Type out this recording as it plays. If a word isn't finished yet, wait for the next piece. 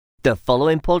The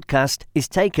following podcast is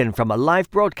taken from a live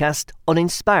broadcast on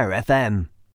Inspire FM.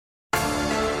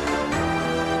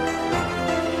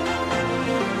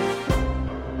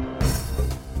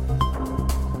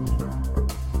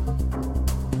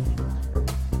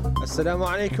 Assalamu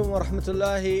alaikum wa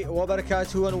rahmatullahi wa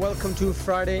barakatuh, and welcome to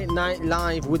Friday Night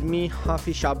Live with me,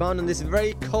 Hafiz Shaban, on this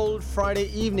very cold Friday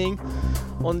evening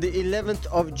on the 11th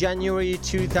of January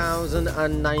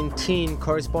 2019,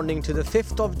 corresponding to the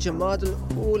 5th of Jamad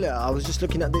al-Ula. I was just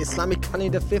looking at the Islamic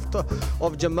calendar, 5th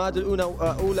of Jamad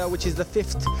al-Ula, which is the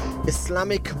 5th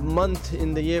Islamic month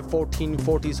in the year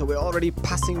 1440. So we're already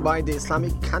passing by the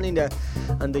Islamic calendar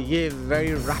and the year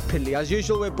very rapidly. As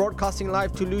usual, we're broadcasting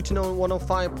live to Luton on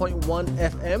 105.1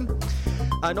 FM.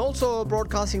 And also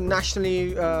broadcasting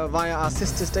nationally via our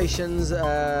sister stations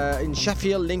in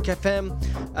Sheffield, Link FM,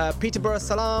 Peterborough,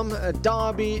 Salam,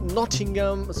 Derby,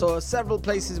 Nottingham. So several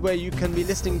places where you can be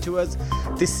listening to us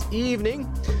this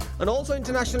evening. And also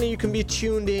internationally, you can be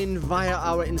tuned in via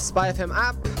our Inspire FM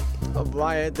app,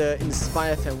 via the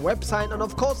Inspire FM website, and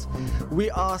of course we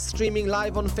are streaming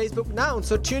live on Facebook now,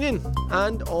 so tune in,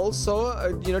 and also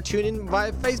tune in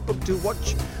via Facebook to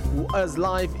watch us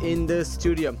live in the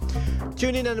studio.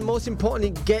 Tune in, and most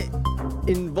importantly, get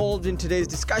involved in today's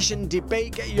discussion,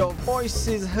 debate, get your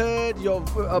voices heard, your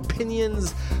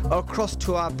opinions across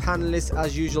to our panelists.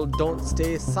 As usual, don't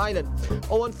stay silent.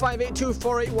 01582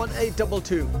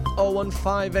 481822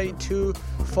 01582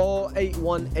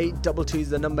 481822 is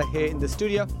the number here in the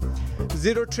studio.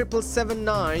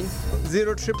 0779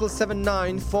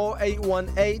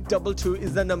 481822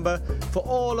 is the number for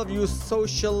all of you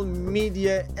social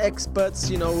media experts.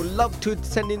 Love to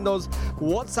send in those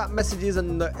WhatsApp messages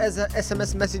and the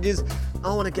SMS messages.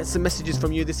 I want to get some messages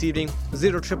from you this evening.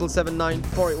 0779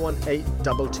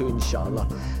 481822, inshallah.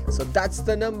 So that's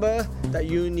the number that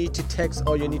you need to text,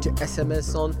 or you need to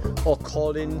SMS on, or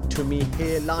call in to me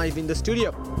here live in the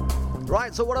studio.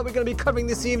 Right, so what are we going to be covering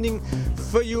this evening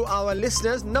for you, our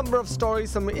listeners? Number of stories,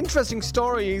 some interesting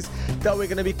stories that we're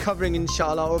going to be covering,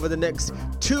 inshallah, over the next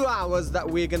 2 hours that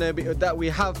we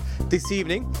have this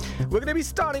evening. We're going to be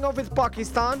starting off with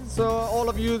Pakistan. So all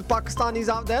of you Pakistanis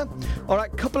out there, all right,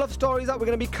 couple of stories that we're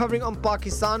going to be covering on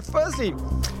Pakistan. Firstly,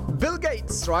 Bill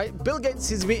Gates, right? Bill Gates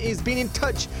has been in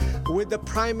touch with the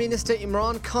Prime Minister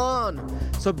Imran Khan.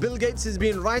 So Bill Gates has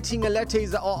been writing a letter.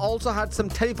 He's also had some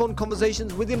telephone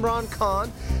conversations with Imran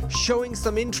Khan, showing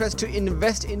some interest to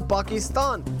invest in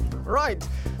Pakistan. Right.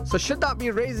 So should that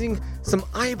be raising some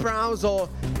eyebrows, or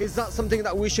is that something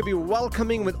that we should be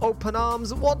welcoming with open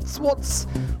arms? What's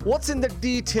in the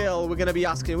detail we're going to be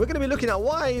asking? We're going to be looking at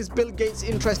why is Bill Gates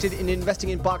interested in investing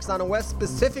in Pakistan, and where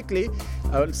specifically.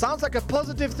 It sounds like a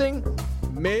positive thing,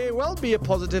 may well be a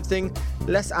positive thing.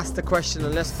 Let's ask the question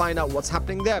and let's find out what's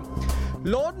happening there.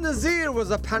 Lord Nazir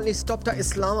was apparently stopped at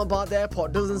Islamabad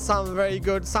airport. Doesn't sound very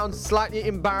good. Sounds slightly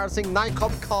embarrassing.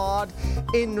 NICOP card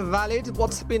invalid.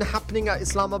 What's been happening at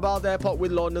Islamabad airport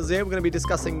with Lord Nazir? We're going to be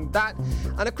discussing that.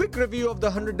 And a quick review of the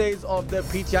 100 days of the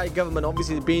PTI government.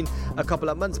 Obviously, it's been a couple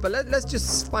of months, but let's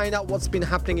just find out what's been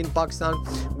happening in Pakistan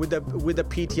with the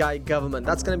PTI government.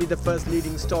 That's going to be the first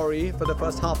leading story for the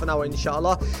first half an hour,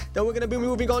 inshallah. Then we're going to be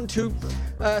moving on to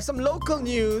some local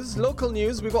news.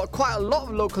 We've got quite a lot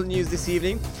of local news this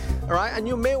evening, all right, and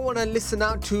you may want to listen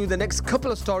out to the next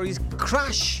couple of stories.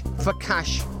 Crash for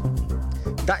Cash.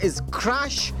 That is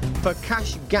Crash for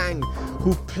Cash gang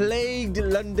who plagued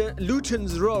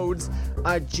Luton's roads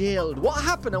are jailed. What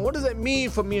happened, and what does it mean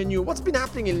for me and you? What's been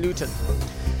happening in Luton?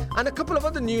 And a couple of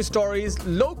other news stories,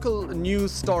 local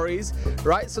news stories,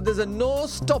 right? So there's a no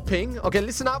stopping. Okay,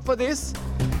 listen out for this.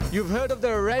 You've heard of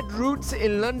the red routes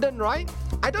in London, right?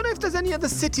 I don't know if there's any other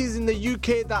cities in the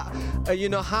UK that,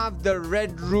 have the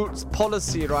red routes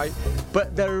policy, right?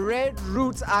 But the red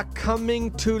routes are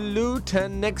coming to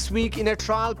Luton next week in a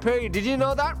trial period. Did you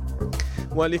know that?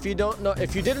 Well, if you didn't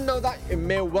know that, it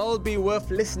may well be worth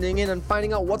listening in and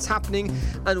finding out what's happening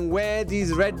and where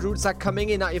these red routes are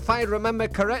coming in. Now, if I remember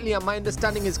correctly and my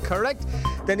understanding is correct,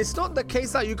 then it's not the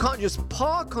case that you can't just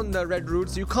park on the red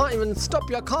routes. You can't even stop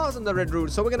your cars on the red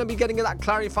routes. So we're going to be getting that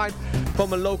clarified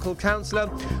from a local councillor.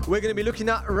 We're going to be looking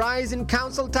at rise in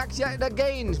council tax yet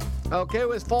again. Okay,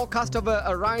 with forecast of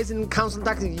a rise in council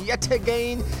tax yet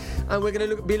again. And we're going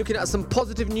to be looking at some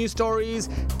positive news stories.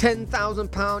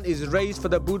 £10,000 is raised for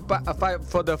the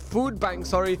food bank,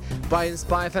 by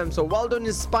Inspire FM. So well done,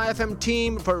 Inspire FM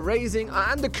team, for raising,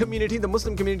 and the community, the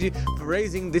Muslim community, for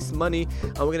raising this money.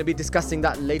 And we're going to be discussing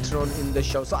that later on in the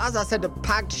show. So as I said, a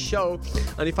packed show.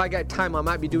 And if I get time, I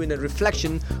might be doing a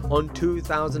reflection on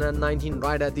 2019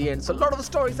 right at the end. So a lot of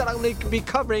stories that I'm going to be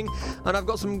covering. And I've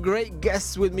got some great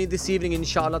guests with me this this evening,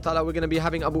 inshallah ta'ala, we're going to be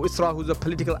having Abu Isra, who's a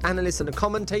political analyst and a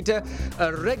commentator,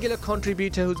 a regular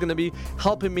contributor who's going to be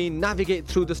helping me navigate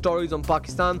through the stories on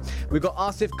Pakistan. We've got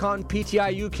Asif Khan,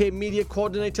 PTI UK media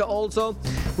coordinator also,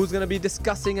 who's going to be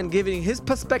discussing and giving his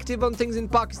perspective on things in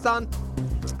Pakistan.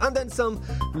 And then some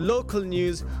local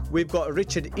news. We've got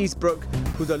Richard Eastbrook,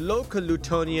 who's a local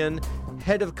Lutonian,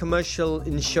 head of commercial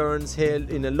insurance here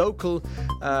in a local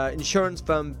insurance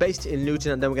firm based in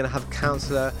Luton. And then we're going to have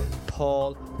Councillor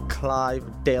Paul Clive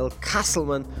Dale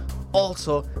Castleman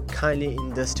also kindly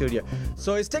in the studio.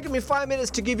 So it's taken me 5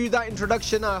 minutes to give you that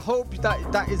introduction. I hope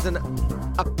that is an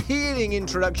appealing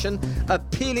introduction,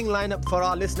 appealing lineup for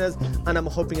our listeners, and I'm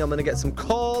hoping I'm going to get some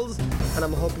calls, and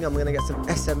I'm hoping I'm going to get some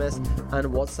SMS and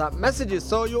WhatsApp messages.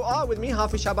 So you are with me,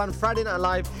 Hafiz Shaban, Friday Night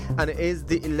Live, and it is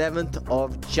the 11th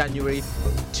of January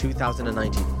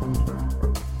 2019.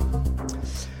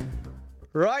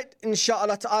 Right,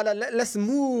 inshallah ta'ala, let's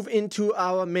move into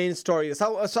our main story.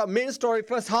 So main story,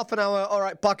 first half an hour, all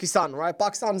right, Pakistan, right?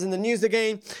 Pakistan's in the news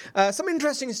again. Some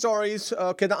interesting stories,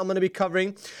 okay, that I'm going to be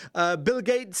covering. Bill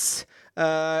Gates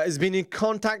has been in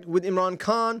contact with Imran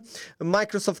Khan,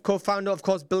 Microsoft co-founder, of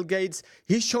course, Bill Gates.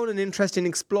 He's shown an interest in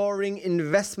exploring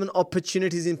investment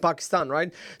opportunities in Pakistan,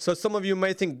 right? So some of you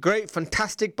may think, great,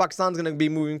 fantastic, Pakistan's going to be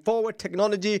moving forward.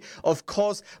 Technology, of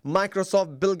course,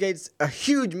 Microsoft, Bill Gates, a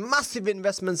huge, massive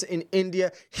investments in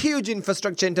India, huge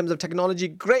infrastructure in terms of technology,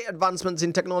 great advancements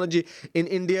in technology in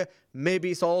India.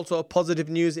 Maybe it's also a positive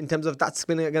news in terms of that's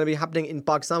going to be happening in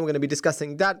Pakistan. We're going to be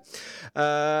discussing that.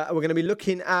 We're going to be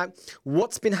looking at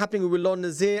what's been happening with Lord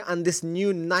Nazir and this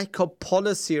new NICOB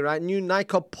policy, right? New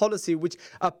NICOB policy, which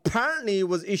apparently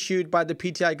was issued by the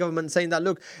PTI government, saying that,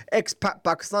 look, expat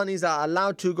Pakistanis are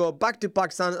allowed to go back to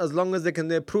Pakistan as long as they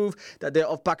prove that they're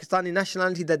of Pakistani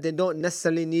nationality, that they don't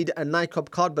necessarily need a NICOB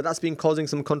card. But that's been causing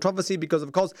some controversy because,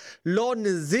 of course, Lord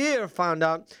Nazir found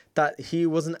out that he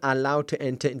wasn't allowed to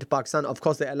enter into Pakistan. Of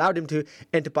course, they allowed him to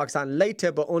enter Pakistan later,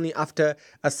 but only after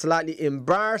a slightly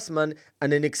embarrassment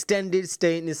and an extended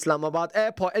stay in Islamabad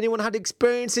airport. Anyone had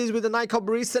experiences with the NICOB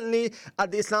recently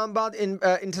at the Islamabad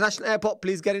International Airport?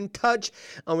 Please get in touch.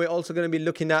 And we're also going to be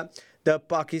looking at the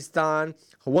Pakistan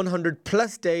 100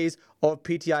 plus days of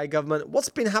PTI government. What's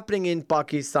been happening in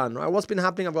Pakistan, right? What's been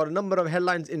happening? I've got a number of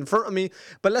headlines in front of me,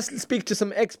 but let's speak to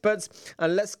some experts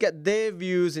and let's get their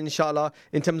views, inshallah,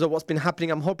 in terms of what's been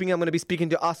happening. I'm hoping I'm going to be speaking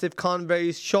to Asif Khan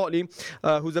very shortly,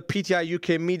 who's a PTI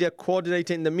UK media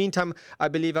coordinator. In the meantime, I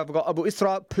believe I've got Abu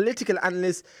Isra, political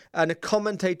analyst and a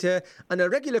commentator and a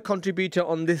regular contributor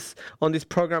on this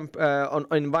program,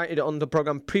 invited on the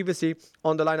program previously.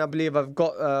 On the line, I believe I've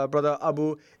got brother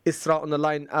Abu Isra on the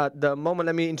line at the moment.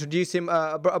 Let me introduce him.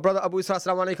 Brother Abu Isra,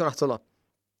 assalamu alaikum wa rahmatullah.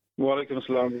 Wa alaikum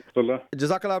assalam wa rahmatullah.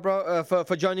 Jazakallah, bro,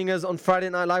 for joining us on Friday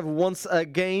Night Live once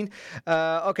again.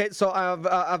 Okay, so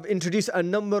I've introduced a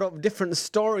number of different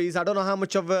stories. I don't know how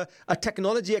much of a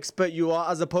technology expert you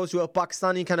are as opposed to a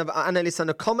Pakistani kind of analyst and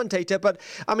a commentator, but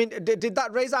I mean, did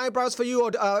that raise eyebrows for you,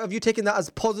 or have you taken that as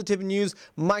positive news?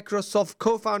 Microsoft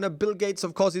co-founder Bill Gates,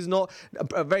 of course, is not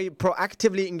very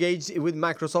proactively engaged with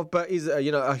Microsoft, but is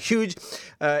a huge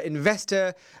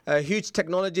investor, a huge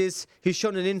technologist. He's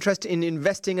shown an interest in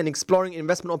investing and exploring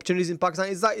investment opportunities in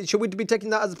Pakistan. Should we be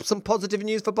taking that as some positive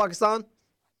news for Pakistan?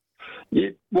 Yeah,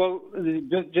 well,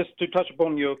 just to touch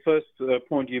upon your first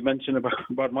point you mentioned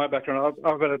about my background,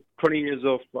 I've got 20 years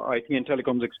of IT and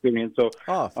telecoms experience. So,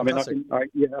 fantastic.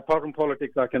 Apart from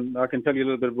politics, I can tell you a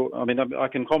little bit. I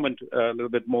can comment a little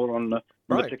bit more on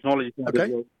the technology side as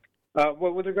well.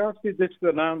 Well, with regards to this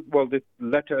this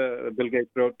letter Bill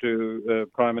Gates wrote to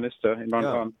Prime Minister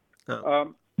Imran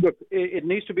Khan. Look, it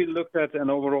needs to be looked at an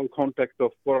overall context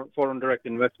of foreign direct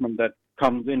investment that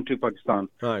comes into Pakistan.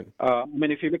 Right.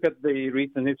 If you look at the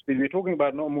recent history, we're talking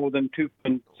about no more than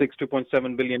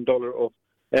 $2.7 billion of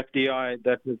FDI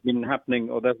that has been happening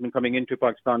or that's been coming into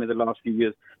Pakistan in the last few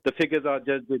years. The figures are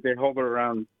just, they hover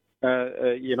around,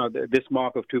 this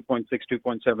mark of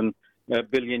 2.7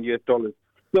 billion US dollars.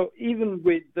 So even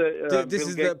with this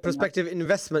is the prospective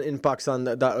investment in Pakistan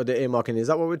that the earmarking. Is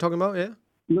that what we're talking about? Yeah.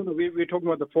 No, we're talking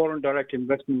about the foreign direct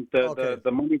investment,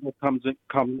 the money that comes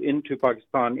into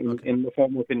Pakistan in the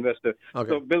form of investor. Okay.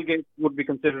 So Bill Gates would be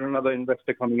considered another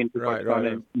investor coming into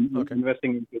Pakistan and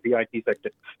investing into the IT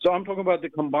sector. So I'm talking about the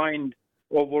combined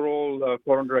overall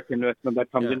foreign direct investment that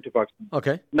comes into Pakistan.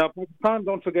 Okay. Now, Pakistan,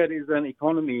 don't forget, is an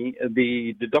economy.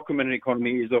 The documented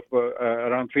economy is of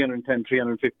around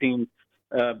 315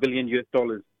 billion US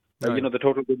dollars. Right. The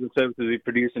total goods and services we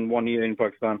produce in 1 year in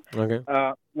Pakistan. Okay.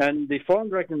 And the foreign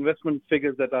direct investment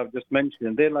figures that I've just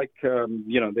mentioned, they're like,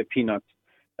 they're peanuts.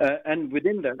 And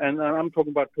within that, and I'm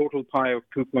talking about total pie of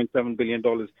 $2.7 billion.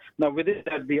 Now, within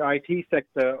that, the IT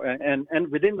sector,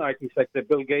 and within the IT sector,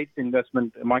 Bill Gates'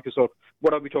 investment, Microsoft,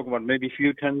 what are we talking about? Maybe a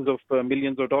few tens of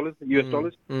millions of dollars, US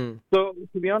dollars. So,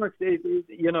 to be honest, it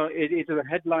is a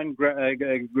headline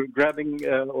grabbing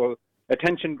or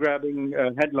attention-grabbing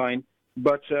headline.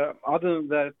 But other than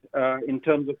that, in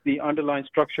terms of the underlying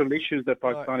structural issues that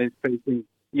Pakistan is facing,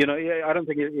 I don't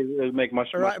think it'll make much.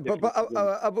 Right, but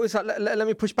Abu Ishaq, let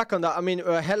me push back on that. I mean,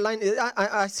 headline.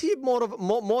 I see it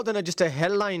more than just a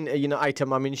headline,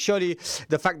 item. I mean, surely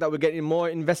the fact that we're getting more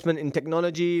investment in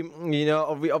technology,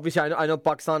 obviously, I know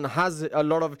Pakistan has a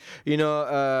lot of,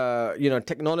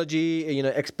 technology,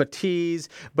 expertise,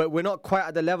 but we're not quite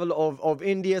at the level of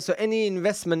India. So any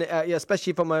investment,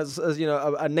 especially from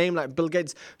a name like Bill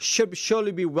Gates, should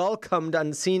surely be welcomed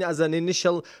and seen as an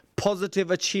initial positive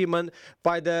achievement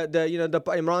by the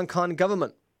Imran Khan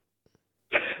government.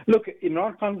 Look,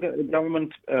 Imran Khan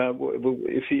government,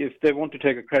 if they want to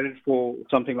take a credit for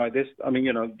something like this, I mean,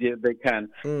 they can.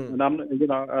 And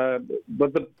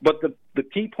but the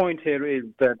key point here is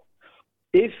that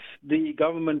if the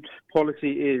government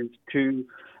policy is to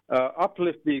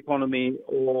uplift the economy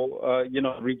or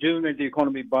rejuvenate the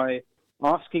economy by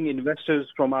asking investors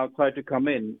from outside to come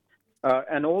in,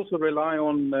 and also rely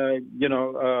on,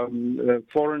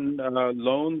 foreign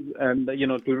loans and,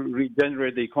 to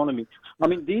regenerate the economy. I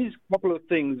mean, these couple of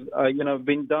things, have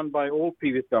been done by all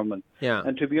previous governments. Yeah.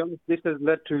 And to be honest, this has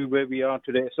led to where we are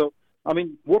today. So, I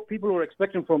mean, what people were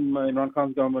expecting from Imran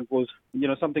Khan's government was,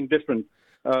 something different,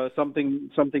 something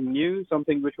new,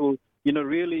 something which will,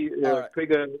 really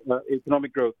trigger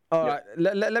economic growth. All right.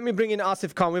 Let me bring in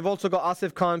Asif Khan. We've also got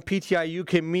Asif Khan, PTI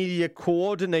UK Media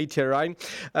Coordinator, right?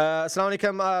 Assalamu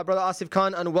alaikum, Brother Asif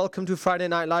Khan, and welcome to Friday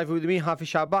Night Live with me, Hafiz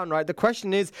Shaban, right? The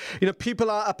question is,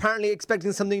 people are apparently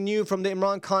expecting something new from the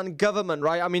Imran Khan government,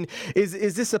 right? I mean,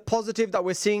 is this a positive that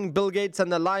we're seeing Bill Gates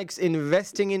and the likes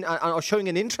investing in or showing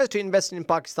an interest to invest in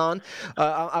Pakistan?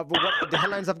 The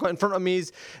headlines I've got in front of me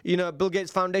is, Bill Gates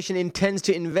Foundation intends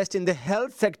to invest in the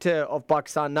health sector of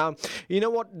Pakistan. Now, you know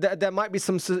what? There might be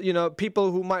some, people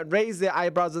who might raise their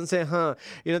eyebrows and say,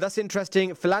 that's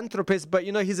interesting, philanthropist, but,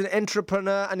 he's an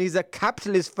entrepreneur and he's a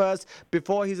capitalist first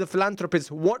before he's a philanthropist.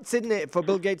 What's in it for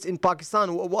Bill Gates in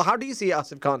Pakistan? How do you see it,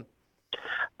 Asif Khan?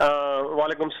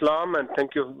 Walaikum salam, and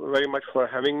thank you very much for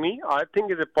having me. I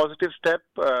think it's a positive step.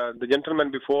 The gentleman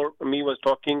before me was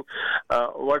talking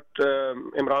what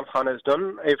Imran Khan has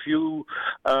done. If you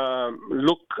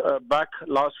look back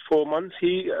last 4 months,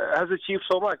 he has achieved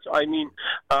so much. I mean,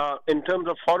 in terms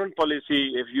of foreign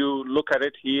policy, if you look at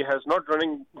it, he has not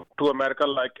running to America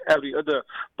like every other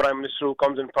prime minister who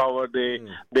comes in power.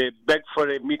 They beg for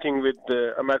a meeting with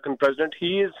the American president.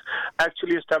 He is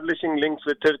actually establishing links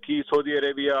with Turkey, Saudi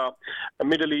Arabia,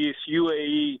 Middle East,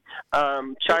 UAE,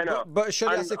 China. But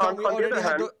surely,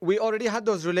 we already had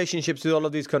those relationships with all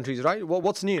of these countries, right?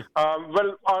 What's new?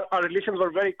 Well, our relations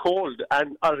were very cold,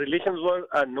 and our relations were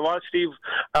Nawaz Sharif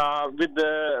with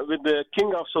the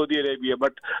King of Saudi Arabia.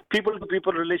 But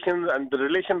people-to-people relations and the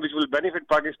relation which will benefit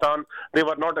Pakistan, they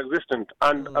were not existent.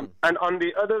 And on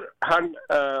the other hand,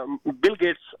 Bill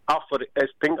Gates offer,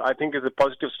 I think, is a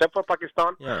positive step for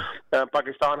Pakistan. Yeah.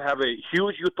 Pakistan have a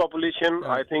huge youth population.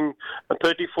 Right. I think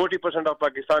 30-40% of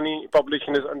Pakistani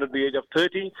population is under the age of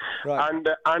 30, right.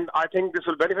 And I think this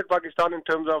will benefit Pakistan in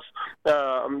terms of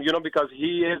because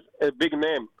he is a big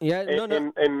name. Yeah,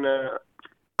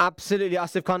 Absolutely,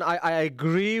 Asif Khan. I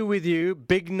agree with you.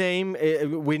 Big name.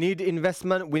 We need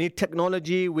investment. We need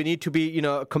technology. We need to be,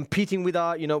 competing with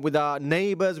our, with our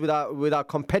neighbors, with our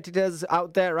competitors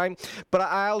out there, right? But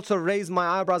I also raise my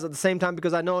eyebrows at the same time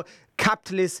because I know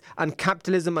capitalists and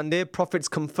capitalism and their profits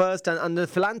come first, and the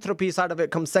philanthropy side of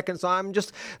it comes second. So I'm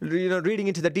just, reading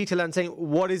into the detail and saying,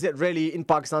 what is it really in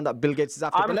Pakistan that Bill Gates is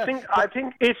after? I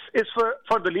think it's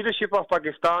for the leadership of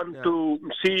Pakistan to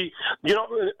see,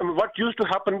 what used to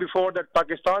happen before, that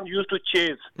Pakistan used to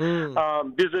chase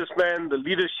businessmen, the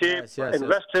leadership,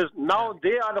 investors. Now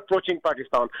they are approaching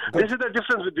Pakistan. Good. This is the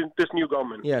difference with this new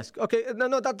government. Yes. Okay.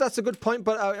 No, that's a good point.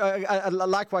 But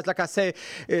likewise, like I say,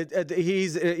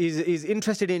 he's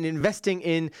interested in investing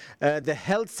in the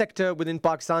health sector within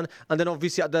Pakistan, and then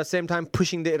obviously at the same time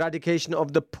pushing the eradication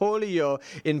of the polio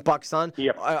in Pakistan.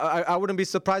 Yep. I wouldn't be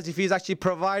surprised if he's actually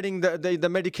providing the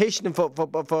medication for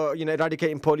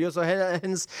eradicating polio. So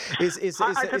hence, it's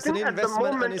an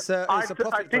investment and it's a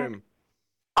profit for him.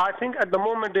 I think at the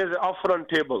moment there's an offer on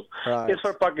table. Right. It's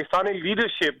for Pakistani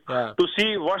leadership to see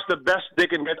what's the best they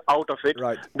can get out of it.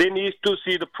 Right. They need to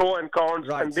see the pro and cons,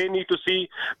 Right. and they need to see,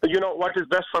 what is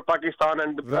best for Pakistan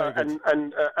and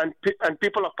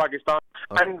people of Pakistan.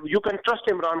 Okay. And you can trust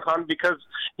Imran Khan because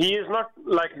he is not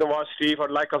like Nawaz Sharif or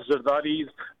like Zardari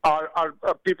are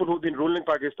people who've been ruling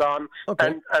Pakistan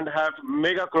and have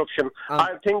mega corruption.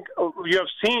 I think you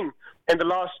have seen in the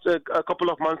last couple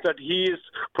of months that he is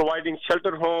providing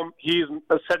shelter home. He is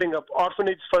setting up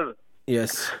orphanages for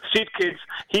street kids.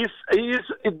 He is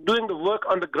doing the work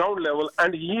on the ground level,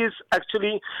 and he is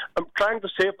actually trying to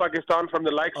save Pakistan from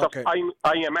the likes of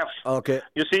IMF. Okay.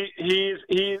 You see,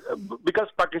 he because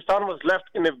Pakistan was left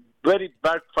in a very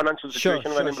bad financial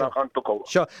situation when Imran Khan took over.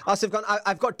 Sure. Asif Khan,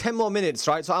 I've got 10 more minutes,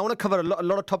 right? So I want to cover a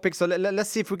lot of topics. So let's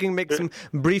see if we can make some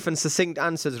brief and succinct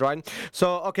answers, right?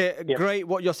 So, great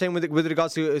what you're saying with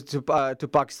regards to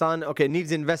Pakistan. Okay,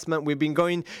 needs investment. We've been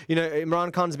going,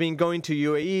 Imran Khan's been going to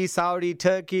UAE, Saudi,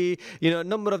 Turkey, a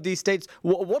number of these states.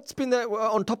 What's been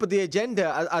on top of the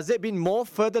agenda? Has it been more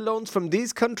further loans from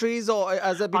these countries, or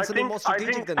has there been something more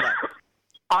strategic than that?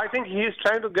 I think he is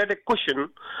trying to get a cushion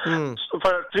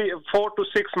for 4 to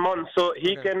 6 months, so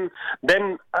he can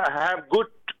then have good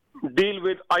deal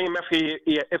with IMF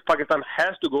if Pakistan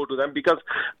has to go to them, because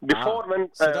before when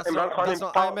Imran Khan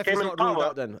came in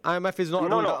power, IMF is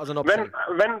not ruled out as an option.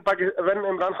 When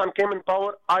Imran Khan came in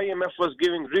power, IMF was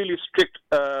giving really strict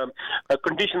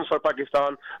conditions for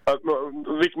Pakistan,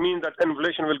 which means that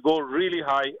inflation will go really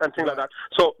high and things like that.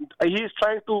 So he is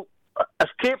trying to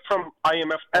escape from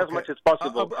IMF as much as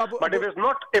possible. But if it's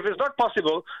not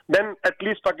possible, then at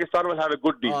least Pakistan will have a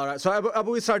good deal. All right. So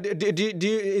Abu Issa,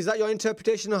 is that your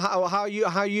interpretation of how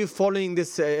you following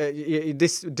this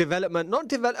this development?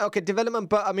 Development,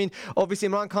 but I mean, obviously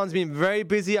Imran Khan's been very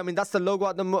busy. I mean, that's the logo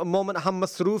at the moment. Hum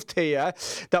Masrouf the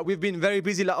that we've been very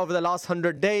busy over the last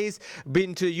 100 days.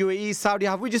 Been to UAE, Saudi.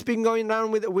 Have we just been going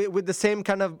around with the same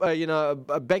kind of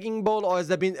begging bowl, or has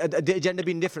there been the agenda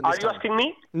been different? Are you asking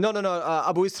me? No.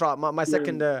 Abu Isra, my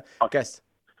second guest.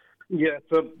 Yeah,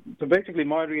 so basically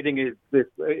my reading is this.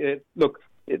 Look,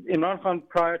 Imran Khan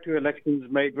prior to elections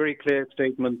made very clear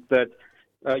statements that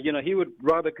he would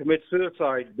rather commit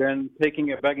suicide than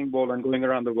taking a begging bowl and going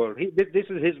around the world. This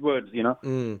is his words,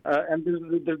 and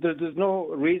there's no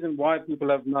reason why people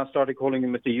have now started calling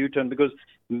him Mr. U-turn, because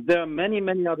there are many,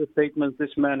 many other statements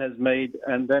this man has made,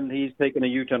 and then he's taken a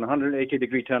U-turn,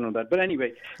 180-degree turn on that. But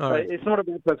anyway, it's not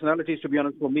about personalities, to be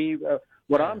honest. For me,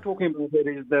 what I'm talking about here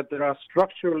is that there are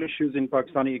structural issues in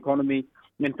Pakistani economy.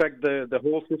 In fact, the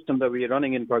whole system that we are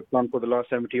running in Pakistan for the last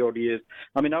 70-odd years.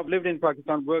 I mean, I've lived in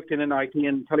Pakistan, worked in an IT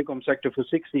and telecom sector for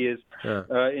 6 years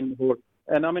in Lahore.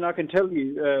 And I mean, I can tell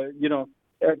you,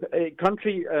 a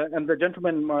country, and the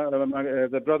gentleman,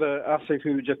 the brother Asif,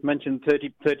 who just mentioned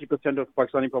 30% of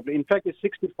Pakistani population. In fact, it's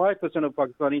 65% of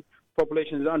Pakistani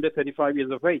population is under 35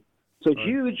 years of age. So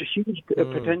huge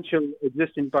potential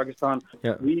exists in Pakistan.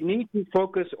 Yeah. We need to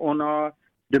focus on our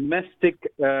domestic,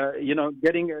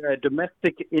 getting a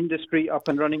domestic industry up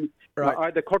and running,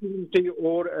 either cotton industry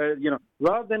or,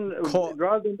 rather than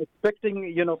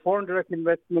expecting, foreign direct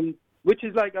investment, which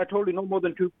is like I told you, no more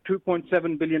than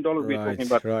 $2.7 billion we're talking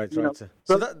about. Right.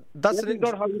 So that's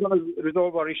not how we're going to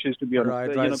resolve our issues, to be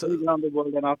honest. Going around the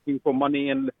world and asking for money.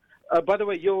 And by the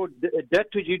way, your debt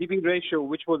to GDP ratio,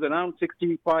 which was around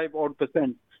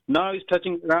 65% now is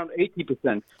touching around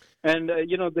 80%. And,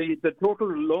 the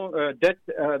total debt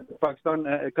Pakistan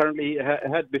currently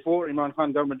had before Imran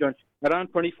Khan government joined, around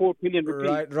 24 billion rupees.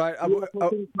 Right.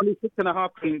 26.5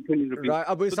 trillion rupees. Right,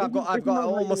 Abu Issa, I've got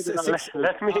almost 6.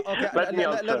 Let me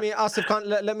Asif Khan,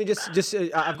 let me just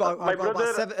I've got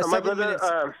about 7 minutes.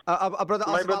 Brother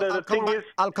Asif,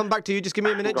 I'll come back to you. Just give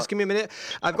me a minute.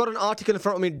 I've got an article in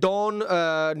front of me, Dawn,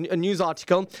 a news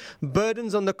article.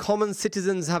 Burdens on the common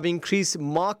citizens have increased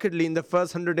markedly in the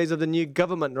first 100 days of the new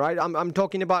government, right? I'm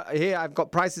talking about here. I've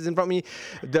got prices in front of me.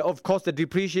 Of course, the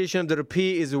depreciation of the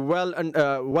rupee is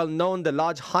well known. The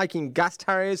large hike in gas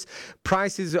tariffs,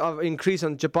 prices of increase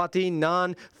on chapati,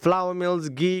 naan, flour mills,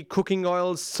 ghee, cooking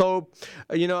oil, soap.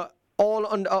 All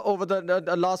over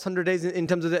the last 100 days in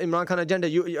terms of the Imran Khan agenda.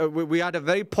 We had a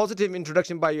very positive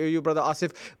introduction by you, brother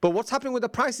Asif. But what's happening with the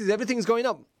prices? Everything's going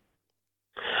up.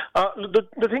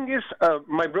 The thing is,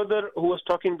 my brother who was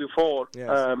talking before,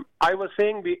 I was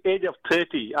saying the age of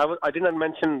 30. I did not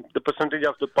mention the percentage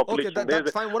of the population. Okay,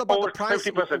 that's fine. What about the price?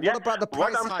 50%. What about the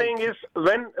price What I'm saying is,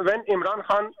 when Imran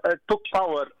Khan took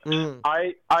power,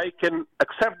 I can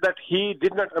accept that he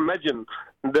did not imagine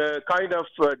the kind of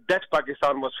debt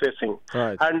Pakistan was facing.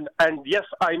 Right. And yes,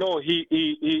 I know he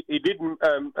did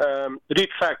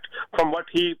retract from what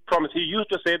he promised. He used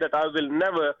to say that I will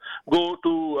never go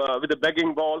to with a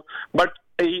begging ball, but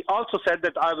he also said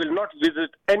that I will not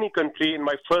visit any country in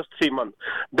my first 3 months.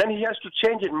 Then he has to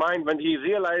change his mind when he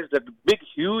realized that big,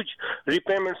 huge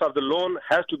repayments of the loan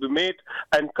has to be made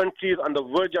and countries on the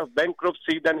verge of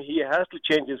bankruptcy, then he has to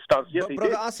change his stance. Yes, he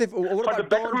did. Asif, for the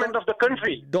betterment of the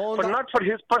country, not for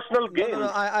his personal gain.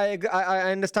 No,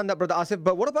 I understand that, Brother Asif,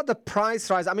 but what about the price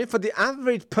rise? I mean, for the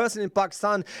average person in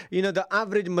Pakistan, the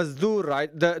average mazdoor, right?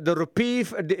 The rupee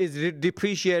is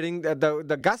depreciating,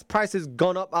 the gas price has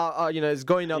gone up, is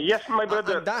going up. Yes, my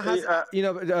brother. And that has,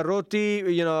 roti,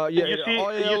 oil. You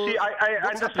see, I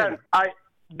understand.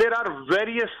 There are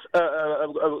various,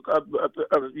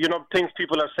 things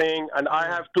people are saying, and I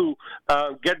have to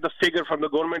get the figure from the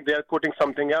government. They are quoting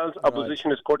something else.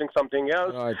 Opposition is quoting something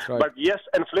else. Right. But yes,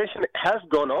 inflation has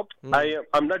gone up.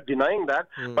 I'm not denying that.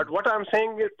 But what I'm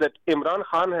saying is that Imran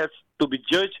Khan has to be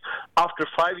judged after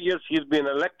 5 years. He's been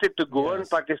elected to govern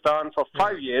Pakistan for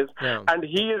 5 years, and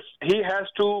he has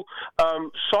to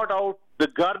sort out the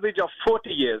garbage of 40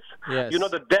 years. Yes.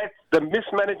 The debt, the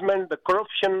mismanagement, the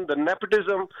corruption, the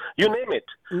nepotism, you name it.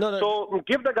 No. So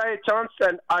give the guy a chance,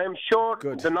 and I am sure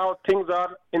that now things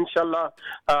are, inshallah,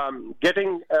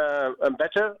 getting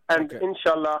better, and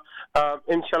inshallah,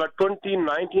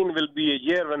 2019 will be a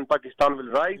year when Pakistan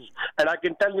will rise. And I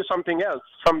can tell you something else.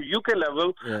 From UK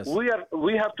level,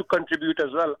 we have to contribute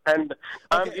as well. And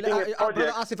I'm getting a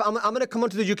project. Asif, I'm going to come on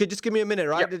to the UK. Just give me a minute,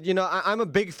 right? Yeah. I'm a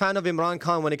big fan of Imran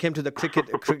Khan when it came to the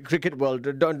cricket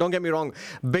world. Don't get me wrong.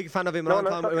 Big fan of Imran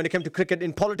Khan when it came to cricket.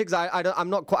 In politics, I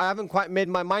haven't quite made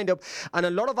my mind up. And a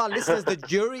lot of our listeners, the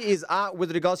jury is out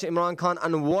with regards to Imran Khan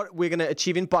and what we're going to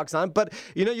achieve in Pakistan. But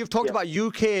you've talked about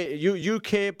UK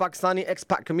Pakistani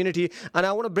expat community, and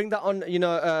I want to bring that on,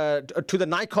 to the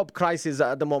NICOP crisis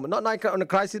at the moment. Not NICOP on a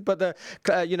crisis, but the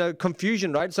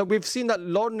confusion, right? So we've seen that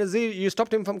Lord Nazir, you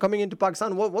stopped him from coming into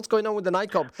Pakistan. What's going on with the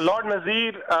NICOP? Lord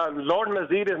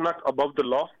Nazir is not above the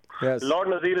law. Yes. Lord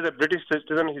Nazir is a British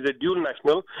citizen. He's a dual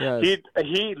national. Yes.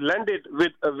 He landed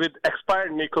with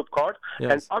expired NICOP card,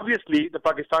 and obviously the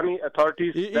Pakistani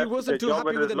authorities. He wasn't too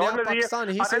happy with the Nia Pakistan.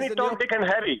 He says any Tom, Dick and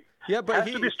Harry. Yeah, but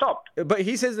has to be stopped. But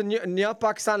he says the Nia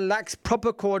Pakistan lacks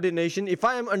proper coordination. If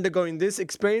I am undergoing this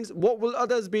experience, what will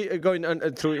others be going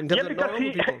through in terms of normal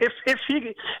people?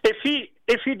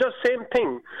 If he does same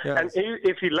thing, and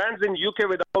if he lands in UK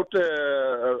without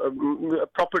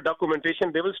proper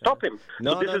documentation, they will stop him.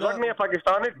 So this is not Nia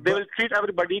Pakistan. They will treat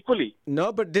everybody equally.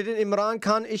 No, but didn't Imran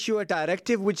Khan issue a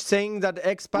directive which saying that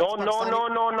expats?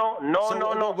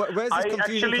 No. Where's this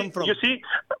confusion come from? You see,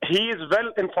 he is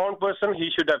well-informed person.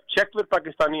 He should have checked with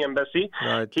Pakistani embassy.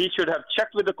 Right. He should have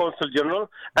checked with the Consul General,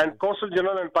 and Consul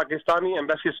General and Pakistani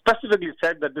embassy specifically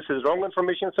said that this is wrong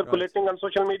information circulating on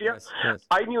social media. Yes.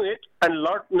 I knew it, and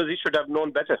Lord Nazir should have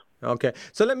known better. Okay,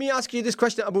 so let me ask you this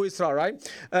question, Abu Isra, right?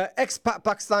 Expat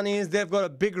Pakistanis, they've got a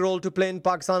big role to play in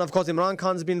Pakistan. Of course, Imran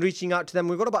Khan's been reaching out to them.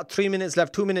 We've got about 2 minutes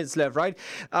left, right?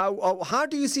 How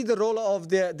do you see the role of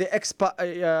the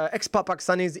expat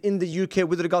Pakistanis in the UK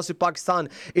with regards to Pakistan?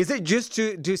 Is it just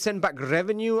to send back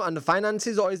revenue and the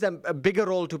finances, or is there a bigger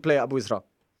role to play, Abu Isra?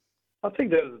 I think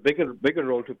there's a bigger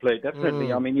role to play,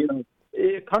 definitely. I mean,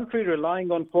 a country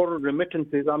relying on foreign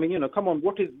remittances, I mean, come on,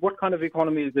 what kind of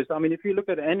economy is this? I mean, if you look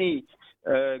at any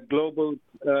global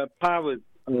powers,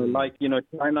 like,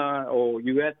 China or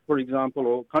US, for example,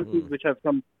 or countries which have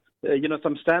some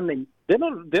standing, they're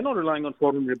not relying on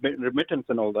foreign remittance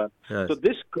and all that. Yes. So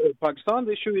this Pakistan's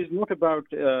issue is not about,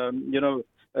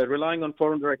 relying on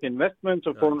foreign direct investments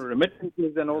or foreign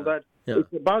remittances and all that. Yeah.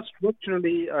 It's about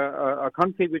structurally a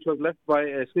country which was left by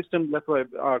a system left by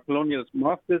our colonial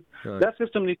masters. Right. That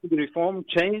system needs to be reformed,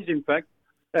 changed, in fact.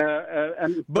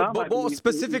 But what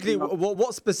specifically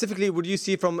would you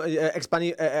see from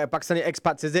Pakistani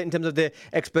expats? Is it in terms of the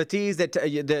expertise,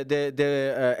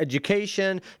 the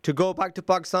education to go back to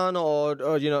Pakistan, or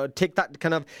take that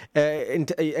kind of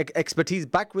expertise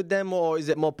back with them, or is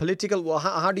it more political? Well,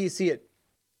 how do you see it?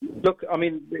 Look, I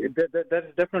mean, that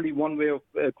is definitely one way of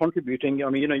contributing. I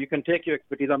mean, you can take your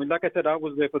expertise. I mean, like I said, I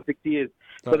was there for 6 years.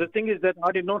 But the thing is that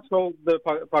I did not solve the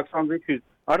Pakistan's issues.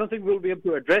 I don't think we'll be able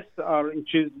to address our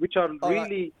issues, which are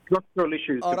really structural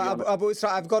issues. All right, Abu Isra,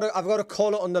 I've got a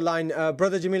caller on the line.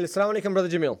 Brother Jamil. Assalamu alaikum, Brother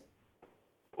Jamil.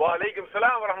 Wa alaikum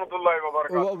salam wa rahmatullahi wa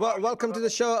barakatuh. Welcome to the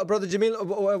show, Brother Jamil.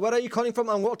 Where are you calling from,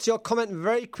 and what's your comment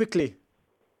very quickly?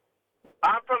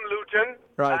 I'm from Luton,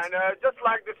 right. And just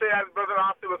like to say, as Brother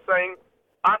Asif was saying,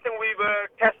 I think we've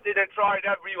tested and tried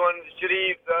everyone's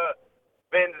Sharif,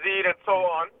 Benzir and so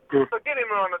on. So give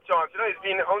Imran a chance. He's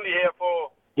been only here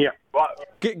for... Yeah.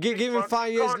 What? Give him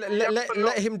 5 years.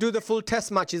 Let him do the full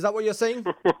test match. Is that what you're saying?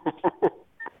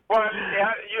 Well,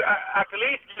 you at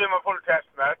least give him a full test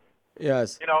match.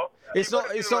 Yes. It's not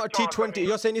a T20.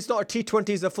 You're saying it's not a T20,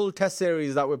 it's a full test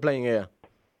series that we're playing here.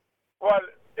 Well,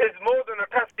 it's more than a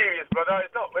test series, brother.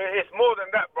 It's more than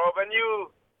that, bro. When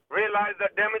you realize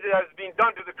that damage has been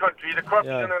done to the country, the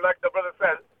corruption, and like the brother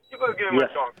says, you got to give him a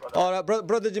chance, brother. All right,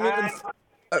 brother Jamil,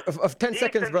 of 10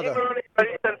 seconds, brother. He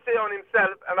can say on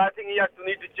himself, and I think he has to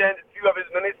need to change a few of his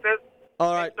ministers.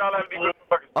 All right. Inshallah, he'll be good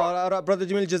for Pakistan. All right, brother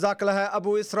Jamil, Jazakallah,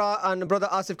 Abu Isra and brother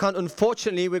Asif Khan.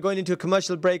 Unfortunately, we're going into a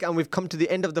commercial break and we've come to the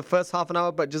end of the first half an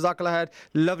hour, but Jazakallah,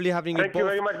 lovely having you both. Thank you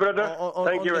very much, brother.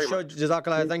 Thank you very much.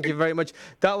 Jazakallah, thank you very much.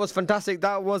 That was fantastic.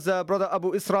 That was brother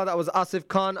Abu Isra, that was Asif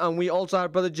Khan, and we also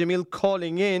had brother Jamil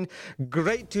calling in.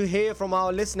 Great to hear from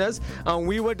our listeners, and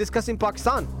we were discussing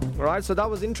Pakistan. All right, so that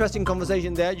was interesting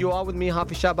conversation there. You are with me,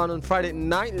 Hafiz Shaban, on Friday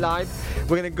Night Live.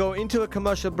 We're going to go into a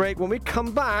commercial break. When we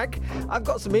come back, I've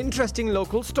got some interesting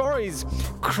local stories.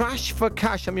 Crash for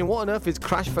cash. I mean, what on earth is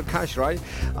crash for cash, right?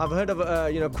 I've heard of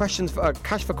questions for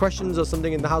cash for questions or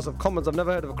something in the House of Commons. I've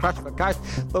never heard of a crash for cash,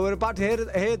 but we're about to hear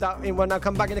that when I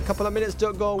come back in a couple of minutes.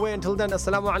 Don't go away. Until then,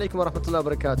 assalamu alaikum wa rahmatullahi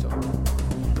wa barakatuh.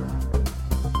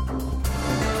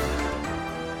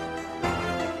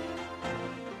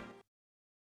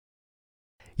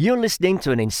 You're listening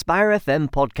to an Inspire FM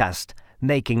podcast,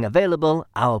 making available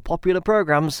our popular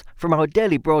programs from our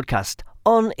daily broadcast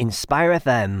on Inspire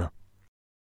FM.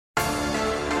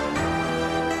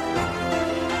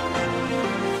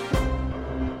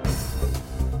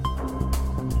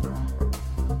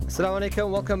 Assalamu alaikum,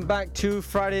 welcome back to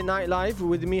Friday Night Live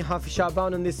with me, Hafiz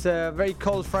Shaban, on this very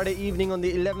cold Friday evening on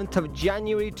the 11th of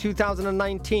January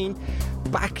 2019.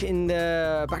 Back in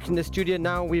the studio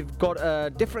now. We've got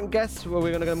different guests.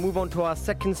 We're going to move on to our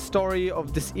second story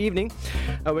of this evening.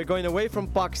 We're going away from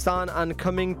Pakistan and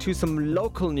coming to some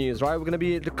local news, right? We're going to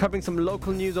be covering some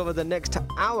local news over the next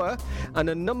hour and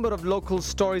a number of local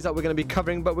stories that we're going to be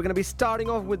covering, but we're going to be starting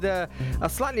off with a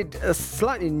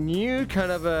slightly new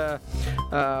kind of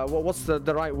what's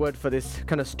the right word for this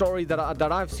kind of story that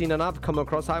I've seen and I've come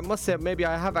across. I must say maybe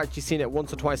I have actually seen it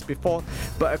once or twice before,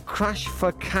 but a crash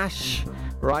for cash.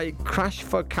 Right, crash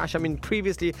for cash. I mean,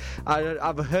 previously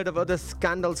I've heard of other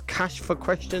scandals, cash for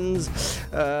questions,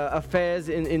 affairs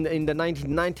in the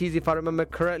 1990s, if I remember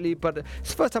correctly. But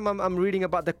it's the first time I'm reading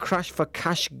about the crash for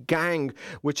cash gang,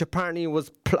 which apparently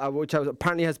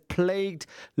has plagued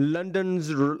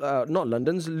Luton's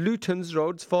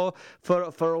roads for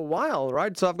a while.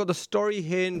 Right. So I've got the story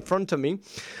here in front of me,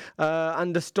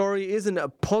 and the story isn't a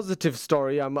positive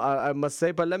story, I must say.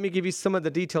 But let me give you some of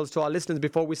the details to our listeners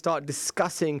before we start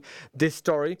discussing this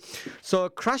story. So a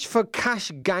crash for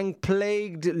cash gang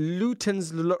plagued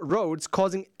Luton's roads,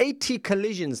 causing 80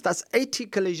 collisions. That's 80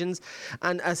 collisions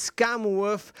and a scam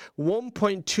worth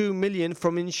 1.2 million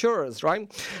from insurers, right?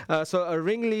 So a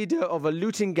ringleader of a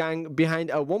Luton gang behind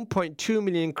a 1.2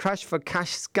 million crash for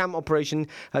cash scam operation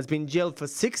has been jailed for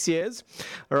 6 years,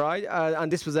 right?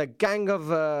 And this was a gang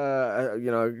of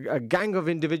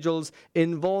individuals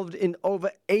involved in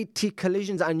over 80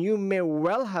 collisions, and you may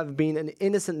well have been an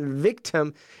innocent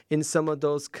victim in some of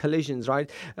those collisions,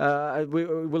 right?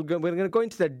 We're going to go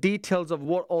into the details of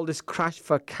what all this crash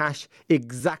for cash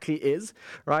exactly is,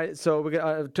 right? So we're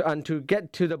going to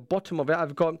get to the bottom of it,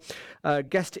 I've got a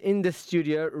guest in the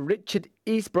studio, Richard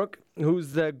Eastbrook,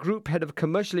 who's the group head of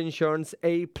commercial insurance,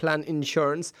 A Plan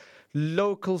Insurance,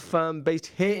 local firm based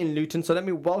here in Luton. So let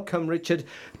me welcome Richard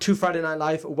to Friday Night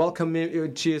Live. Welcome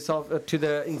to yourself to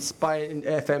the Inspire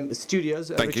FM studios.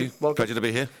 Thank you. Welcome. Pleasure to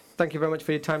be here. Thank you very much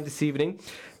for your time this evening.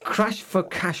 Crash for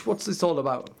cash, what's this all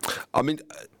about? I mean,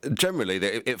 generally,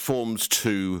 it forms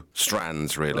two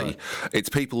strands, really. Right. It's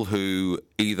people who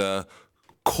either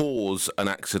cause an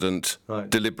accident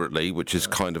deliberately, which is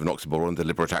kind of an oxymoron,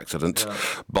 deliberate accident,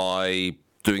 by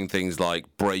doing things like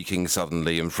braking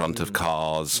suddenly in front of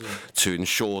cars to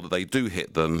ensure that they do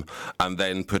hit them, and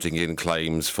then putting in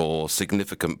claims for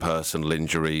significant personal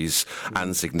injuries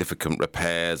and significant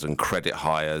repairs and credit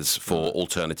hires for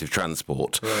alternative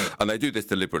transport. And they do this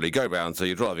deliberately, go round, so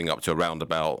you're driving up to a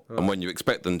roundabout, and when you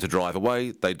expect them to drive away,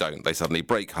 they don't. They suddenly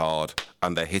brake hard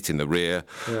and they're hit in the rear,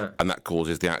 and that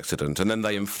causes the accident. And then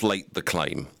they inflate the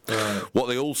claim. What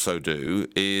they also do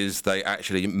is they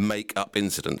actually make up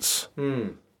incidents.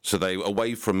 So they,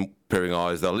 away from peering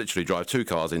eyes, they'll literally drive two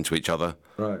cars into each other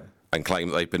and claim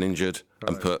that they've been injured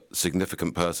and put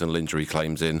significant personal injury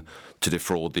claims in to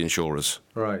defraud the insurers.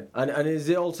 Right. And is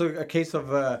it also a case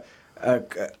of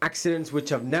accidents which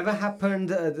have never happened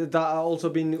that are also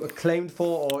being claimed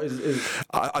for, or is...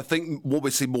 I think what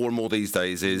we see more and more these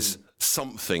days is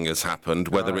something has happened,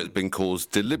 whether it's been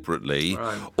caused deliberately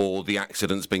or the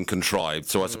accident's been contrived.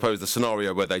 So I suppose the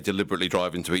scenario where they deliberately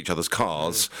drive into each other's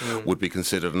cars would be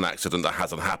considered an accident that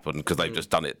hasn't happened because they've just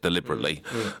done it deliberately.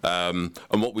 And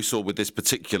what we saw with this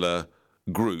particular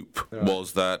group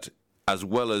was that, as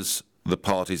well as the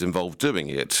parties involved doing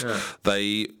it,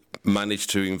 they managed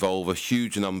to involve a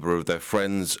huge number of their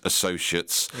friends,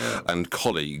 associates and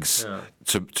colleagues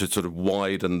to sort of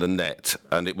widen the net.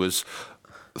 And it was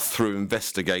through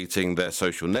investigating their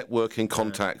social networking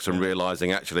contacts and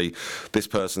realising actually this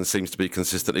person seems to be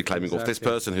consistently claiming off this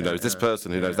person who knows this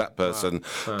person who knows that person,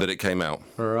 that it came out.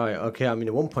 Right, okay. I mean,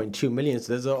 1.2 million,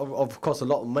 so there's of course a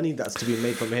lot of money that's to be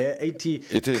made from here. 80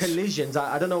 collisions.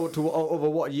 I don't know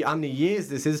over how many years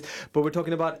this is, but we're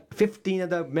talking about 15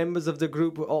 other members of the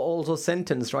group are also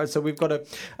sentenced, right? So we've got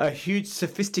a huge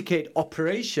sophisticated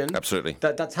operation. Absolutely.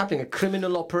 That's happening, a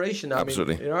criminal operation.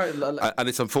 Absolutely. I mean, and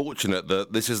it's unfortunate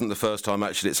that this isn't the first time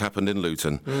actually it's happened in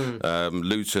Luton.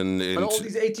 Luton... And all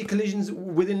these 80 collisions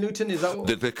within Luton, is that...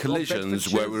 The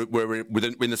collisions were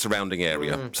in the surrounding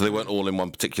area, so they weren't all in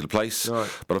one particular place.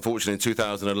 But unfortunately in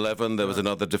 2011 there was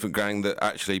another different gang that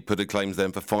actually put in claims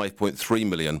then for 5.3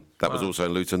 million. That was also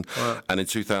in Luton. And in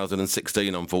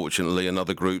 2016, unfortunately,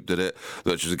 another group did it,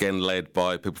 which was again led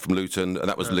by people from Luton, and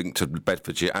that was linked to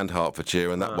Bedfordshire and Hertfordshire,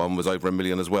 and that one was over $1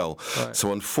 million as well.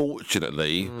 So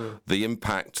unfortunately, the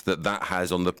impact that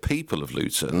has on the people of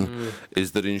Luton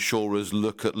is that insurers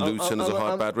look at Luton as a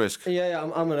high bad risk. Yeah,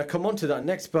 I'm going to come on to that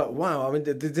next, but wow, I mean,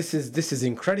 this is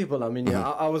incredible. I mean,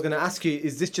 I was going to ask you,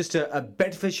 is this just a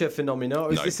Bedfordshire phenomenon,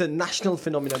 or is this a national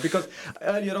phenomenon? Because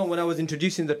earlier on when I was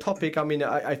introducing the topic, I mean,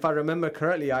 if I remember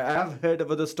correctly, I have heard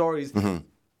of other stories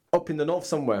up in the north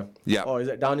somewhere. Yeah. Or is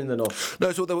it down in the north?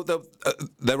 No, so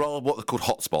there are what are called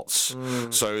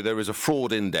hotspots. So there is a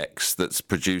fraud index that's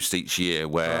produced each year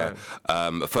where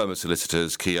a firm of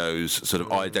solicitors, Keogh's, sort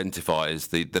of identifies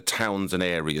the towns and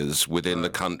areas within the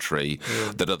country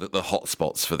that are the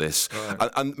hotspots for this.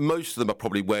 And most of them are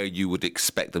probably where you would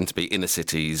expect them to be, inner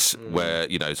cities, where,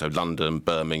 so London,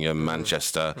 Birmingham,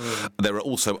 Manchester. There are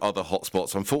also other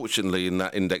hotspots. Unfortunately, in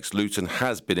that index, Luton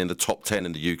has been in the top 10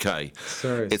 in the UK.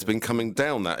 Seriously. It's been coming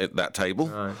down that table,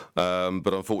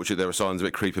 but unfortunately there are signs of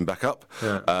it creeping back up.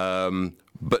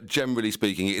 But generally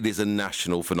speaking, it is a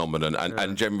national phenomenon,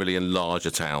 and generally in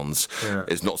larger towns.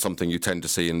 It's not something you tend to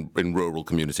see in rural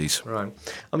communities. Right.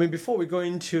 I mean, before we go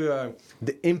into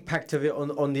the impact of it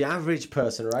on the average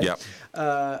person, right? Yeah.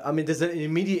 I mean, there's an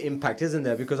immediate impact, isn't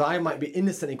there? Because I might be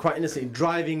quite innocently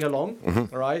driving along,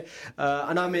 right?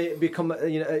 And I may become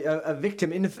a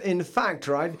victim. In fact,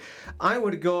 right, I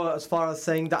would go as far as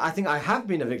saying that I think I have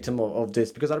been a victim of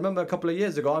this, because I remember a couple of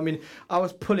years ago, I mean, I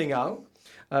was pulling out,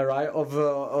 of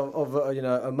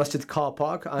a masjid car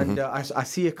park, and I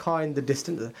see a car in the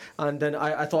distance, and then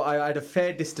I thought I had a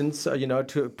fair distance,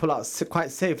 to pull out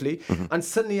quite safely, and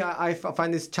suddenly I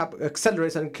find this chap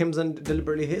accelerates and comes and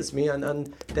deliberately hits me,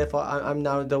 and therefore I'm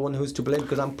now the one who's to blame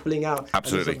because I'm pulling out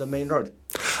on the main road.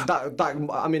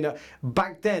 I mean,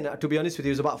 back then, to be honest with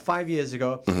you, it was about 5 years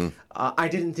ago. I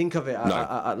didn't think of it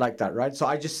like that, right? So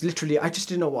I just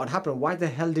didn't know what happened. Why the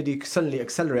hell did he suddenly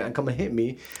accelerate and come and hit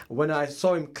me when I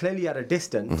saw him clearly at a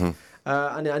distance?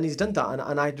 And he's done that,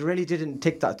 and I really didn't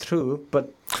take that through.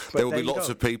 But there will be lots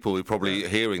of people who probably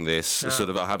hearing this sort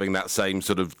of are having that same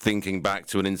sort of thinking back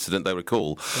to an incident they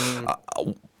recall.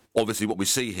 Obviously, what we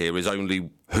see here is only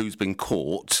who's been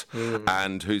caught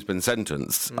and who's been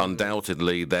sentenced.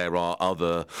 Undoubtedly, there are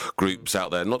other groups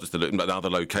out there, not just the Luton, but other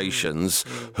locations,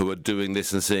 who are doing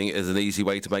this and seeing it as an easy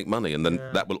way to make money. And then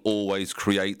that will always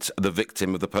create the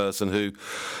victim of the person who,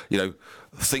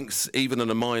 thinks even in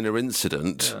a minor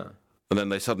incident... And then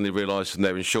they suddenly realise from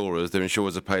their insurers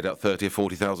have paid out £30,000 or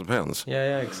 £40,000.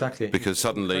 Yeah, exactly. Because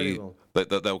suddenly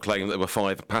they'll claim that there were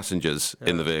 5 passengers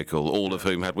in the vehicle, all of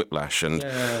whom had whiplash, and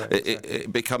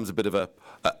it becomes a bit of a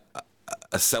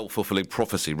self-fulfilling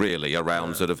prophecy, really,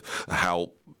 around sort of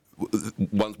how.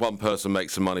 Once one person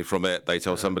makes some money from it, they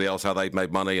tell somebody else how they've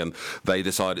made money, and they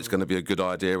decide it's going to be a good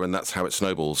idea, and that's how it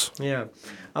snowballs. Yeah.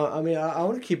 I mean, I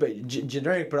want to keep it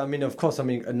generic, but I mean, of course, I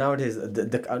mean, nowadays,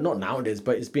 not nowadays,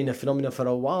 but it's been a phenomenon for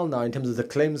a while now in terms of the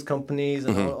claims companies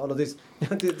and all of this.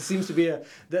 There seems to be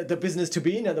the business to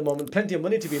be in at the moment, plenty of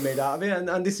money to be made out of it,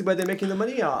 and this is where they're making the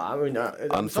money out. I mean,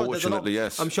 unfortunately,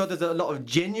 yes. I'm sure there's a lot of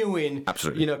genuine,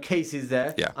 cases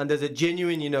there, and there's a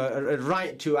genuine, a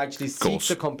right to actually seek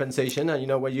the compensation. compensation,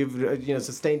 and where you've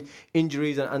sustained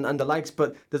injuries and the likes,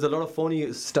 but there's a lot of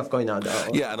phony stuff going on there.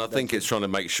 Yeah, and I think it's trying to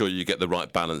make sure you get the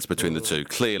right balance between the two.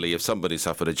 Clearly, if somebody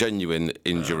suffered a genuine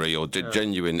injury or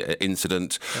genuine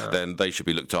incident, then they should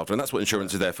be looked after, and that's what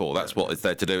insurance is there for. That's what it's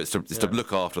there to do. It's to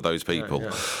look after those people.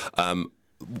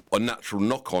 A natural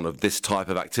knock-on of this type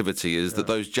of activity is that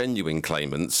those genuine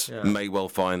claimants may well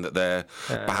find that they're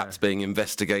perhaps being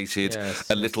investigated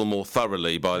a little more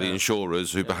thoroughly by the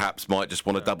insurers, who perhaps might just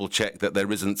want to double-check that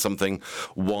there isn't something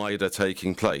wider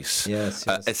taking place,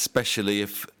 especially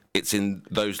if it's in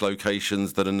those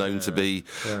locations that are known to be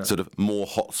sort of more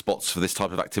hot spots for this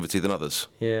type of activity than others.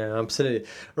 Yeah, absolutely.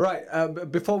 Right,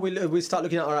 before we start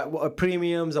looking at what are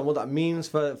premiums and what that means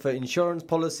for insurance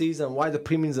policies and why the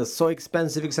premiums are so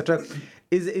expensive, etc.,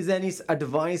 is there any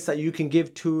advice that you can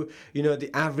give to the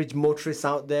average motorist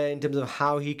out there in terms of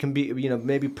how he can be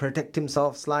maybe protect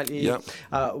himself slightly?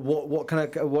 What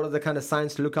are the kind of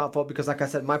signs to look out for? Because like I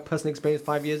said, my personal experience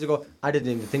 5 years ago, I didn't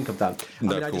even think of that.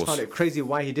 I just found it crazy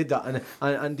why he did that.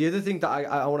 And the other thing that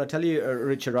I want to tell you,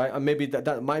 Richard, right, and maybe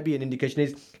that might be an indication,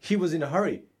 is he was in a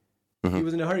hurry. He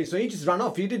was in a hurry, so he just ran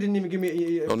off. He didn't even give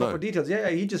me proper details. Yeah,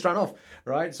 he just ran off,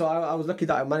 right? So I was lucky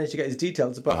that I managed to get his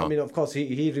details. But I mean, of course,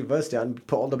 he reversed it and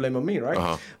put all the blame on me,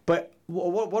 right? But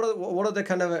what are the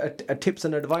kind of tips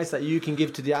and advice that you can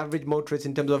give to the average motorist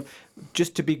in terms of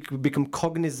just to become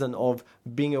cognizant of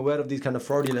being aware of these kind of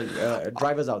fraudulent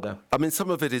drivers out there? I mean,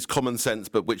 some of it is common sense,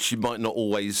 but which you might not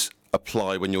always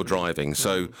apply when you're driving.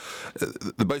 So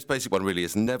the most basic one really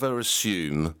is never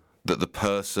assume that the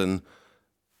person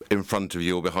in front of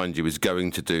you or behind you is going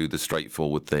to do the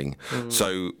straightforward thing.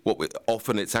 So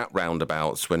often it's at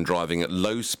roundabouts when driving at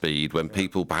low speed, when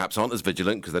people perhaps aren't as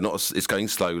vigilant because it's going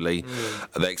slowly.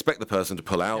 They expect the person to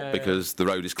pull out because the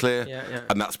road is clear,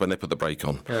 and that's when they put the brake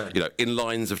on. In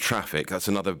lines of traffic, that's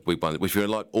another big one. If you're in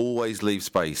line, always leave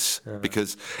space,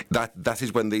 because that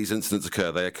is when these incidents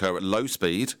occur. They occur at low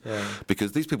speed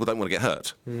because these people don't want to get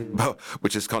hurt,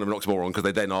 which is kind of an oxymoron, because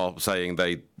they then are saying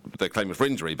they're claiming for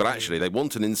injury, but actually they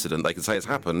want an incident they can say has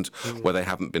happened where they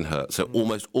haven't been hurt. So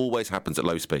almost always happens at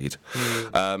low speed.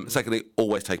 Secondly,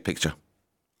 always take a picture.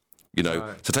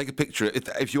 So take a picture.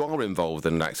 If you are involved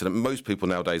in an accident, most people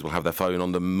nowadays will have their phone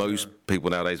on them. Most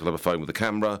people nowadays will have a phone with a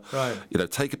camera.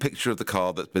 Take a picture of the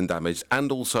car that's been damaged,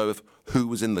 and also of who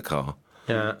was in the car.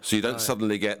 So you don't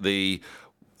suddenly get the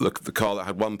car that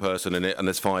had one person in it and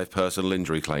there's 5 personal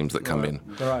injury claims that come in.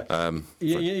 I am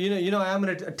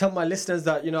going to tell my listeners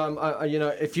that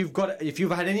if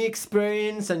you've had any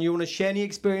experience and you want to share any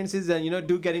experiences, then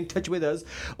do get in touch with us.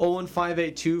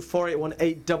 01582 481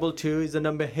 822 is the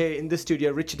number here in the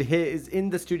studio. Richard here is in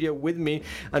the studio with me,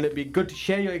 and it'd be good to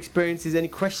share your experiences. Any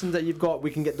questions that you've got, we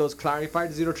can get those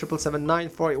clarified. 07779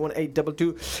 481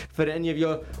 822 for any of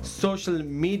your social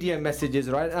media messages,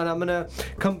 right? And I'm going to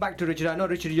come back to Richard. I know,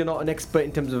 Richard, you're not an expert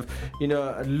in terms of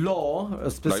law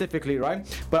specifically, right?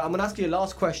 But I'm going to ask you a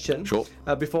last question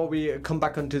before we come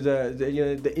back onto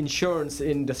the insurance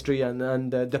industry and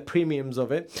the premiums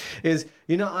of it. Is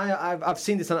I've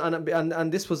seen this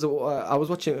and this was I was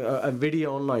watching a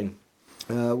video online.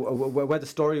 Where the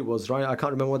story was, right? I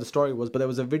can't remember what the story was, but there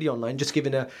was a video online just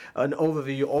giving an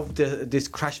overview of this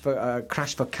crash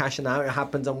for cash and how it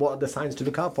happens and what are the signs to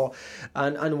look out for.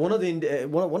 And one of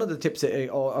the tips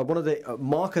or one of the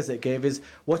markers it gave is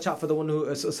watch out for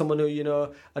someone who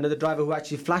another driver who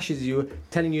actually flashes you,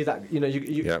 telling you that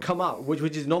you come out,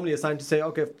 which is normally a sign to say,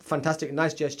 okay, fantastic,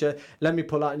 nice gesture, let me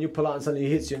pull out, and you pull out and suddenly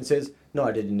he hits you and says, no,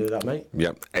 I didn't do that, mate.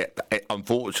 Yeah,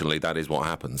 unfortunately, that is what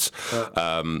happens.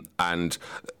 And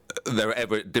there are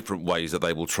ever different ways that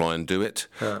they will try and do it.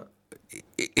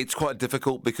 It's quite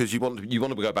difficult because you want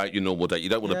to go about your normal day. You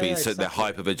don't want to be sitting there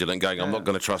hyper vigilant, going, "I'm not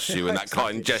going to trust you," in that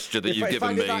kind gesture that you've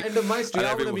given me. If I did that end of my street,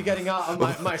 I wouldn't be getting out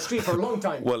of my street for a long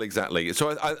time. Well, exactly.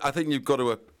 So I think you've got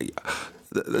to.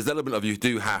 There's an element of you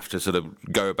do have to sort of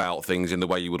go about things in the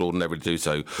way you would ordinarily do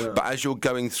so. But as you're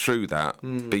going through that,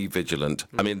 be vigilant.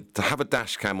 I mean, to have a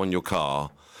dash cam on your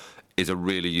car is a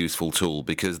really useful tool,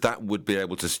 because that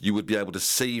you would be able to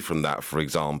see from that, for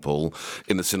example,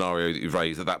 in the scenario that you've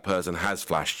raised, that person has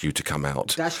flashed you to come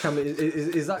out. Dash cam,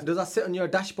 does that sit on your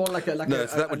dashboard like a no?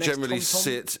 So that would generally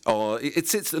sit, or it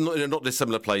sits in a not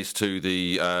dissimilar place to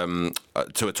the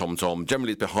to a TomTom.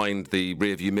 Generally, it's behind the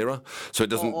rear view mirror, so it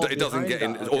doesn't get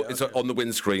in. It's on the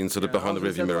windscreen, sort of behind the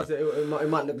rear view mirror. It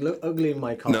might look ugly in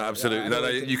my car. No, absolutely. No,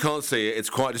 you can't see it. It's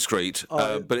quite discreet,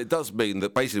 but it does mean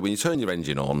that basically when you turn your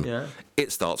engine on,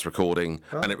 it starts recording,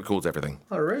 and it records everything.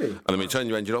 Oh, really? And then you turn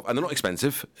your engine off, and they're not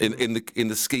expensive in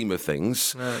the scheme of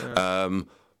things.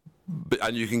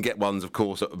 And you can get ones, of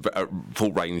course, at a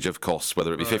full range of costs,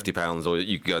 whether it be £50 or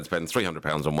you can go and spend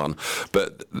 £300 on one.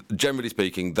 But generally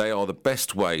speaking, they are the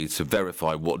best way to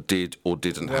verify what did or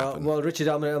didn't happen. Well, Richard,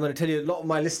 I'm going to tell you, a lot of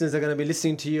my listeners are going to be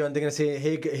listening to you, and they're going to say,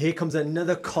 here comes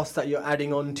another cost that you're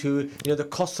adding on to, the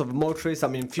cost of motorists. I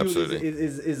mean, fuel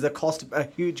is the cost, a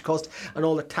huge cost, and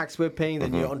all the tax we're paying.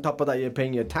 Then you're on top of that, you're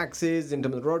paying your taxes in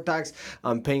terms of road tax.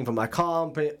 I'm paying for my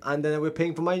car, and then we're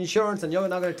paying for my insurance. And you're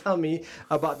not going to tell me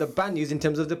about the bad news in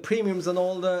terms of the premiums and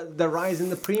all the rise in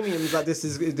the premiums that this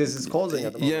is causing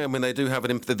at the moment. Yeah, I mean, they do have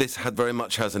this very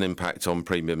much has an impact on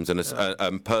premiums,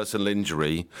 and personal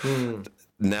injury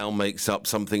now makes up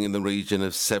something in the region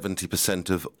of 70%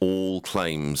 of all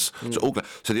claims.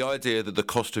 So the idea that the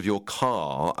cost of your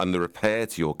car and the repair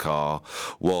to your car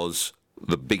was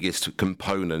the biggest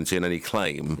component in any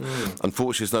claim.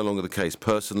 Unfortunately, it's no longer the case.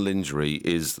 Personal injury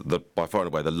is by far and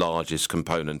away the largest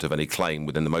component of any claim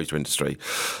within the motor industry.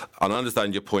 And I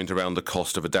understand your point around the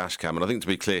cost of a dash cam, and I think to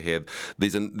be clear here,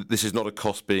 this is not a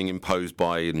cost being imposed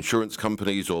by insurance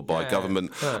companies or by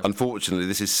government. Unfortunately,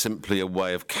 this is simply a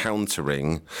way of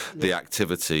countering the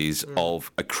activities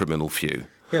of a criminal few.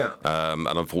 And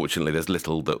unfortunately, there's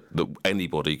little that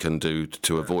anybody can do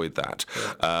to avoid that.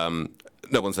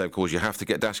 No one's saying, of course, you have to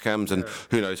get dash cams, and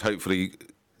who knows, hopefully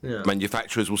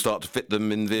manufacturers will start to fit them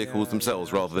in vehicles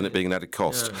themselves rather than it being an added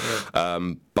cost.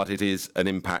 But it is an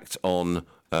impact on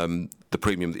the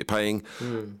premium that you're paying.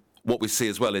 What we see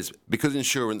as well is, because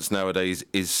insurance nowadays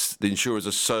the insurers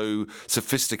are so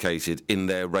sophisticated in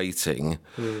their rating,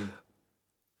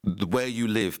 where you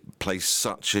live plays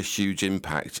such a huge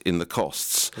impact in the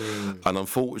costs. And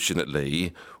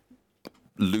unfortunately,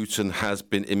 Luton has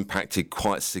been impacted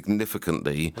quite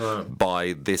significantly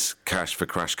by this cash for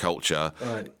crash culture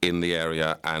in the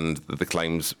area and the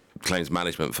claims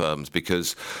management firms,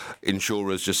 because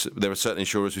there are certain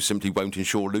insurers who simply won't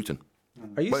insure Luton.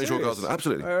 Are you serious?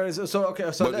 Absolutely.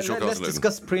 Let's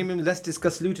discuss premium. Let's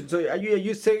discuss Luton. So are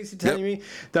you seriously telling me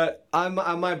that I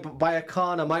might buy a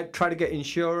car and I might try to get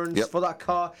insurance for that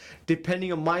car,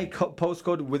 depending on my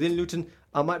postcode within Luton,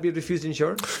 I might be refused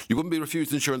insurance? You wouldn't be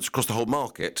refused insurance across the whole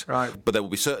market, but there will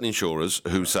be certain insurers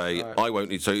who say, I won't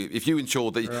need... So if you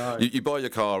insure that... You buy your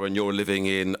car and you're living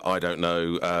in, I don't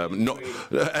know, not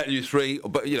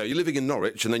U3, but you're living in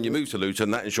Norwich and then you move to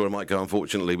Luton, that insurer might go,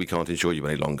 unfortunately, we can't insure you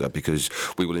any longer because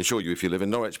we will insure you if you live in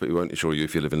Norwich, but we won't insure you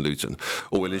if you live in Luton.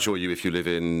 Or we'll insure you if you live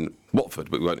in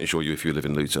Watford, but we won't insure you if you live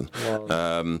in Luton.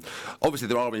 Obviously,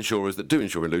 there are insurers that do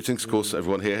insure in Luton, because, of course,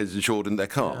 everyone here has insured in their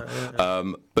car.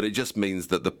 But it just means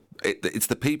that it's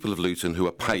the people of Luton who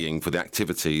are paying for the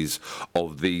activities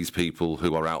of these people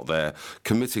who are out there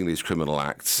committing these criminal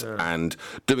acts and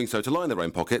doing so to line their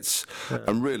own pockets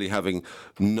and really having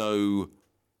no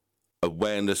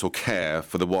awareness or care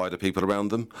for the wider people around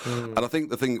them. And I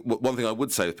think one thing I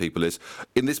would say with people is,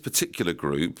 in this particular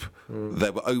group,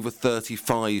 there were over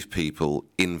 35 people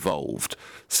involved.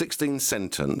 16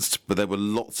 sentenced, but there were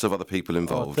lots of other people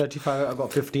involved. 35, I've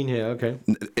got 15 here, okay.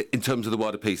 In terms of the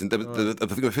wider piece, and there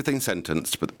were 15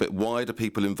 sentenced, but wider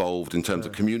people involved in terms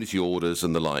of community orders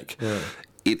and the like.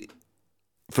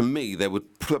 For me,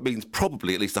 that means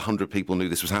probably at least 100 people knew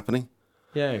this was happening.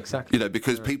 Yeah, exactly.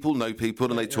 Because people know people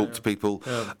and they talk to people.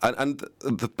 And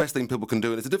the best thing people can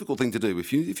do, and it's a difficult thing to do,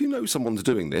 if you know someone's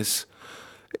doing this,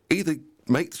 either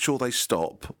make sure they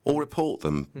stop or report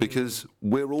them, because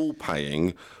we're all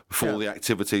paying for the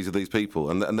activities of these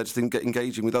people, and they're just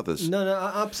engaging with others. No,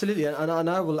 absolutely, and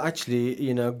I will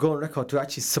actually, go on record to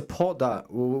actually support that,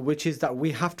 which is that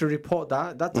we have to report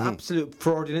that. That's absolute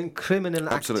fraudulent criminal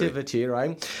activity,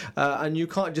 right? And you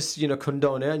can't just,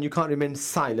 condone it, and you can't remain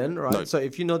silent, right? No. So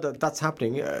if you know that that's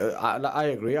happening, I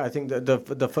agree. I think that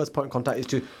the first point of contact is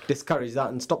to discourage that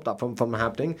and stop that from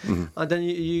happening, and then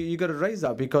you got to raise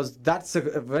that, because that's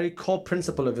a very core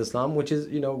principle of Islam, which is,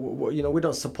 we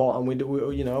don't support,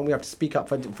 and we have to speak up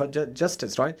for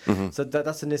justice, right? So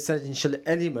that's an essential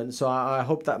element. So I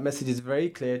hope that message is very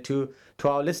clear to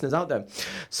our listeners out there.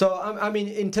 So I mean,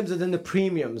 in terms of then the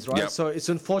premiums, right? So it's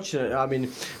unfortunate. I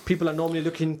mean, people are normally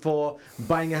looking for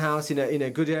buying a house in a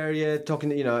good area.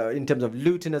 Talking, in terms of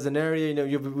Luton as an area,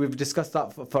 we've discussed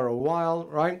that for a while,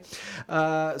 right?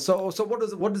 So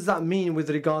what does that mean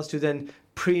with regards to then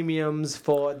premiums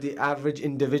for the average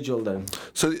individual then?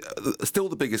 So still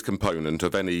the biggest component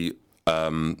of any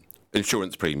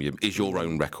insurance premium is your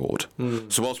own record.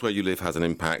 So whilst where you live has an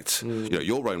impact,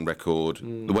 your own record,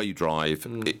 the way you drive,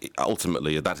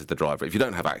 ultimately that is the driver. If you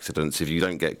don't have accidents, if you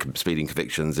don't get speeding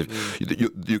convictions, if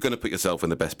you're going to put yourself in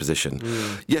the best position.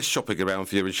 Yes, shopping around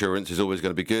for your insurance is always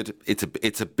going to be good.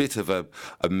 It's a bit of a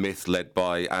myth led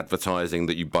by advertising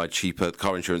that you buy cheaper,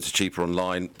 car insurance is cheaper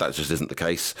online. That just isn't the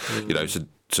case.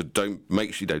 So do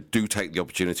take the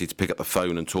opportunity to pick up the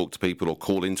phone and talk to people or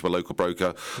call into a local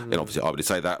broker. And obviously I would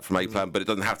say that from A-Plan, but it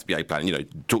doesn't have to be A-Plan.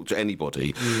 Talk to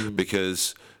anybody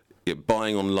because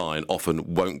buying online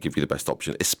often won't give you the best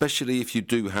option, especially if you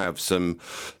do have some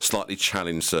slightly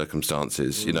challenged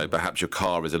circumstances. Perhaps your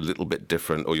car is a little bit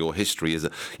different, or your history is,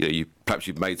 perhaps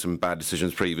you've made some bad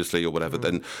decisions previously or whatever.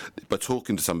 Then by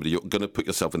talking to somebody, you're going to put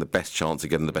yourself in the best chance of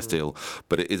getting the best deal.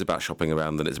 But it is about shopping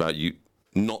around, and it's about you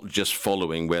not just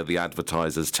following where the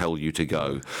advertisers tell you to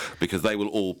go, because they will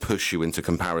all push you into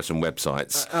comparison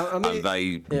websites, and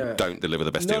they don't deliver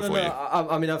the best deal for you.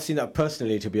 I mean, I've seen that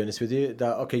personally, to be honest with you,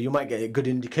 that, you might get a good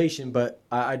indication, but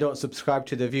I don't subscribe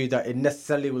to the view that it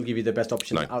necessarily will give you the best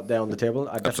option out there on the table.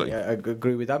 I definitely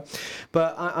agree with that.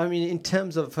 But, I mean, in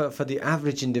terms of for the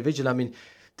average individual, I mean,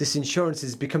 this insurance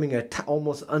is becoming a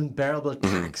almost unbearable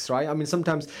tax, right? I mean,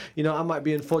 sometimes, I might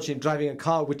be unfortunately driving a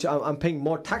car which I'm paying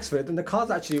more tax for it than the car's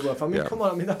actually worth. I mean, come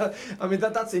on,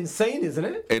 that's insane, isn't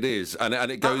it? It is, and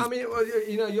it goes. I mean,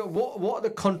 what are the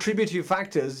contributory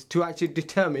factors to actually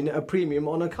determine a premium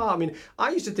on a car? I mean, I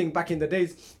used to think back in the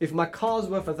days, if my car's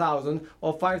worth 1,000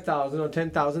 or 5,000 or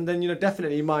 10,000, then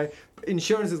definitely my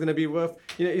insurance is going to be worth,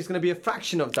 it's going to be a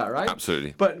fraction of that, right?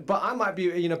 Absolutely. But I might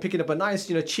be, picking up a nice,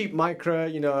 cheap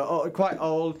Micra, quite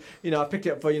old. I picked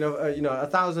it up for,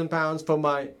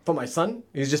 £1,000 for my son.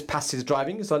 He's just passed his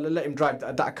driving, so I let him drive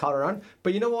that car around.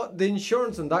 But you know what? The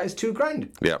insurance on that is $2,000.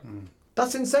 Yeah.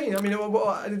 That's insane. I mean,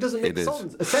 it doesn't make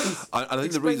sense. I think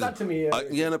Explain the reason that to me.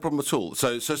 No problem at all.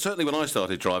 So certainly when I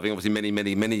started driving, obviously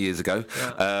many years ago,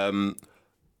 the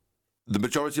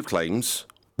majority of claims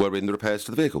were in the repairs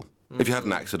to the vehicle. If you had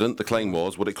an accident, the claim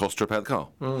was what it cost to repair the car.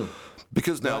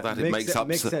 Because now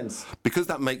because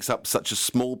that makes up such a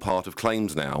small part of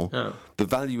claims now, the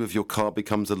value of your car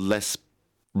becomes a less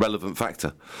relevant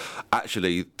factor.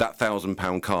 Actually, that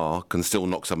 £1,000 car can still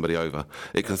knock somebody over.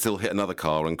 It can still hit another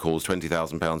car and cause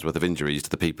 £20,000 worth of injuries to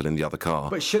the people in the other car.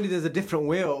 But surely there's a different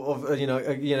way of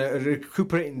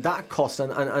recuperating that cost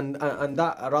and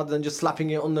that, rather than just slapping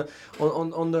it on the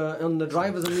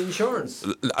drivers and the insurance.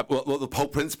 Well, the whole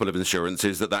principle of insurance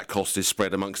is that cost is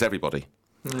spread amongst everybody.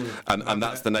 And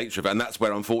that's the nature of it, and that's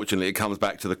where unfortunately it comes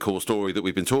back to the core story that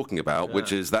we've been talking about,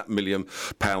 which is that £1 million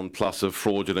plus of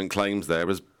fraudulent claims there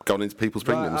has gone into people's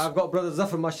premiums. I've got Brother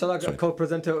Zafar, mashallah,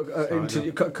 co-presenter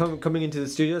coming into the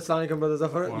studio. Assalamu alaikum, Brother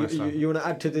Zafar. You want to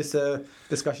add to this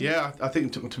discussion? Yeah, I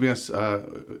think to be honest,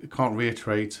 can't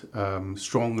reiterate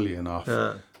strongly enough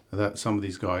that some of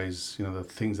these guys, the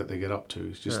things that they get up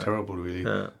to is just terrible,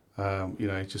 really.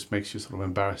 It just makes you sort of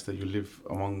embarrassed that you live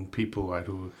among people, right,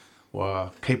 who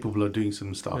are capable of doing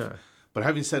some stuff. But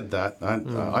having said that,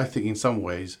 I think in some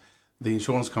ways the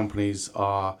insurance companies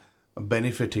are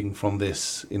benefiting from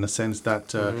this in a sense that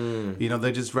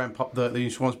they just ramp up the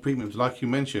insurance premiums, like you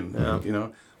mentioned.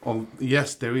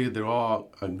 Yes, there are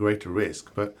a greater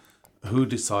risk, but who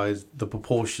decides the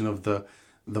proportion of the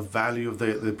value of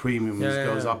the premiums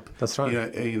goes up? That's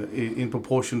right. In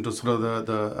proportion to sort of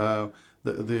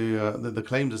the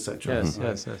claims, etc.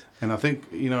 Yes. And I think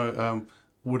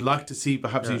would like to see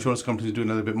perhaps the insurance companies do a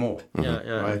little bit more,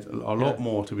 right? A lot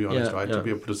more, to be honest, right? To be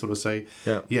able to sort of say,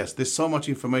 yes, there's so much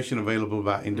information available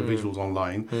about individuals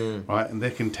online, right? And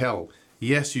they can tell,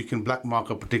 yes, you can black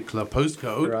mark a particular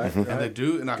postcode, and they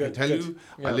do, and I can tell you,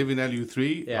 I live in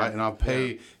LU3, right? And I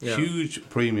pay huge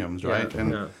premiums, right?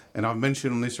 And I've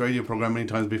mentioned on this radio program many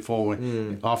times before,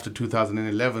 after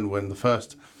 2011, when the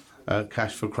first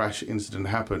cash for crash incident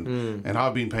happened, and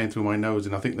I've been paying through my nose,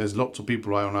 and I think there's lots of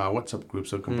people on our WhatsApp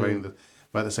groups who are complaining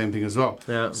about the same thing as well.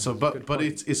 So, but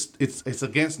it's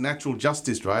against natural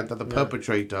justice, right? That the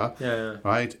perpetrator,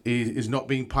 right, is not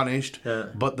being punished,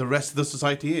 but the rest of the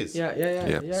society is.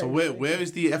 So where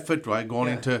is the effort, right,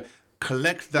 going into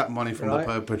collect that money from the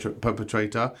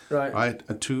perpetrator,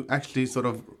 right, to actually sort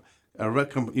of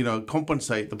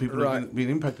compensate the people who have been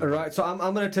impacted. Right, so I'm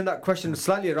going to turn that question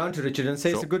slightly around to Richard and say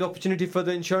it's a good opportunity for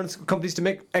the insurance companies to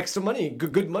make extra money,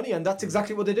 good money, and that's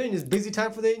exactly what they're doing. It's busy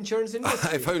time for the insurance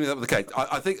industry. If only that were the case.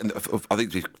 I think to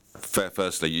be fair,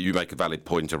 firstly, you make a valid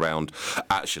point around,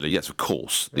 actually, yes, of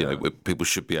course, people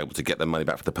should be able to get their money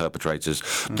back for the perpetrators.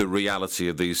 The reality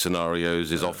of these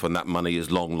scenarios is often that money is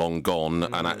long gone,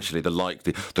 and actually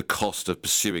the cost of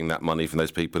pursuing that money from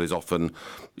those people is often,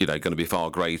 going to be far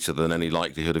greater than than any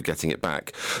likelihood of getting it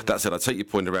back. That said, I take your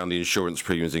point around the insurance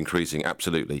premiums increasing,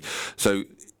 absolutely. So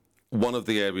one of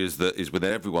the areas that is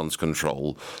within everyone's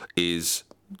control is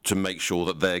to make sure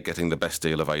that they're getting the best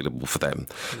deal available for them.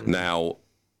 Now,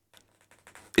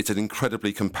 it's an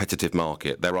incredibly competitive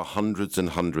market. There are hundreds and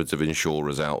hundreds of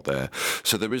insurers out there.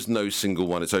 So there is no single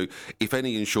one. So if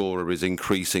any insurer is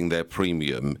increasing their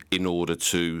premium in order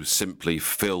to simply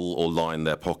fill or line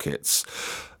their pockets,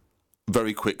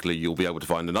 very quickly you'll be able to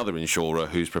find another insurer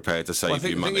who's prepared to save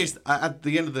you money. The thing is, at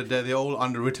the end of the day, they're all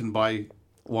underwritten by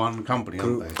one company,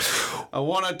 aren't they?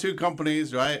 One or two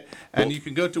companies, right? And you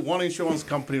can go to one insurance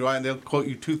company, right, and they'll quote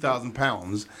you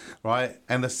 £2,000, right?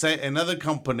 And another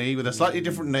company with a slightly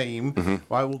different name,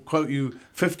 right, will quote you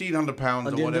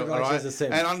 £1,500 or whatever, right?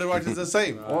 And underwriters are the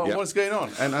same. What's going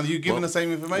on? And are you given the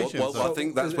same information? Well, I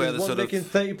think that's where the sort of... One making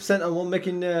 30% and one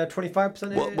making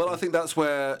 25%? Well, I think that's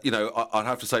where, I'd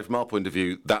have to say from our point of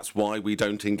view, that's why we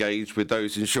don't engage with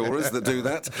those insurers that do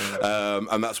that.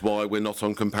 And that's why we're not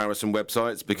on comparison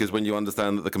websites, because when you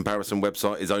understand that the comparison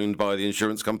website is owned by the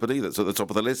insurance company that's at the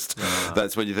top of the list,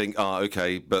 that's when you think,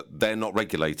 okay, but they're not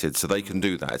regulated, so they can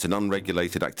do that. It's an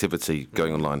unregulated activity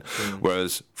going online.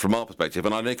 Whereas from our perspective,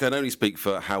 and I can only speak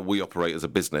for how we operate as a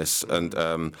business, and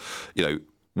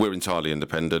we're entirely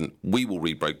independent. We will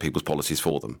rebroke people's policies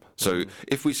for them. So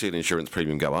if we see an insurance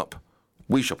premium go up,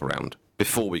 we shop around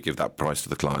before we give that price to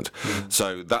the client.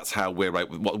 So that's how we're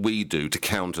what we do to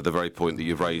counter the very point that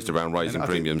you've raised around raising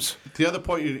premiums. The other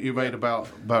point you made about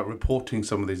reporting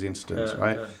some of these incidents,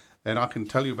 right? And I can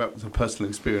tell you about the personal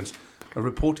experience.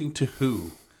 Reporting to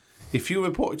who? If you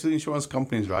report it to the insurance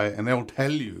companies, right, and they'll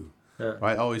tell you,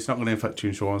 right, it's not going to affect your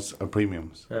insurance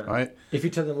premiums, right? If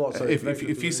you tell them what?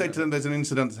 If you say to them there's an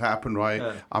incident that's happened, right,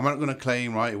 I'm not going to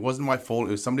claim, right, it wasn't my fault,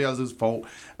 it was somebody else's fault,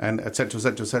 and et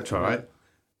cetera, right?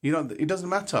 It doesn't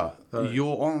matter.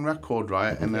 You're on record,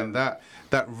 right? And then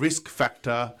that risk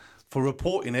factor for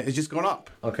reporting it has just gone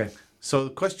up. Okay. So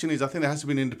the question is, I think there has to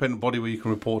be an independent body where you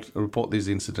can report these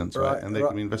incidents, right? And they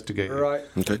can investigate it. Right.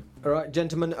 Okay. All right,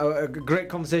 gentlemen, a great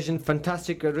conversation.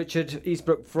 Fantastic. Richard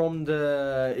Eastbrook from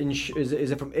the... is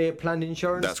it from Air Planned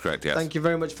Insurance? That's correct, yes. Thank you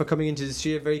very much for coming into the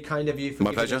studio. Very kind of you for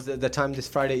giving us the time this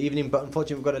Friday evening. But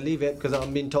unfortunately, we've got to leave it because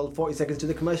I'm being told 40 seconds to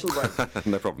the commercial break.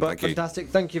 No problem, thank you. Fantastic.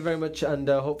 Thank you very much. And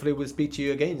hopefully we'll speak to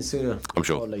you again sooner. I'm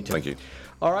sure. Or later. Thank you.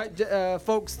 All right,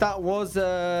 folks, that was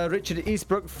Richard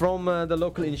Eastbrook from the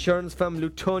local insurance firm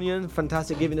Lutonian.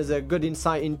 Fantastic, giving us a good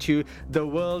insight into the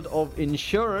world of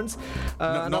insurance.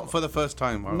 Not for the first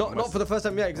time. Not for the first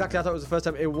time, yeah, exactly. I thought it was the first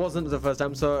time. It wasn't the first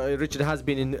time, so Richard has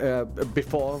been in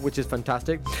before, which is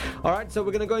fantastic. All right, so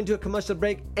we're going to go into a commercial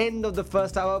break, end of the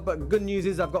first hour, but good news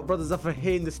is I've got Brother Zafar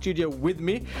here in the studio with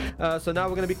me. So now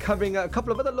we're going to be covering a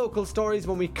couple of other local stories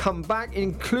when we come back,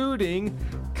 including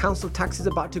council tax is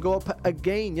about to go up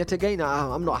yet again.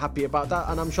 I'm not happy about that,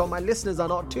 and I'm sure my listeners are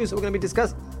not too, so we're going to be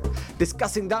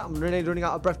discussing that. I'm really running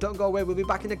out of breath. Don't go away. We'll be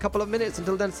back in a couple of minutes.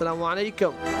 Until then, Assalamu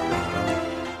alaikum.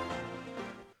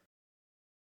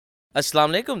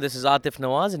 Assalamu alaikum. This is Atif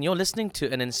Nawaz, and you're listening to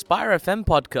an Inspire FM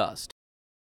podcast.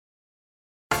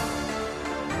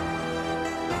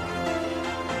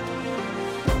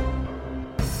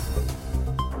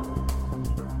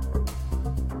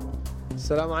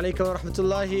 Assalamu alaikum wa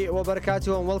rahmatullahi wa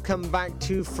barakatuh, and welcome back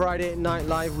to Friday Night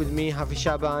Live with me, Hafiz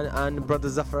Shaban, and Brother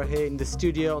Zafar here in the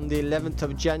studio on the 11th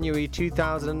of January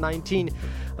 2019.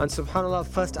 And subhanAllah,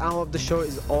 first hour of the show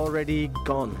is already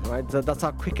gone, right? That's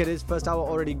how quick it is. First hour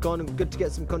already gone. Good to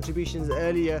get some contributions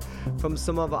earlier from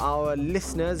some of our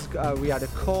listeners. We had a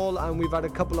call and we've had a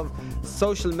couple of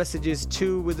social messages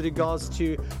too with regards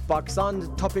to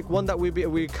Pakistan. Topic one that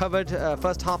we covered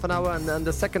first half an hour, and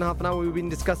the second half an hour we've been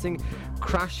discussing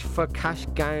Crash for Cash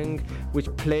gang, which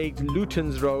plagued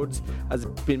Luton's roads, has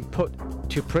been put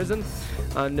to prison.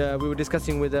 And we were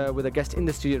discussing with a guest in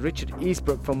the studio, Richard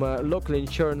Eastbrook from a local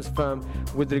insurance firm,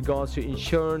 with regards to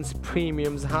insurance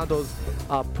premiums, how those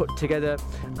are put together,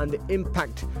 and the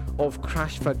impact of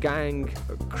Crash for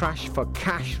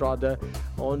Cash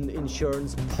on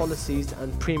insurance policies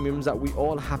and premiums that we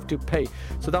all have to pay.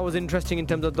 So that was interesting in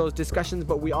terms of those discussions,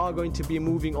 but we are going to be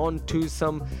moving on to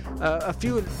a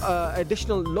few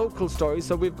additional local stories.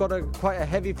 So we've got quite a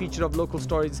heavy feature of local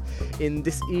stories in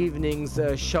this evening's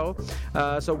show.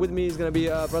 So with me is going to be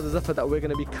Brother Zafar, that we're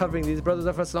going to be covering these. Brother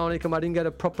Zafar, assalamu alaikum. I didn't get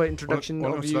a proper introduction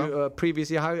of you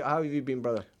previously. How have you been,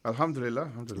 brother? Alhamdulillah.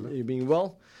 You been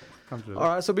well? All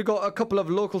right, so we've got a couple of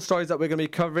local stories that we're going to be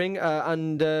covering,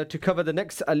 and to cover the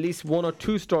next at least one or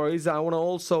two stories, I want to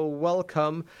also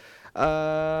welcome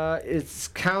It's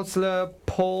Councillor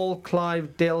Paul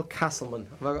Clive Dale Castleman.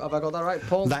 Have I got that right,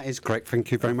 Paul? That is correct.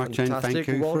 Thank you very much, and thank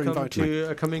you for inviting me.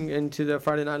 Welcome to coming into the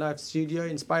Friday Night Live studio,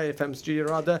 Inspire FM studio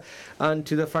rather, and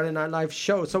to the Friday Night Live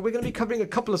show. So we're going to be covering a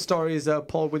couple of stories,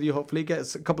 Paul, with you, hopefully,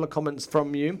 get a couple of comments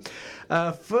from you.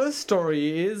 First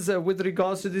story is with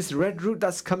regards to this red route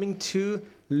that's coming to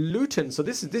Luton. So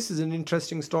this is an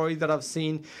interesting story that I've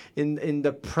seen in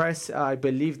the press, I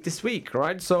believe, this week,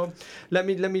 right? So let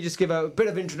me just give a bit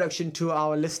of introduction to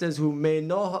our listeners who may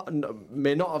not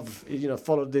have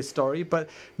followed this story. But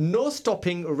no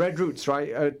stopping red routes,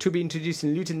 right, to be introduced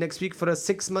in Luton next week for a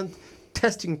 6-month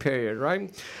testing period,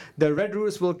 right? The red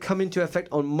routes will come into effect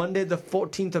on Monday the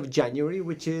 14th of January,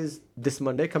 which is this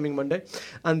Monday, coming Monday,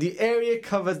 and the area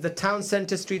covers the town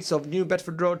centre streets of New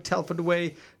Bedford Road, Telford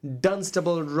Way,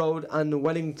 Dunstable Road and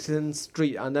Wellington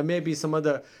Street, and there may be some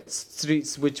other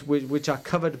streets which are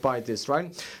covered by this,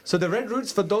 right? So the red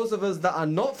routes, for those of us that are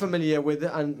not familiar with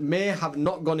it and may have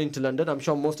not gone into London, I'm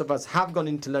sure most of us have gone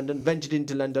into London, ventured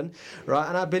into London, right?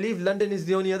 And I believe London is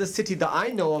the only other city that I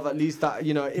know of, at least, that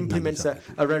implements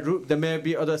a red route. There may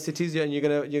be other cities, and you're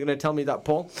gonna tell me that,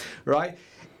 Paul, right?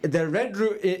 The red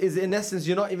route is, in essence,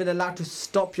 you're not even allowed to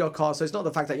stop your car. So it's not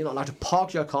the fact that you're not allowed to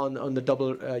park your car on the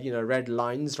double, red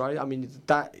lines, right? I mean,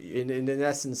 that in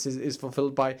essence is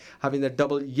fulfilled by having the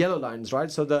double yellow lines, right?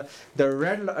 So the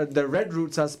red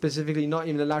routes are specifically not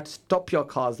even allowed to stop your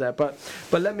cars there. But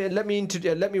let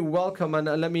me welcome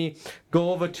and let me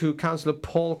go over to Councillor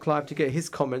Paul Clive to get his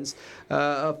comments.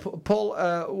 Paul,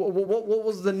 what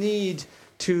was the need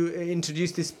to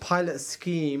introduce this pilot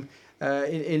scheme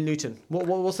in Luton?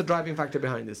 What's the driving factor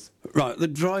behind this? Right, the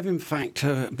driving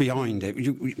factor behind it,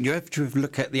 you have to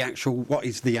look at the actual, what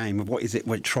is the aim of what is it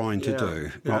we're trying to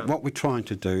do. Right, what we're trying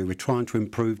to do, we're trying to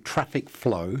improve traffic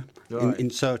flow in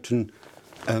certain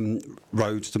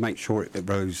roads to make sure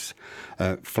roads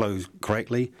flows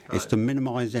correctly. Right. It's to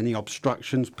minimise any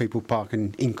obstructions, people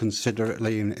parking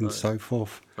inconsiderately and so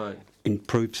forth. Right.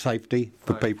 Improve safety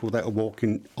for people that are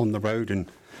walking on the road and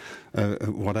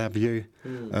what have you.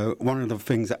 One of the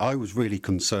things that I was really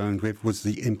concerned with was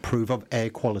the improve of air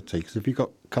quality, because if you've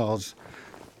got cars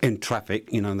in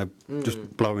traffic, and they're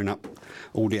just blowing up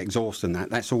all the exhaust and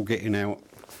that's all getting out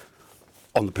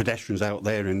on the pedestrians out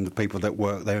there and the people that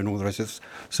work there and all the rest of it.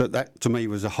 So that, to me,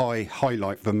 was a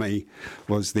highlight for me,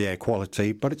 was the air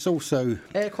quality. But it's also...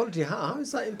 Air quality, how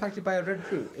is that impacted by a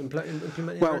red route?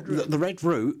 Implementing well, a red route? The red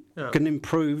route can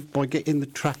improve by getting the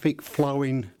traffic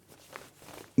flowing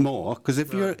more, because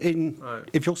if you're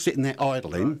if you're sitting there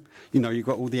idling, you've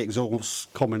got all the exhausts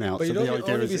coming out. But so you don't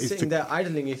only be sitting there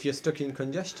idling if you're stuck in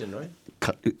congestion, right?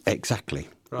 Exactly.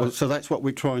 Right. Well, so that's what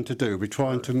we're trying to do. We're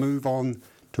trying to move on,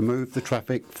 to move the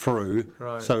traffic through,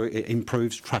 so it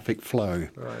improves traffic flow.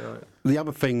 Right. The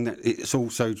other thing that it's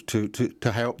also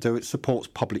to help do, it supports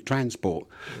public transport,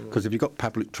 because if you've got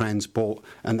public transport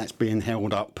and that's being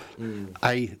held up,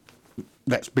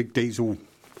 that's big diesel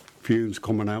fumes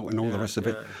coming out and all the rest of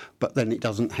it, but then it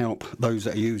doesn't help those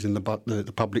that are using the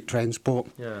public transport.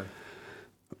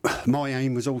 My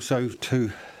aim was also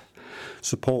to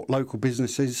support local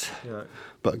businesses,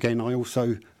 but again I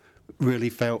also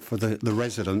really felt for the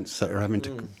residents that are having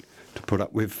to put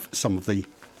up with some of the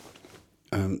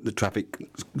traffic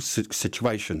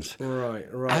situations. Right.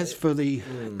 As for the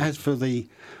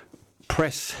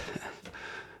press,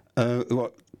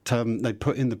 what they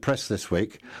put in the press this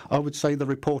week, I would say the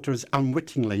reporter has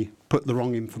unwittingly put the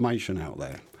wrong information out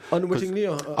there. Unwittingly?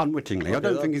 Unwittingly. Okay, I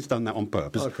don't think he's done that on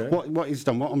purpose. Okay. What he's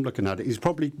done, what I'm looking at, he's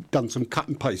probably done some cut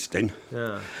and pasting.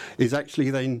 Is actually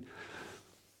then...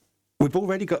 We've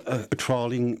already got a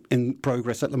trialling in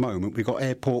progress at the moment. We've got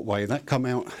Airport Way. That come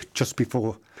out just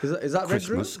before is that Christmas.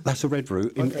 Red route? That's a red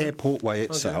route in Airport Way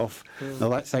itself. Now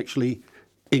that's actually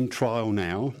in trial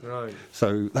now. Right.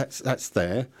 So that's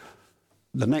there.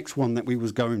 The next one that we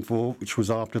was going for, which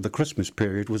was after the Christmas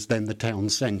period, was then the town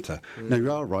centre. Now, you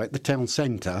are right, the town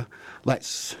centre,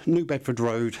 that's New Bedford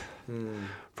Road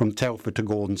from Telford to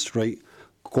Gordon Street,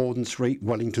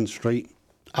 Wellington Street,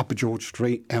 Upper George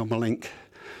Street, Elmer Link,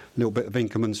 a little bit of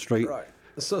Inkerman Street. Right.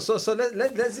 So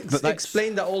let's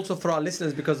explain that also for our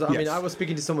listeners, because I mean, I was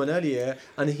speaking to someone earlier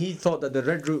and he thought that the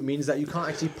red route means that you can't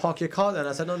actually park your car there, and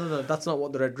I said no, that's not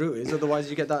what the red route is, otherwise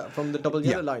you get that from the double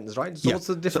yellow lines, right? So what's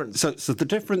the difference? So the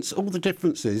difference, all the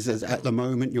differences is at the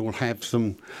moment you'll have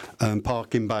some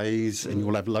parking bays and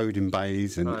you'll have loading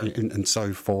bays and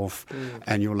so forth,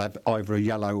 and you'll have either a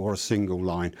yellow or a single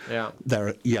line.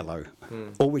 They're yellow.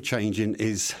 All we're changing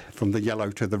is from the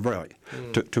yellow to the right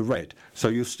to red. So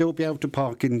you'll still be able to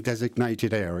park in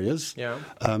designated areas.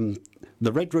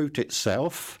 the red route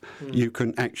itself, you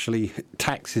can actually,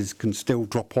 taxis can still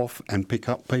drop off and pick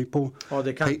up people. Oh,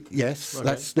 they can? Yes, okay.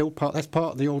 That's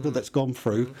part of the order that's gone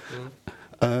through.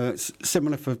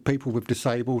 Similar for people with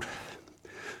disabled,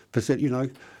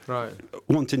 right,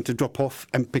 wanting to drop off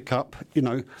and pick up,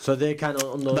 So they can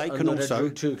they can also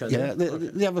too, can they?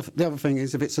 The other thing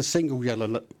is, if it's a single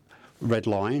yellow red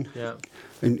line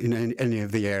in any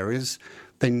of the areas,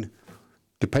 then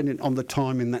depending on the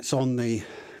timing that's on the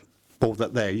board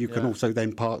you can also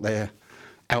then park there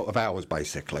out of hours,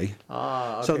 basically.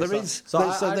 Okay. So there is.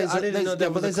 I didn't know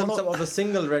there was a concept of a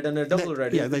single red and a double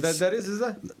red. Yeah, there is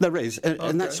there? There is,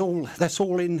 and that's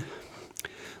all in.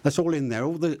 That's all in there.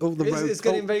 All the roads. It's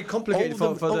getting very complicated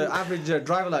for the average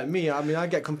driver like me. I mean, I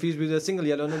get confused with a single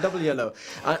yellow and a double yellow.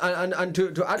 And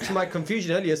to add to my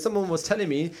confusion earlier, someone was telling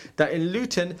me that in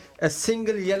Luton, a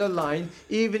single yellow line,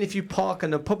 even if you park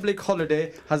on a public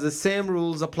holiday, has the same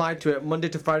rules applied to it Monday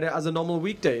to Friday as a normal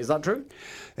weekday. Is that true?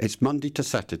 It's Monday to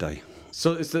Saturday.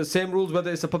 So it's the same rules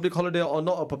whether it's a public holiday or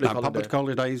not a public holiday? Public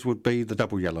holidays would be the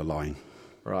double yellow line.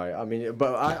 Right, I mean,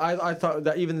 but I thought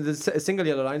that even the single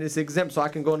yellow line is exempt, so I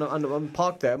can go and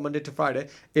park there Monday to Friday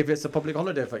if it's a public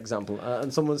holiday, for example.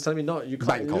 And someone's telling me, no, you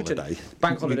can't. Bank holiday,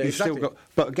 exactly. Still got,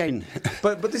 but again...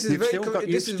 But this is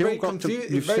very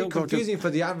confusing for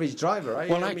the average driver, right?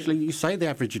 Well, actually, you say the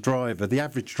average driver. The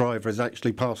average driver has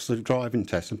actually passed the driving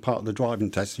test, and part of the driving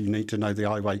test, you need to know the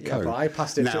highway code. Yeah, but I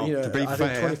passed it, now, to be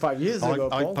fair, 25 years ago,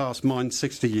 I passed mine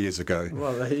 60 years ago.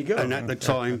 Well, there you go. And at the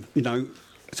time,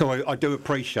 So I do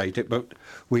appreciate it, but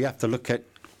we have to look at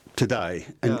today,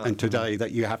 and today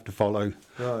that you have to follow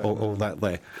all that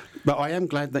there. But I am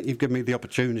glad that you've given me the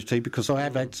opportunity, because I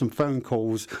have had some phone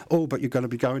calls. Oh, but you're going to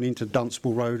be going into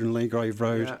Dunstable Road and Leagrave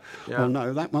Road. Well,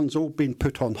 no, that one's all been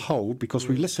put on hold because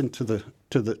we listened to the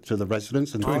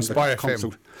residents and Inspire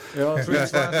FM.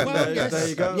 There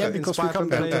you go. Yeah, because we come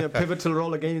playing a pivotal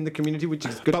role again in the community, which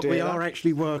is good. But we are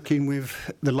actually working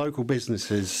with the local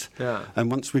businesses,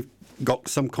 and once we've got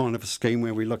some kind of a scheme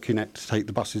where we're looking at to take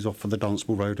the buses off for the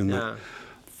Dunstable Road and that,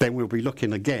 then we'll be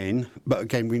looking again. But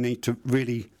again, we need to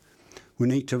really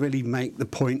make the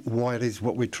point why it is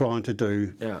what we're trying to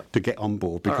do to get on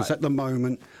board. Because at the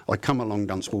moment, I come along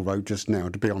Dunstable Road just now,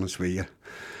 to be honest with you,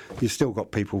 you've still got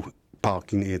people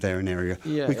parking here, there, and area.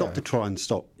 We've got to try and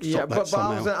stop that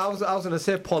somehow. I was going to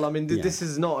say, Paul, I mean, this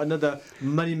is not another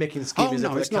money-making scheme. Oh,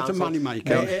 no, it's not a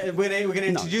money-maker. We're going to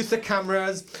introduce the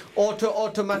cameras,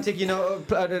 automatic,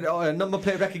 number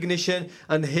plate recognition,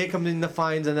 and here come in the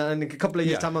fines, and in a couple of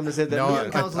years' time, I'm going to say that the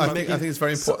council's I think it's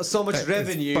very important. So much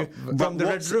revenue from the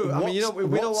red route. I mean,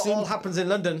 we know what all happens in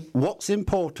London. What's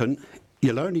important,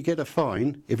 you'll only get a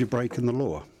fine if you're breaking the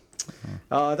law.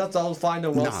 That's all fine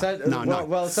and well said.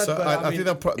 Well said. So but I think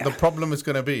the problem is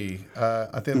going to be.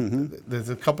 I think there's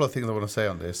a couple of things I want to say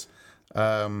on this.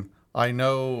 I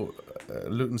know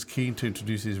Luton's keen to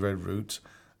introduce these red routes.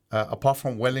 Apart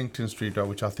from Wellington Street,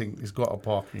 which I think has got a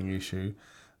parking issue,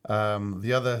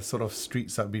 the other sort of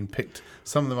streets that have been picked,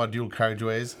 some of them are dual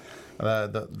carriageways.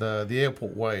 The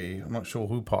Airport Way, I'm not sure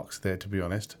who parks there, to be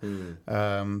honest.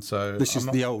 So this is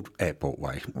the old Airport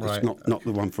Way. It's not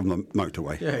the one from the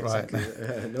motorway. Yeah, exactly.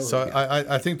 Right.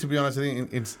 I think, to be honest, I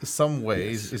think in some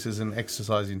ways this is an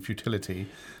exercise in futility,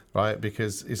 right?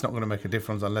 Because it's not going to make a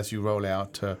difference unless you roll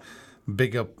out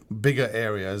bigger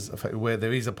areas where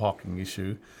there is a parking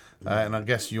issue. And I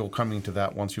guess you're coming to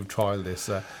that once you've trialed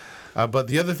this. But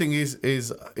the other thing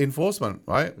is enforcement,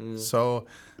 right? So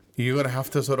you're going to have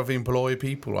to sort of employ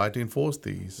people, right, to enforce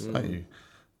these, aren't you?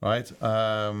 Right?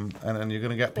 And you're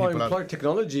going to get people... employ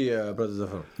technology, Brother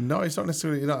Zafar. No, it's not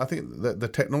necessarily... I think the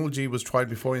technology was tried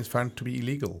before and it's found to be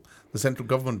illegal. The central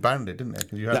government banned it,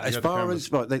 didn't it?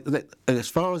 As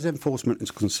far as enforcement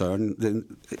is concerned,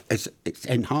 then it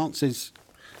enhances...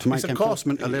 to make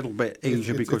enforcement a little bit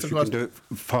easier because you can do it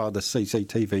via the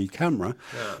CCTV camera,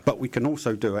 but we can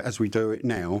also do it as we do it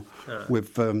now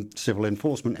with civil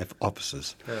enforcement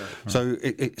officers. So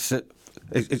it's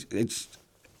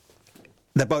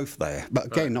they're both there. But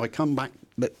again, I come back.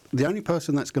 The only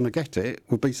person that's going to get it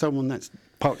will be someone that's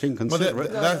parked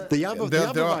inconsiderate. The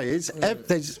other way is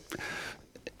there's.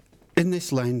 In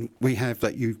this lane, we have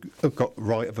that you've got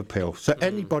right of appeal. So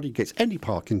anybody gets any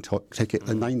parking ticket,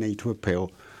 then they need to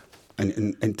appeal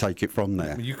and take it from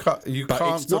there. You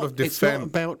can't sort of defend... It's not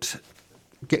about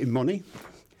getting money.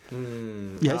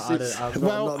 Yes,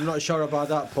 I'm not sure about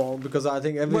that, Paul, because I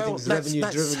think everything's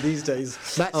revenue-driven these days.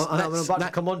 I'm about to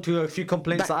come on to a few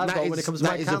complaints that I've got when it comes to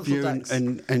my council tax.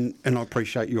 And I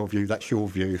appreciate your view. That's your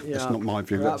view. It's not my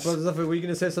view. Brother Zafar, were you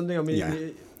going to say something? I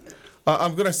mean...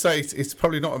 I'm going to say it's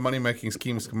probably not a money-making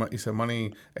scheme. It's a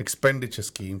money expenditure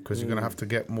scheme because you're going to have to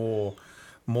get more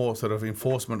more sort of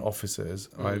enforcement officers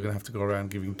are going to have to go around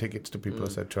giving tickets to people,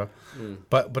 etc.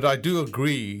 But I do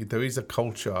agree there is a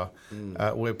culture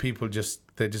where people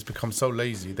they just become so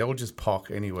lazy they'll just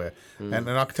park anywhere. And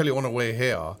I can tell you on the way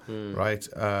here, right?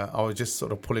 I was just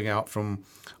sort of pulling out from,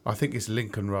 I think it's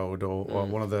Lincoln Road or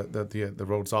one of the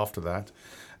roads after that.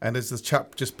 And there's this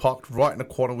chap just parked right in the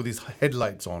corner with his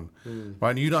headlights on, right?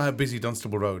 And you know how busy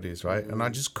Dunstable Road is, right? And I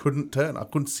just couldn't turn. I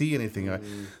couldn't see anything. Right?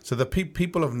 So the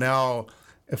people have now,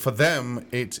 for them,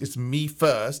 it's me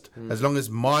first. As long as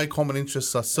my common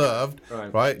interests are served,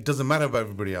 right? It doesn't matter about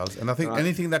everybody else. And I think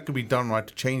anything that could be done right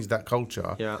to change that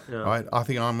culture, right? I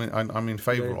think I'm in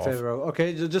favour of.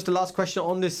 Okay, just the last question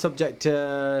on this subject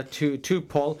to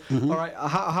Paul. All right,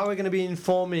 how are we going to be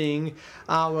informing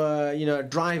our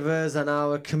drivers and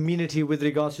our community with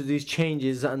regards to these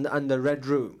changes and the red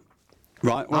route?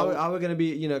 Right. Well, how are we going to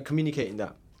be communicating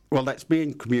that? Well, that's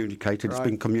being communicated. It's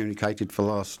been communicated for the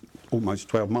last almost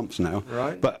 12 months now.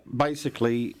 Right. But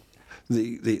basically,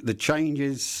 the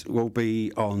changes will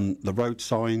be on the road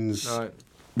signs.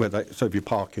 Right. So if you're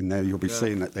parking there, you'll be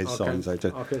seeing that there's signs there too.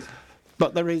 Okay.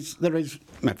 But there is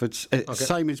methods.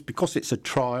 Same as because it's a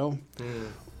trial.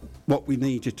 What we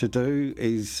need you to do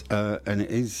is, and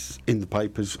it is in the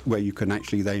papers, where you can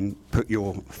actually then put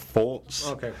your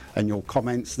thoughts and your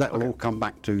comments. That will all come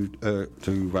back to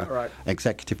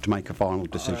executive to make a final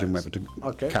decision whether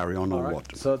to carry on or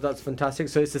what. So that's fantastic.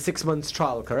 So it's a 6 months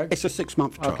trial, correct? It's a 6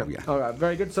 month trial, yeah. All right,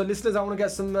 very good. So listeners, I want to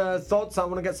get some thoughts. I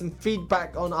want to get some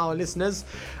feedback on our listeners.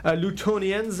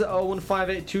 Lutonians,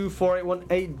 01582 481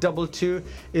 822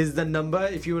 is the number.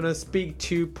 If you want to speak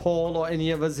to Paul or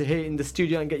any of us here in the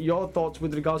studio and get your thoughts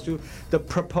with regards to the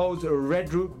proposed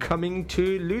red route coming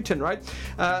to Luton, right?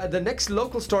 The next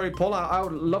local story, Paul, I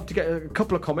would love to get a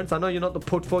couple of comments. I know you're not the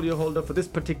portfolio holder for this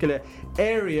particular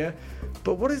area,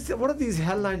 but what are these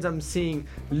headlines I'm seeing?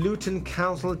 Luton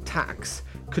council tax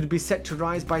could be set to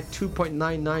rise by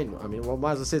 2.99. I mean, well,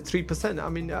 might as well say 3%. I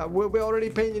mean, we're already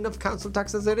paying enough council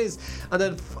tax as it is. And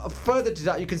then further to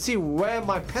that, you can see where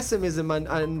my pessimism and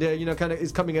kind of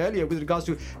is coming earlier with regards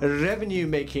to revenue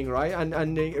making, right?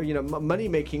 And money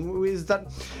making is that,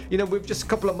 we've just a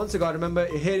couple of months ago, I remember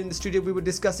here in the studio, we were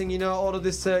discussing, all of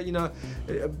this,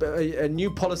 a new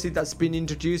policy that's been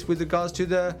introduced with regards to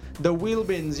the wheel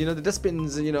bins, the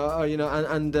dustbins,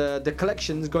 and the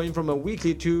collections going from a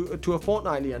weekly to a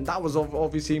fortnightly. And that was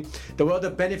obviously, there were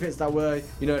other benefits that were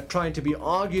trying to be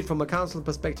argued from a council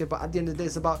perspective, but at the end of the day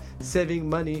it's about saving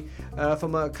money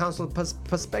from a council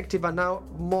perspective. And now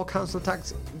my council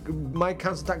tax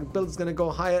bill is going to go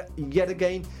higher yet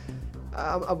again,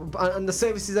 and the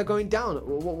services are going down.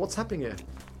 What's happening here?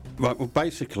 Right, well,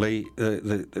 basically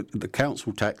the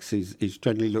council tax is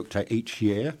generally looked at each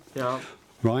year. Yeah.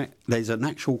 Right, there's an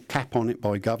actual cap on it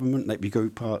by government that if you go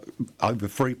over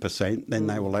 3%, then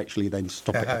they will actually then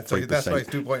stop it at 3%. So that's why it's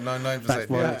 2.99%. That's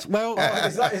why it's, well,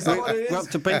 is that what it is? Well,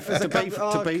 to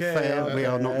be fair, we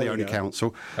are not the only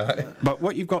council. But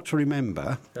what you've got to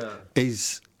remember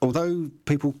is, although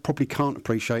people probably can't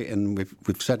appreciate, and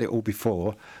we've said it all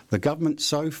before, the government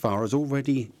so far has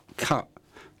already cut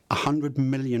 £100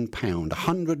 million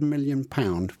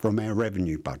from our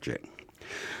revenue budget.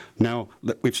 Now,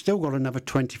 we've still got another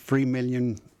 £23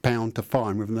 million to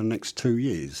find within the next 2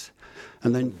 years,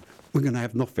 and then we're going to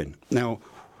have nothing. Now,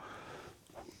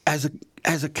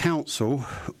 as a council,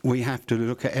 we have to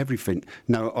look at everything.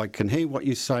 Now, I can hear what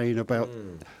you're saying about,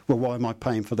 well, why am I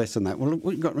paying for this and that? Well,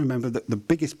 we've got to remember that the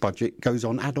biggest budget goes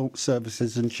on adult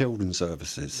services and children's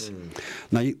services.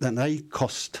 They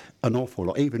cost an awful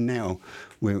lot. Even now,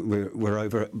 we're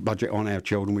over budget on our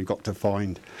children. We've got to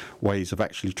find ways of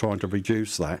actually trying to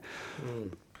reduce that.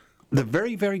 The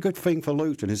very, very good thing for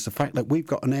Luton is the fact that we've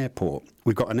got an airport.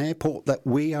 We've got an airport that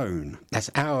we own. That's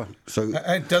our. So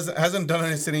it hasn't done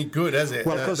us any good, has it?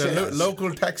 Well, of course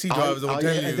local taxi drivers will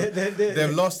tell you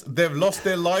they've lost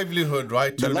their livelihood,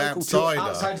 right, to an outsider.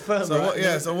 Outside firm, so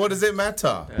right? So what does it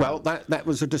matter? Yeah. Well, that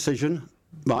was a decision,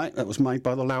 right? That was made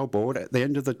by the Lau Board. At the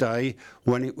end of the day,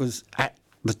 when it was at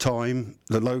the time,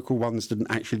 the local ones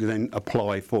didn't actually then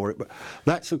apply for it. But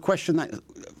that's a question that,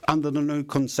 under the new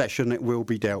concession, it will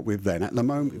be dealt with then. At the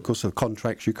moment, because of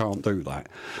contracts, you can't do that.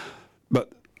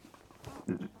 But,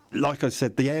 like I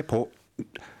said, the airport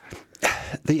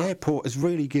has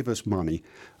really given us money.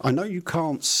 I know you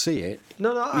can't see it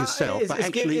yourself, but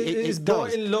actually it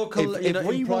does. In local,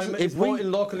 employment. It's brought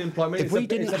in local employment. It's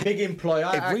a big employer.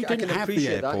 If we didn't have the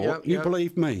airport, you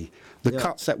believe me, the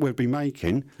cuts that we'd be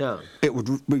making, it would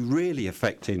be really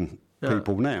affecting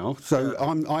people now. So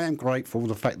I am grateful for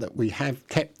the fact that we have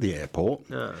kept the airport,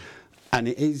 and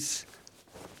it is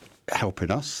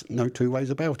helping us, no two ways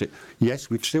about it. Yes,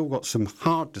 we've still got some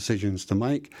hard decisions to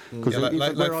make, because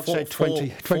I've said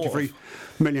 23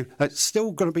 million, it's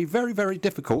still going to be very, very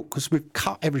difficult, because we've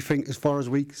cut everything as far as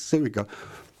we go.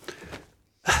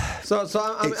 So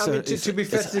to be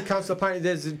fair to the council, apparently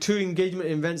there's 2 engagement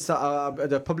events that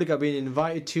the public are being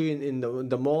invited to in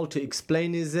the mall to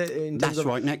explain. Is it? In terms That's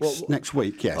right. Next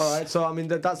week, yes. All right. So I mean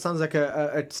that sounds like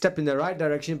a step in the right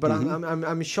direction. But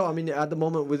I'm sure. I mean, at the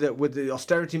moment with the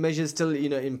austerity measures still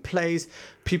in place,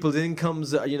 people's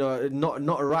incomes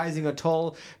not rising at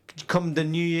all. Come the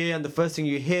new year, and the first thing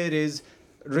you hear is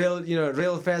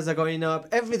rail fares are going up,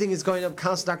 everything is going up,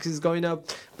 council tax is going up,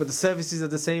 but the services are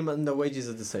the same and the wages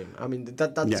are the same. I mean,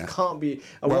 that can't be.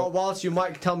 Whilst you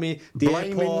might tell me the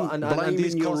airport and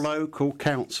these your costs, local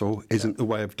council isn't the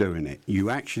way of doing it.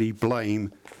 You actually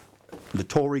blame the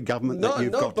Tory government that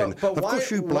you've got in. Of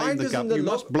course, you blame the government. You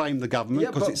must blame the government,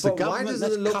 because it's the government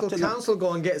that's cutting. Why doesn't the local council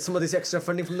go and get some of this extra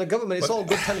funding from the government? It's all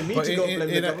good telling me to go blame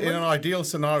the government. In an ideal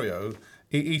scenario,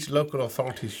 each local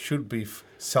authority should be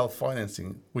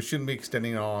self-financing. We shouldn't be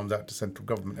extending our arms out to central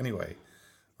government anyway,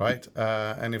 right?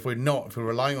 And if we're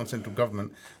relying on central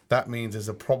government, that means there's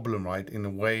a problem, right, in the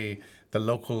way the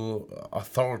local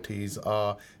authorities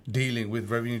are dealing with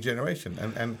revenue generation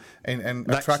and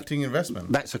attracting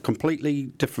investment. That's a completely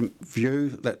different view.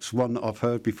 That's one that I've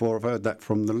heard before. I've heard that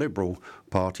from the Liberal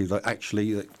Party, that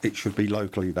actually it should be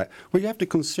locally. That you have to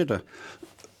consider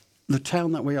the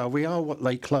town that we are what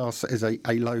they class as a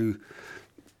low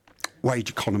wage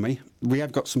economy. We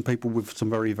have got some people with some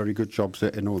very, very good jobs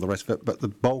and all the rest of it, but the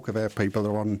bulk of our people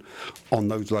are on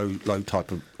those low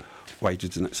type of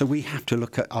wages, and so we have to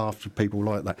look after people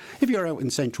like that. If you're out in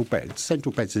Central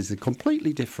Beds is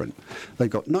completely different. They've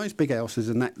got nice big houses,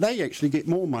 and that they actually get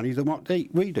more money than what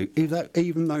we do,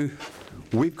 even though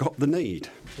we've got the need.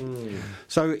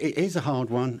 So it is a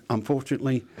hard one,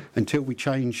 unfortunately. Until we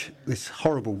change this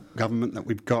horrible government that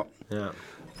we've got,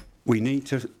 we need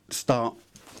to start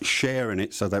sharing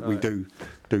it so that we do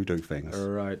things.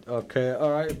 Right. Okay. All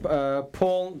right.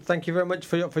 Paul, thank you very much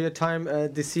for your time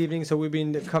this evening. So we've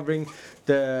been covering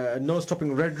the no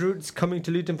stopping red routes coming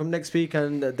to Luton from next week,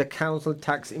 and the council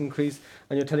tax increase.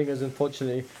 And you're telling us,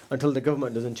 unfortunately, until the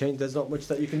government doesn't change, there's not much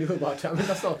that you can do about it. I mean,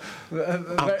 that's not.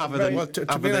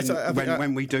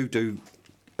 When we do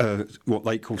what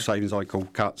they call savings, I call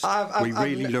cuts. We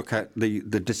really look at the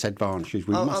disadvantages.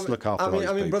 We must look after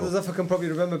those people. Brother Zafar can probably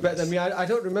remember better than me. I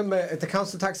don't remember the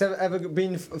council tax ever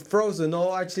being frozen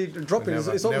or actually dropping.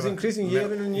 It's always increasing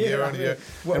year on year.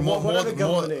 And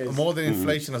more than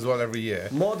inflation as well every year.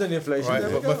 More than inflation.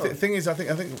 Right. But the thing is,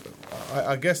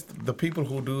 I guess the people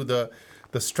who do the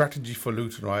strategy for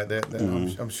Luton, right?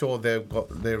 I'm sure they've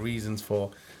got their reasons for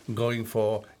going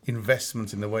for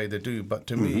investments in the way they do. But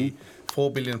to me,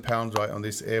 £4 billion, right, on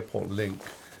this airport link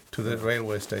to the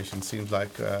railway station seems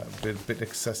like a bit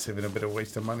excessive and a bit of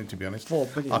waste of money, to be honest.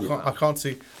 £4 billion.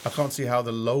 I can't see how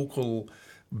the local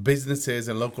businesses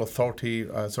and local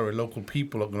local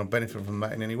people are going to benefit from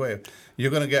that in any way.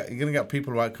 You're going to get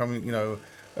people, right, coming,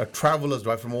 travellers,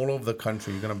 right, from all over the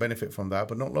country. You're going to benefit from that,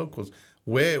 but not locals.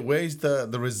 Where is the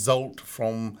result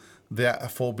from that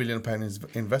 £4 billion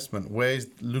investment? Where is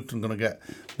Luton going to get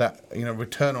that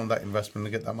return on that investment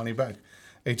and get that money back?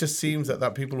 It just seems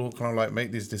that people who kind of like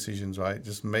make these decisions, right,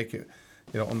 just make it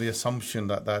on the assumption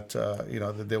that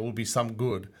there will be some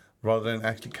good rather than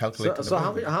actually calculating. So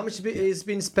how much is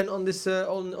being spent on this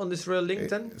rail link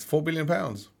then? It's £4 billion.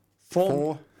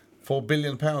 £4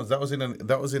 billion. That was in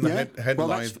the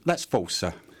headlines. Well, that's false,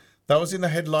 sir. That was in the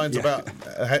headlines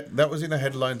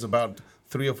about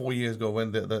 3 or 4 years ago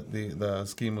when the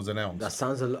scheme was announced. That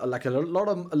sounds like a lot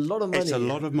of money. It's a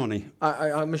lot of money. I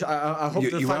hope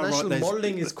the financial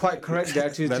modelling is quite correct there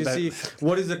to see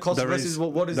what is the cost versus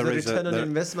what is the return on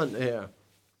investment here.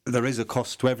 There is a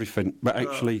cost to everything, but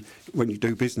actually, when you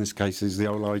do business cases, the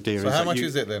whole idea is. So how much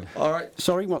is it then? All right.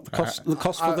 Sorry, what the cost? The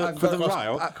cost for the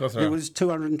rail? It was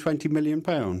 £220 million.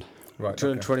 Right.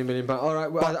 £220 million. All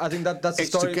right. Well, I think that's a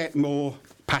story. It's to get more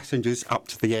passengers up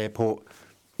to the airport.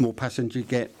 More passengers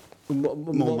get more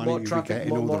money, more traffic,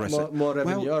 and all the rest of it. More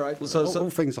revenue. Well, all right. All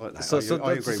things like that.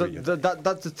 I agree with you.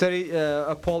 That's the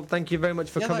theory. Paul, thank you very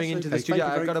much for coming into the studio.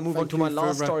 I've got to move on to my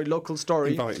last story, local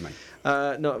story. Inviting me.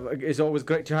 No, it's always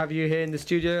great to have you here in the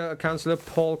studio, Councillor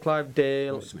Paul Clive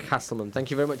Dale Castleman. Thank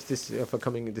you very much for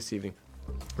coming this evening.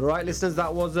 Right, listeners,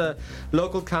 that was a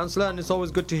local councillor, and it's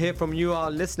always good to hear from you, our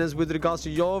listeners, with regards to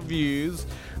your views,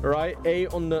 right? A,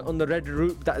 on the red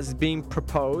route that is being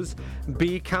proposed.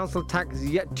 B, council tax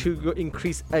yet to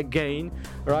increase again,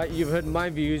 right? You've heard my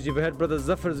views, you've heard Brother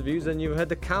Zafar's views, and you've heard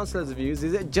the councillor's views.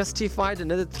 Is it justified,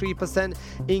 another 3%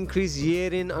 increase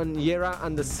year in and year out,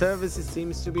 and the services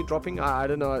seems to be dropping? I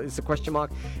don't know, it's a question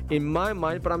mark in my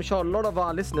mind, but I'm sure a lot of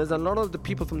our listeners and a lot of the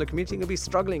people from the community are going to be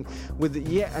struggling with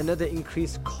yet another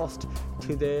increased cost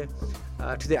to their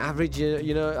average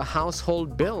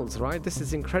household bills, right? This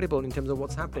is incredible in terms of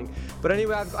what's happening. But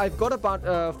anyway, I've got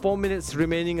about 4 minutes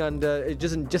remaining, and it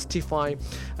doesn't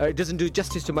do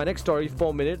justice to my next story,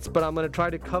 4 minutes, but I'm going to try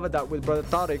to cover that with Brother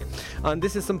Tariq. And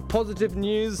this is some positive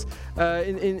news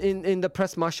in the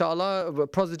press, mashallah.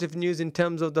 Positive news in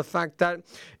terms of the fact that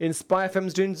Inspire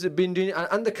FM's been doing,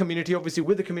 and the community, obviously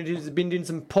with the community, has been doing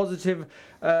some positive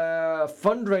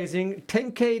fundraising.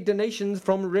 10k donations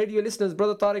from radio listeners.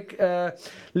 Brother Tariq,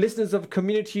 listeners of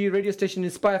community radio station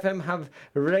Inspire FM have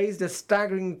raised a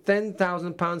staggering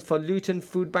 £10,000 for Luton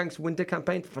Food Bank's winter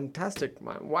campaign. Fantastic,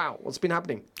 man. Wow, what's been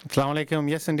happening? Assalamu alaikum.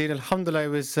 Yes, indeed. Alhamdulillah,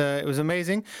 it was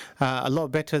amazing. A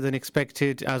lot better than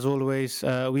expected, as always.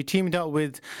 We teamed up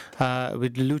with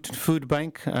Luton Food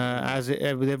Bank.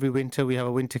 With every winter, we have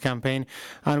a winter campaign,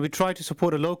 and we try to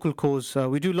support a local cause.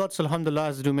 We do lots, alhamdulillah,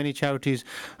 as do many charities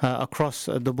across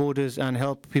the borders and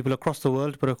help people across the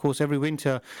world. But of course, every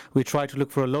winter we try to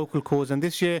look for a local cause. And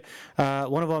this year,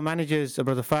 one of our managers,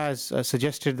 Brother Faz,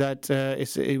 suggested that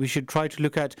we should try to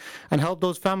look at and help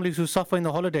those families who suffer in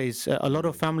the holidays. A lot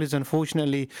of families,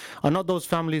 unfortunately, are not those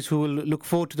families who will look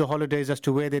forward to the holidays as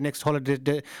to where their next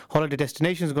holiday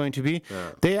destination is going to be.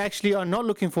 Yeah. They actually are not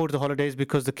looking forward to the holidays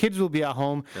because the kids will be at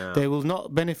home. Yeah. They will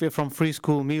not benefit from free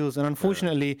school meals. And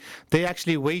unfortunately, they're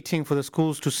actually waiting for the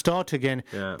schools to start again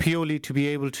purely to be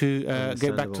able to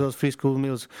get back to those free school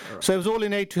meals. Right. So it was all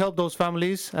in aid to help those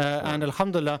families. And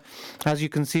alhamdulillah, as you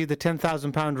can see, the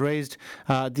 £10,000 raised.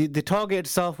 The target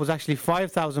itself was actually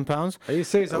 £5,000. Are you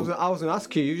serious? I was going to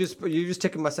ask you. You just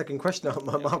taken my second question out of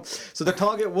my mouth. So the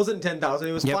target wasn't 10,000;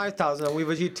 it was 5,000, and we've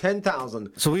achieved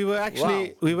 10,000. So we were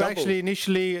actually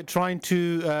initially trying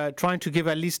to give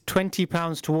at least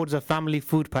 £20 towards a family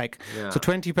food pack. Yeah. So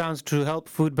 £20 to help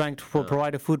food bank to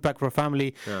provide a food pack for a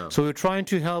family. Yeah. So we're trying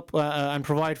to help and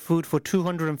provide food for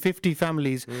 250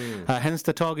 families. Hence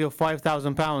the target of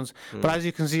 £5,000. But as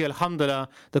you can see, alhamdulillah,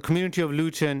 the community of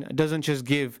Luton doesn't just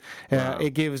give;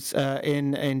 it gives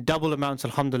in double amounts,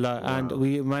 alhamdulillah, and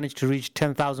we managed to reach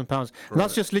 £10,000.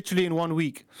 That's just literally in 1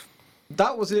 week.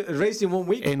 That was raised in 1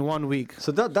 week? In 1 week.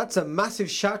 So that's a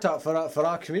massive shout out for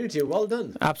our community. Well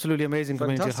done. Absolutely amazing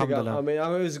community, alhamdulillah. I mean,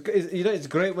 it's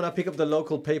great when I pick up the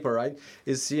local paper, right?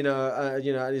 It's,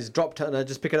 it's dropped and I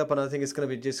just pick it up and I think it's going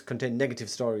to be just contain negative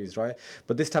stories, right?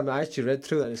 But this time I actually read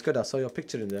through it and it's good. I saw your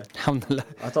picture in there. Alhamdulillah.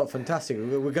 I thought, fantastic.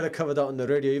 We're going to cover that on the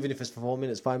radio, even if it's for 4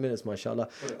 minutes, 5 minutes, mashallah.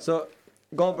 So,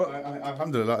 go on, bro.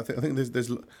 Alhamdulillah, I think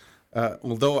there's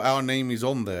although our name is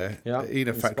on there, in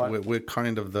effect, we're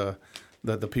kind of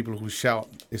the people who shout.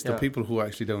 It's the people who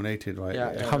actually donated, right?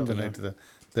 Alhamdulillah.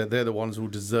 They're the ones who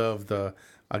deserve the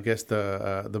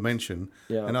mention.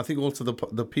 Yeah. And I think also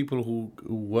the people who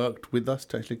worked with us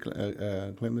to actually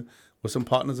claim it were some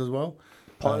partners as well.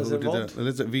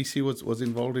 Elizabeth VC was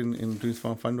involved in doing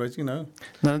some fundraising, No,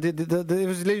 it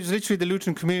was literally the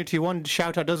Luton community. One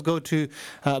shout out does go to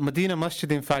Medina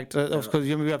Masjid, in fact. Of course,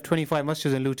 we have 25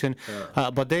 masjids in Luton.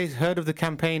 But they heard of the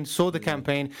campaign, saw the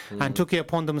campaign, and took it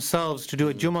upon themselves to do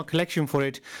a Jummah collection for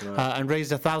it and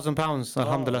raised £1,000,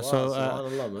 alhamdulillah.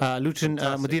 So Luton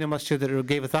Medina Masjid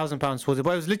gave £1,000 for it.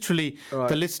 But it was literally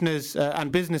the listeners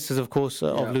and businesses, of course,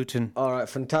 of Luton. All right,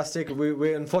 fantastic.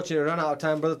 We unfortunately ran out of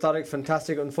time, Brother Tariq.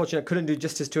 Fantastic. Unfortunately, I couldn't do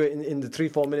justice to it in the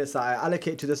 3-4 minutes that I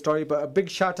allocate to the story, but a big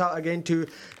shout out again to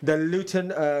the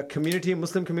Luton community,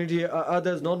 Muslim community,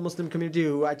 others, non-Muslim community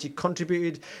who actually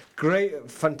contributed. Great,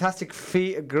 fantastic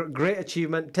feat, great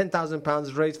achievement.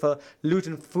 £10,000 raised for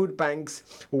Luton Food Bank's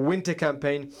winter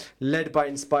campaign led by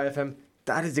Inspire FM.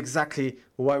 That is exactly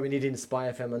why we need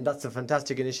Inspire FM, and that's a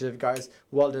fantastic initiative, guys.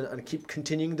 Well done, and keep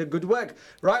continuing the good work.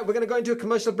 Right, we're going to go into a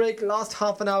commercial break. Last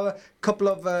half an hour,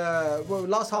 we're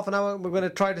going to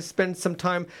try to spend some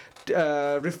time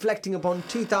reflecting upon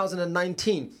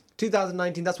 2019.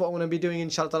 2019, that's what we're going to be doing,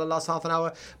 inshallah, last half an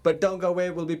hour. But don't go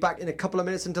away, we'll be back in a couple of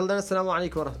minutes. Until then, assalamu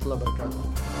alaikum wa rahmatullahi wa barakatuh.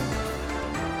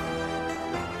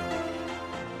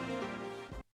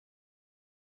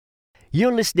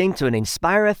 You're listening to an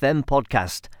Inspire FM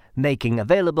podcast, making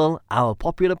available our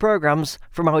popular programs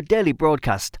from our daily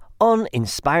broadcast on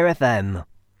Inspire FM.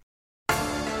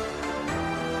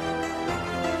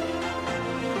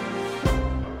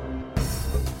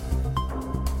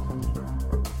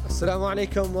 Assalamu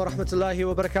alaikum wa rahmatullahi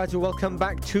wa barakatuh. Welcome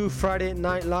back to Friday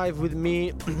Night Live with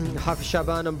me, Hafiz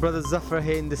Shaban, and Brother Zafar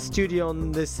here in the studio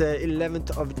on this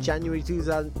 11th of January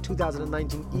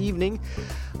 2019 evening.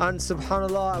 And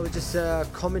subhanAllah, I was just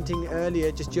commenting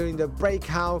earlier, just during the break,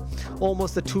 how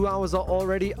almost the 2 hours are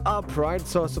already up, right?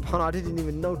 So subhanAllah, I didn't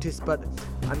even notice, but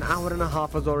an hour and a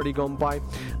half has already gone by.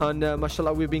 And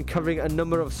mashallah, we've been covering a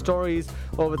number of stories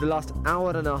over the last hour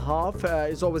and a half.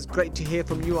 It's always great to hear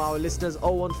from you, our listeners.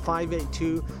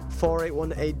 01582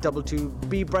 481822.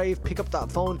 Be brave, pick up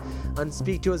that phone and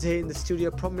speak to us here in the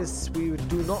studio. Promise we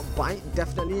do not bite,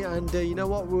 definitely. And you know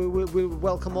what, we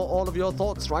welcome all of your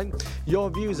thoughts, right? Your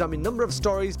views. I mean, number of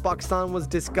stories. Pakistan was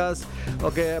discussed.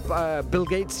 Okay, Bill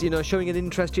Gates, showing an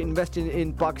interest to invest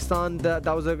in Pakistan. That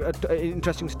was an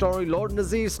interesting story. Lord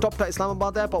Nazir stopped at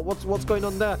Islamabad airport. What's going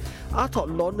on there? I thought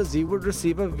Lord Nazir would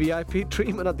receive a VIP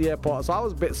treatment at the airport, so I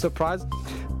was a bit surprised.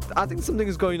 I think something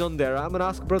is going on there. I'm going to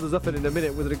ask Brother Zafar in a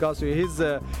minute with regards to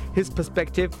his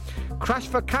perspective. Crash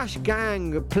for Cash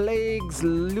gang plagues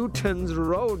Luton's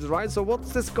roads, right? So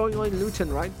what's this going on in Luton,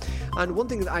 right? And one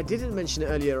thing that I didn't mention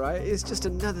earlier, right, is just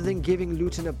another thing giving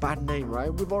Luton a bad name,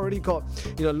 right? We've already got,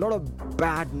 a lot of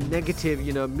bad, negative,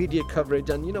 media coverage,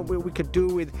 and we could do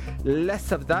with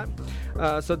less of that.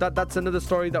 So that's another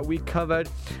story that we covered.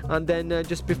 And then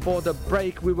just before the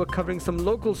break, we were covering some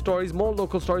local stories, more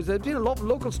local stories. There's been a lot of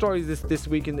local stories this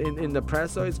week in the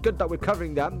press, so it's good that we're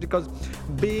covering that, because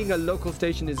being a local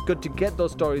station is good to get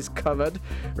those stories covered,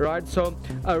 right? So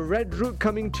a red route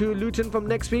coming to Luton from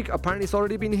next week. Apparently it's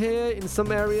already been here in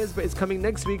some areas, but it's coming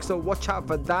next week, so watch out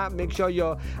for that. Make sure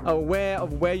you're aware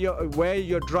of where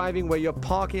you're driving, where you're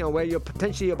parking, and where you're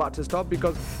potentially about to stop,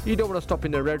 because you don't want to stop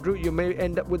in a red route. You may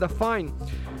end up with a fine.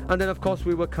 And then of course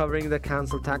we were covering the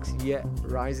council tax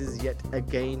rises yet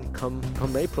again come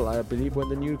April, I believe, when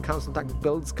the new council tax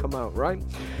bills come out, right?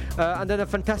 And then a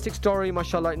fantastic story,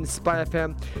 mashallah, Inspire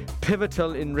FM,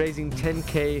 pivotal in raising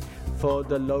 10k for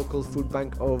the local food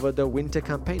bank over the winter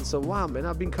campaign. So wow, man,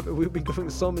 we've been covering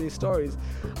so many stories,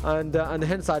 and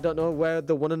hence I don't know where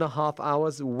the 1.5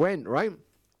 hours went, right?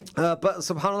 But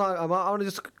subhanallah, I want to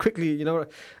just quickly,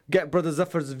 get Brother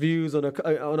Zafar's views on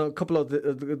a couple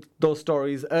of those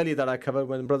stories earlier that I covered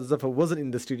when Brother Zafar wasn't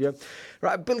in the studio.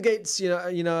 Right, Bill Gates,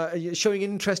 showing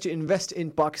interest to invest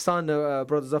in Pakistan,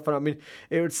 Brother Zafar. I mean,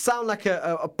 it would sound like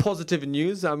a positive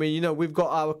news. I mean, we've got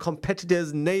our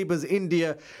competitors, neighbors,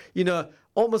 India,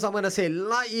 almost, I'm going to say,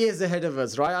 light years ahead of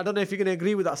us, right? I don't know if you're going to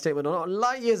agree with that statement or not.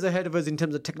 Light years ahead of us in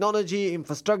terms of technology,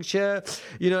 infrastructure.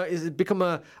 It's become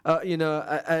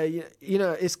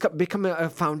it's become a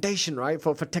foundation, right,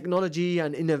 for technology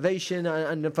and innovation,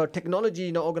 and for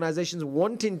technology, organizations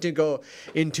wanting to go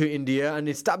into India and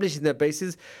establishing their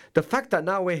bases. The fact that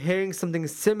now we're hearing something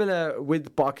similar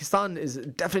with Pakistan is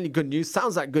definitely good news.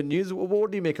 Sounds like good news. What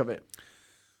do you make of it?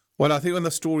 Well, I think when the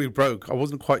story broke, I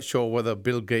wasn't quite sure whether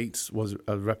Bill Gates was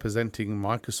representing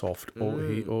Microsoft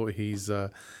or his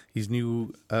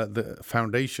new the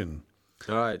foundation.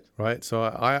 Right. So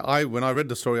I when I read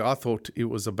the story, I thought it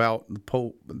was about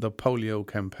the polio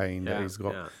campaign that he's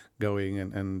got going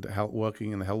and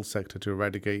working in the health sector to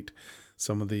eradicate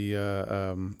some of the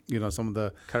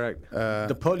correct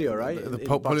the polio, right? The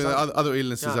polio, other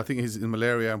illnesses. I think he's in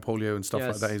malaria and polio and stuff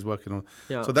like that. He's working on.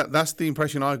 So that's the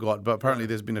impression I got. But apparently,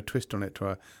 there's been a twist on it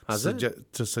to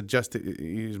suggest that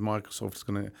Microsoft's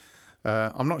going to.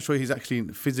 I'm not sure he's actually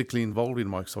physically involved in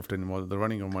Microsoft anymore. The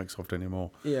running of Microsoft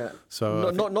anymore. Yeah. So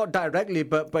not directly,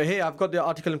 but here I've got the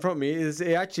article in front of me.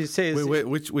 It actually says.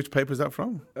 Which paper is that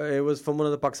from? It was from one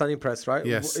of the Pakistani press, right?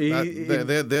 Yes.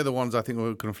 They're the ones I think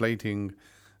were conflating.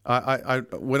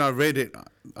 When I read it,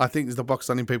 I think it's the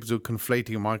Pakistani papers who are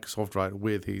conflating Microsoft, right,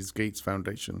 with his Gates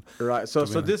Foundation. Right. So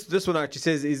this one actually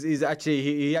says is actually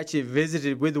he actually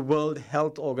visited with the World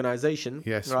Health Organization.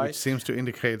 Yes, right? Which seems to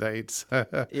indicate that it's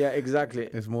exactly.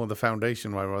 It's more the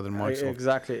foundation, right, rather than Microsoft.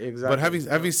 Exactly. But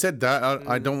having said that,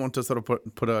 I don't want to sort of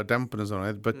put a dampeners on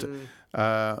it, but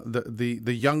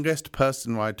the youngest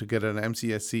person, right, to get an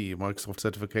MCSC Microsoft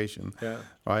certification,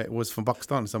 right, was from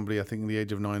Pakistan. Somebody I think in the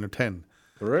age of 9 or 10.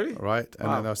 Really? Right, and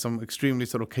then there are some extremely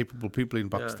sort of capable people in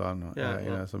Pakistan.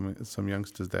 Some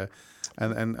youngsters there,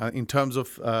 and in terms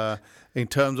of the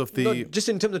just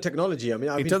in terms of technology. I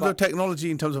mean, in terms of technology,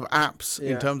 in terms of apps,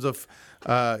 in terms of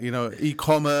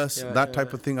e-commerce, that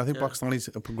type of thing. I think Pakistan is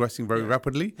progressing very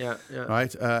rapidly.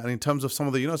 Right, and in terms of some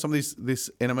of these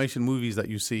animation movies that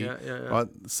you see, right,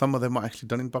 some of them are actually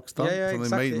done in Pakistan. Some of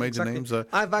the major names.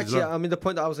 I've actually, I mean, the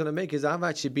point that I was going to make is I've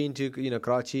actually been to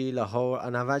Karachi, Lahore,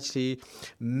 and I've actually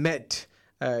met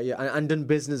and done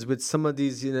business with some of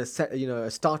these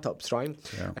startups, right?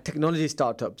 Technology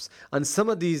startups, and some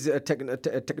of these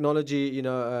technology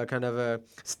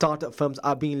startup firms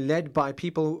are being led by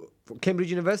people. Cambridge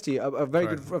University, a very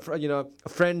good, a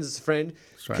friend's friend,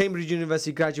 Cambridge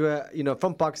University graduate,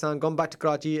 from Pakistan, gone back to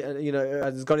Karachi, and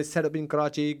has got his setup in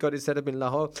Karachi, got his setup in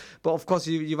Lahore. But of course,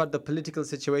 you've had the political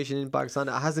situation in Pakistan.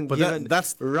 It hasn't given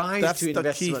rise to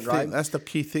investment, right? That's the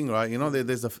key thing, right?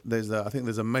 I think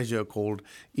there's a measure called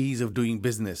ease of doing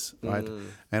business, right?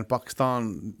 And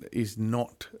Pakistan is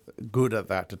not good at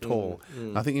that at all.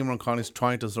 I think Imran Khan is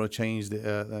trying to sort of change it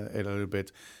a little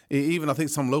bit. Even I think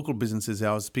some local businesses.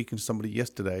 I was speaking to somebody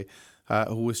yesterday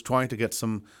who was trying to get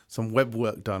some web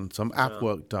work done, some app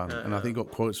work done, and I think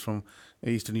got quotes from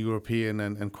Eastern European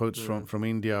and quotes from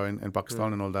India and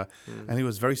Pakistan and all that. And he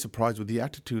was very surprised with the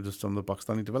attitude of some of the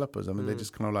Pakistani developers. I mean, they're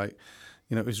just kind of like,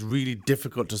 it's really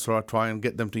difficult to sort of try and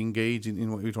get them to engage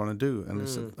in what you're trying to do. And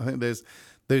I think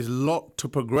there's a lot to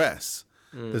progress.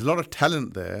 There's a lot of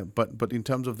talent there, but in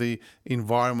terms of the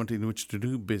environment in which to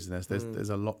do business, there's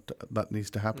a lot that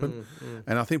needs to happen.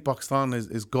 And I think Pakistan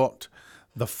has got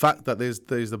the fact that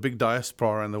there's a big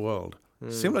diaspora around the world,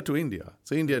 similar to India.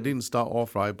 So India didn't start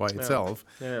off right by itself.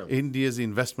 India's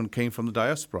investment came from the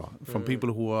diaspora, from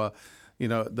people who are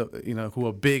who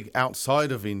are big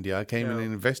outside of India, came in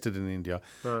and invested in India.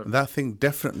 And that thing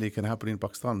definitely can happen in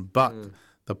Pakistan, but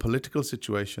the political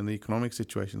situation, the economic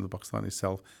situation of Pakistan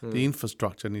itself, the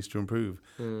infrastructure needs to improve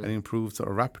and improve sort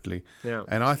of rapidly.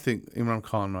 And I think Imran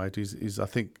Khan, right,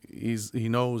 he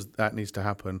knows that needs to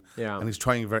happen, and he's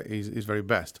trying his very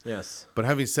best. Yes. But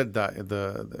having said that,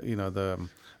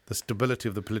 the stability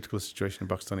of the political situation in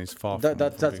Pakistan is far from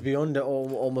that's beyond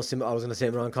almost. I was going to say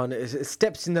Imran Khan.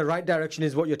 Steps in the right direction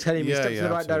is what you're telling me. Steps in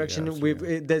the right direction.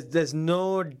 There's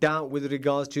no doubt with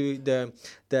regards to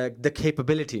the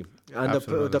capability and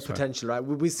the potential, right?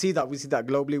 We see that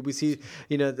globally. We see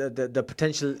the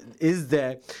potential is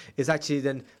there. It's actually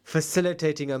then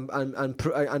facilitating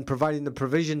and providing the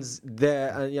provisions there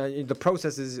and the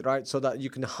processes, right, so that you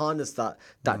can harness that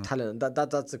talent.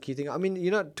 That's the key thing. I mean,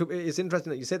 it's interesting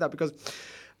that you say that because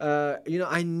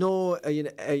I know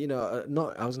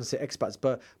not I was going to say expats,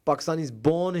 but Pakistanis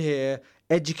born here,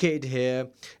 educated here,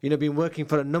 been working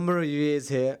for a number of years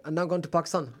here, and now gone to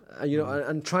Pakistan,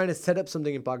 and trying to set up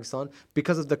something in Pakistan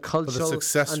because of the culture and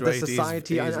the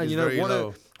society,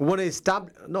 want to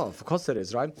establish. No, of course there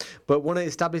is, right? But want to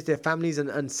establish their families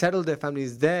and settle their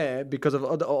families there because of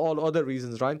all other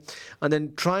reasons, right? And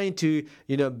then trying to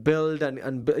build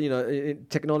and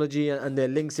technology and their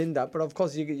links in that. But of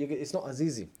course, it's not as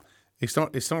easy. It's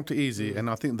not easy, and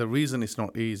I think the reason it's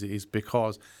not easy is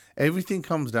because everything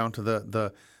comes down to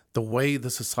the way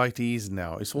the society is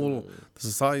now. It's all the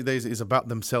society is about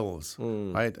themselves,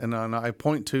 right? And I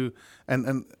point to,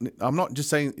 and I'm not just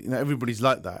saying everybody's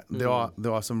like that. There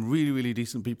are some really, really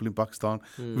decent people in Pakistan,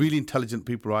 really intelligent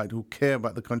people, right, who care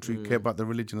about the country, care about the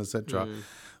religion, etc.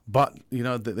 But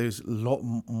there's a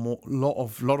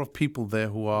lot of people there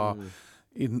who are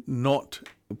not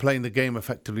playing the game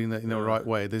effectively in the right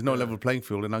way. There's no level playing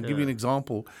field. And I'll give you an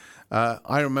example.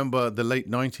 I remember the late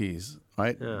 90s,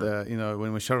 right?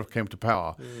 When Musharraf came to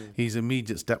power, his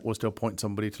immediate step was to appoint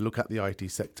somebody to look at the IT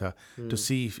sector to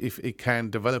see if it can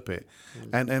develop it.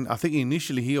 And I think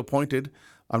initially he appointed,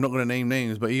 I'm not going to name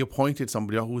names, but he appointed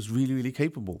somebody who was really, really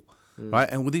capable. Right,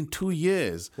 and within 2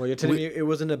 years... Well, you're telling me it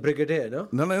wasn't a brigadier, no?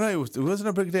 No, it wasn't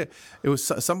a brigadier. It was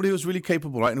somebody who was really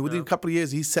capable, right? And within a couple of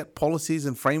years, he set policies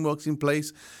and frameworks in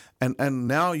place. And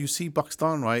now you see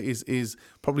Pakistan, right, is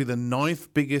probably the 9th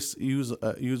biggest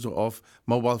user of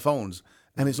mobile phones.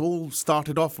 And it's all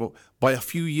started off by a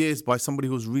few years by somebody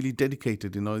who was really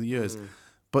dedicated in those years.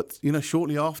 But,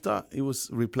 shortly after, it was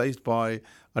replaced by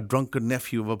a drunken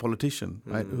nephew of a politician,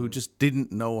 right, who just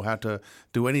didn't know how to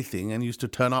do anything and used to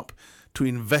turn up to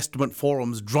investment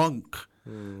forums drunk,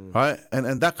 right?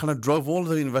 And that kind of drove all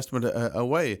the investment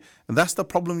away. And that's the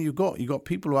problem you got. You got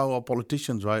people who are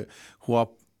politicians, right, who are,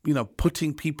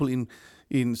 putting people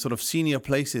in sort of senior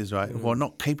places, right, who are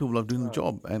not capable of doing the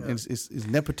job. And it's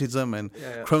nepotism and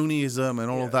cronyism and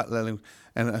all of that.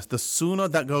 And the sooner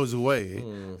that goes away,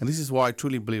 and this is why I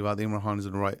truly believe that Imran Khan is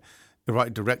in the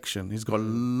right direction. He's got a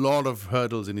lot of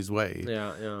hurdles in his way.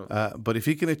 But if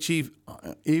he can achieve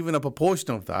even a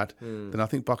proportion of that, then I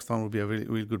think Pakistan will be a really,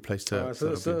 really good place to.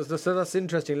 So that's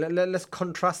interesting. Let's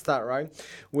contrast that, right,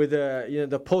 with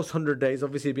the post 100 days.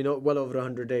 Obviously, it's been well over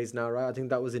 100 days now, right? I think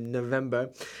that was in November.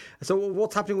 So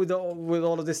what's happening with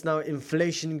all of this now?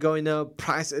 Inflation going up,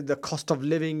 the cost of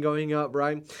living going up,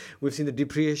 right? We've seen the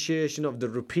depreciation of the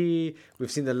rupee.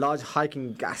 We've seen the large hike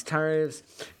in gas tariffs.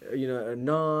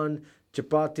 Naan,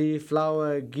 chapati,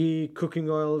 flour, ghee, cooking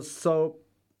oil, soap,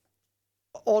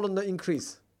 all on the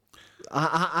increase.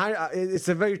 It's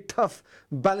a very tough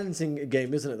balancing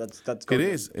game, isn't it? That's going on.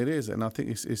 It is, and I think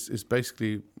it's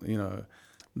basically,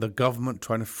 the government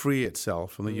trying to free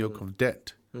itself from the yoke of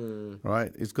debt.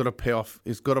 Right? It's got to pay off.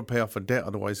 It's got to pay off a debt,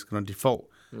 otherwise it's going to default.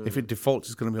 If it defaults,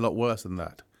 it's going to be a lot worse than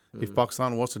that. If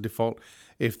Pakistan was to default,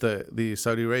 if the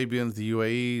Saudi Arabians, the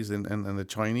UAEs, and the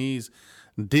Chinese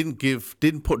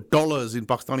didn't put dollars in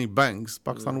Pakistani banks,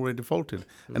 Pakistan already defaulted.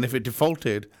 And if it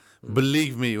defaulted,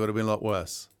 believe me, it would have been a lot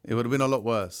worse. It would have been a lot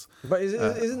worse. But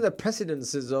isn't there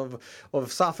precedences of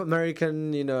South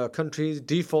American countries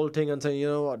defaulting and saying, you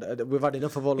know what, we've had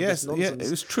enough of all of this nonsense.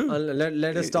 Yeah, it's true. And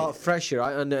let us start fresh,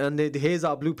 right? And here's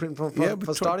our blueprint for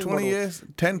starting 20 years,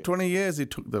 10, 20 years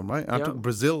it took them, right? I took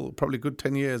Brazil probably a good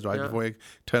 10 years, right, before I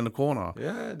turned the corner.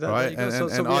 Yeah, right? So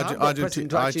we have got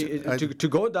precedent to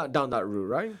go down that route,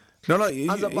 right? No,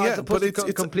 as opposed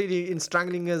to completely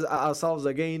strangling ourselves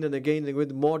again and again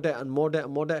with more debt and more debt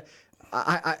and more debt.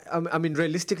 I mean,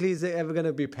 realistically, is it ever going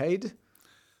to be paid?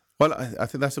 Well, I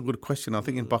think that's a good question. I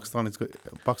think in Pakistan,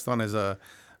 Pakistan is I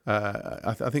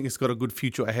think it's got a good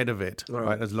future ahead of it,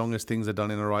 right? As long as things are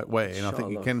done in the right way, and I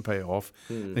think it can pay off.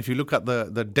 And if you look at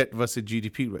the debt versus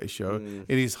GDP ratio,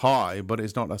 it is high, but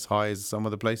it's not as high as some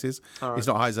other places. Right. It's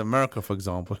not high as America, for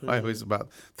example. It's about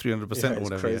 300% or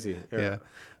whatever. It's crazy. Yeah.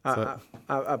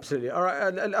 Absolutely. All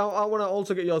right, and I want to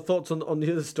also get your thoughts on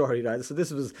the other story, right? So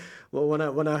this was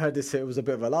when I heard this, it was a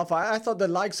bit of a laugh. I thought the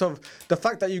likes of the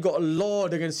fact that you got a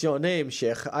lord against your name,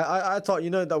 Sheikh. I thought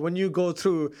that when you go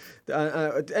through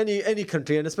any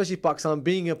country, and especially Pakistan,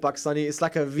 being a Pakistani, it's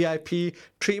like a VIP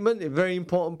treatment, a very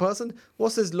important person.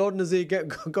 What's this Lord Nazir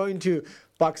going to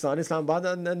Pakistan, Islamabad,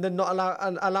 and then not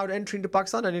allowed entry into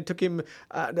Pakistan, and it took him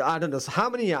I don't know how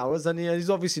many hours, and he's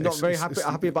obviously not very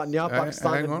happy about Nia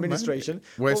Pakistan administration.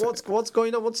 What's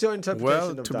going on? What's your interpretation of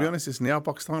that? Well, to be honest, it's Nia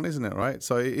Pakistan, isn't it? Right.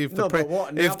 So if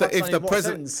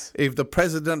the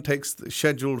president takes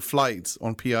scheduled flights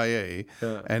on PIA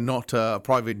and not a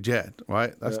private jet,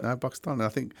 right? That's Nia Pakistan. I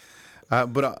think.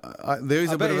 But there is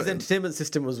I bet his entertainment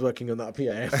system was working on that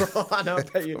PIA. I know. I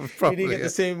bet you didn't get the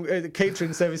same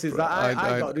catering services that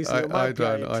I got recently on my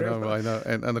PIA trip. I know.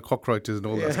 And the cockroaches and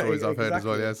all that stories I've heard as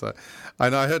well. Yes, I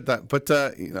know. I heard that. But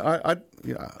I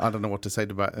don't know what to say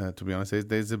about. To be honest,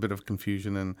 there's a bit of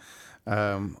confusion, and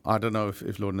I don't know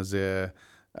if Lord Nazir.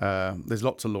 There's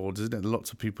lots of lords, isn't it?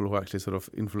 Lots of people who are actually sort of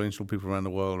influential people around the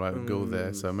world, right? Who go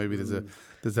there. So maybe there's a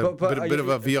bit of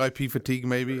a VIP fatigue,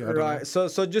 maybe. I don't know.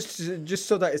 So just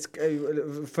so that it's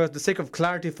for the sake of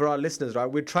clarity for our listeners, right?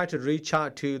 We try to reach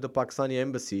out to the Pakistani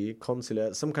embassy,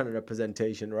 consulate, some kind of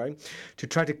representation, right, to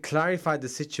try to clarify the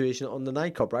situation on the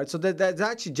NICOP, right? So there's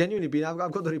actually genuinely been.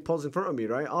 I've got the reports in front of me,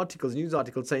 right? News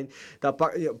articles saying that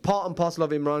part and parcel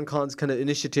of Imran Khan's kind of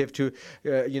initiative to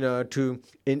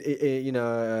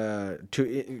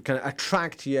kind of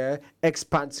attract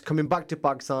expats coming back to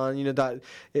Pakistan, that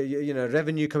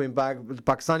revenue coming back,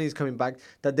 Pakistanis coming back,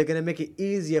 that they're going to make it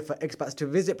easier for expats to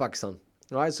visit Pakistan,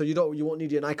 right? So you won't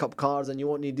need your NICOP cards, and you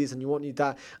won't need this and you won't need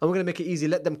that, and we're going to make it easy.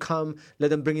 Let them come, let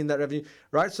them bring in that revenue,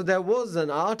 right? So there was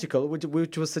an article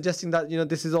which was suggesting that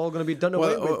this is all going to be done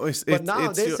away with. But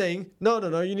now they're saying no,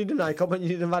 you need a NICOP and you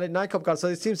need a valid NICOP card. So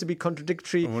it seems to be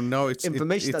contradictory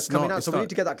information that's coming out. So we need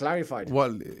to get that clarified.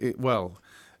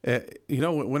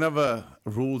 Whenever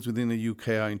rules within the UK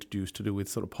are introduced to do with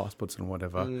sort of passports and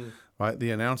whatever, right, the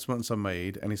announcements are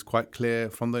made, and it's quite clear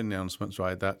from the announcements,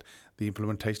 right, that the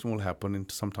implementation will happen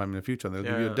sometime in the future. They'll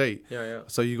give you a date.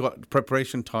 So you got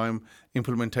preparation time,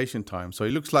 implementation time. So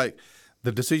it looks like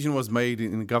the decision was made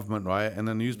in government, right, and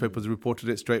the newspapers reported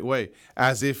it straight away,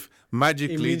 as if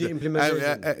magically,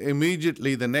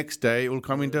 immediately the next day it will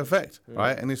come into effect,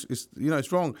 right? And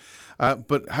it's wrong.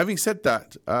 But having said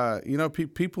that,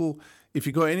 people, if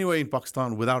you go anywhere in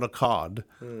Pakistan without a card,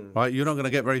 right, you're not going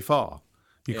to get very far.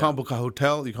 You can't book a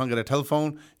hotel, you can't get a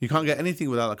telephone, you can't get anything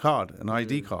without a card, an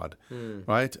ID card,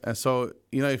 right? And so,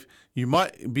 if you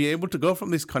might be able to go from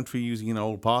this country using an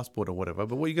old passport or whatever,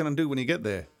 but what are you going to do when you get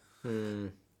there? Do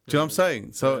you know what I'm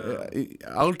saying? So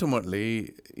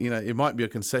ultimately, it might be a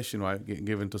concession, right,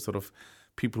 given to sort of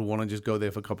people who want to just go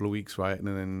there for a couple of weeks, right, and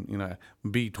then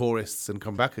be tourists and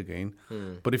come back again.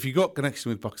 But if you got connection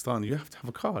with Pakistan, you have to have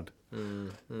a card.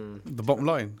 The bottom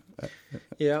line.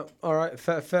 Yeah. All right.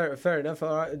 Fair enough.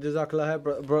 All right.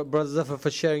 Jazakallah, Brother Zafar, for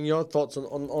sharing your thoughts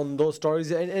on those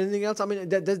stories. Anything else? I mean,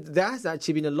 there has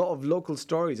actually been a lot of local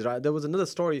stories, right? There was another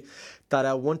story that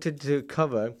I wanted to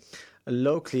cover.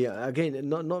 Locally, again,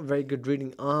 not very good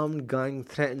reading. Armed gang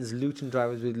threatens Luton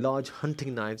drivers with large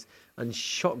hunting knives and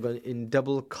shotgun in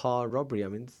double car robbery. I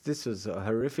mean, this was a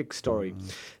horrific story.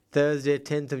 Thursday,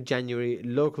 10th of January,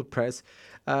 local press.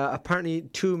 Apparently,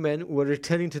 2 men were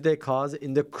returning to their cars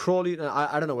in the Crawley,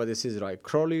 I don't know where this is, right?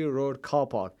 Crawley Road car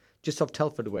park, just off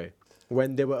Telford Way,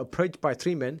 when they were approached by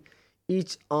 3 men,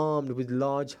 each armed with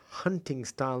large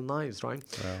hunting-style knives, right?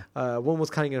 Wow. One was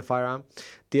carrying a firearm.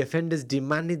 The offenders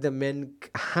demanded the men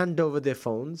hand over their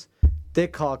phones, their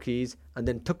car keys, and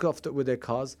then took off with their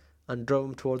cars and drove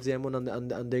them towards the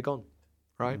M1 and they're gone.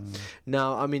 Right?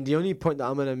 Now, I mean, the only point that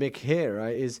I'm going to make here,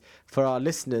 right, is for our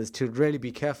listeners to really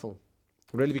be careful.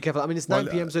 Really be careful. I mean, it's 9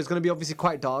 p.m., so it's going to be obviously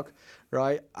quite dark,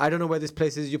 right? I don't know where this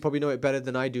place is. You probably know it better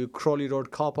than I do. Crawley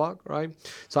Road car park, right?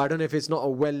 So I don't know if it's not a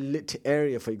well-lit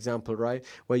area, for example, right?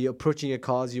 Where you're approaching your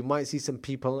cars, you might see some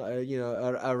people,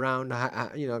 around,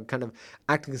 kind of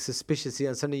acting suspiciously,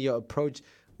 and suddenly you approach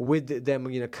with them,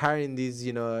 carrying these,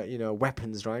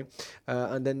 weapons, right?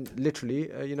 And then literally,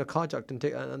 carjacked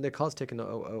and their cars taken,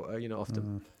 off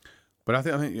them. But I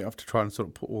think you have to try and sort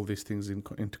of put all these things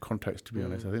into context. To be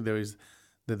honest, I think there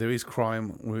is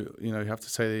crime. You have to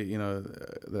say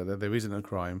that there isn't a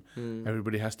crime.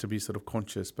 Everybody has to be sort of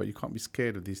conscious, but you can't be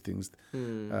scared of these things.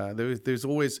 There's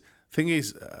always thing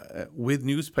is with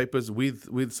newspapers,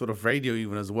 with sort of radio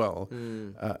even as well.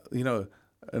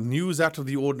 News out of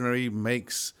the ordinary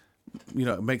makes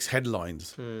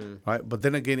headlines, right? But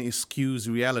then again, it skews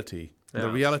reality. Yeah. The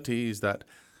reality is that,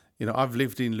 I've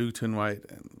lived in Luton, right?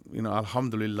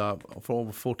 Alhamdulillah, for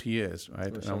over 40 years,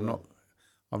 right? And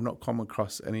I've not come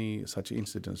across any such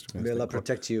incidents. May Allah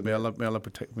protect you. May Allah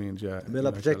protect me. May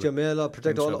Allah protect you. May Allah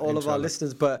protect all of our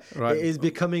listeners. But right. It is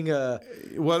becoming a...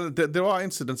 Well, there are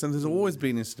incidents, and there's always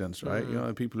been incidents,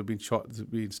 right? People have been shot,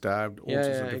 been stabbed, all sorts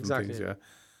of different things, yeah.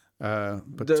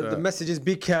 But the message is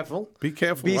be careful. Be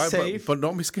careful. Be safe. But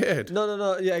don't be scared.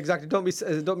 No. Yeah, exactly. Don't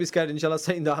be scared. Inshallah,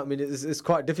 saying that. I mean, it's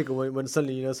quite difficult when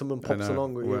suddenly someone pops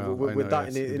along with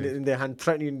that in their hand,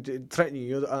 threatening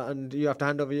you, and you have to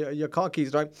hand over your car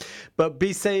keys, right? But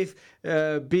be safe,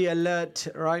 be alert,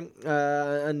 right?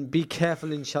 And be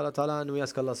careful, inshallah ta'ala. And we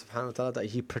ask Allah subhanahu wa ta'ala that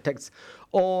He protects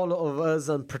all of us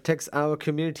and protects our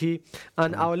community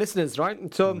and our listeners,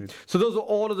 right? So those are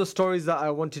all of the stories that I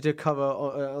wanted to cover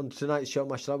on tonight's show,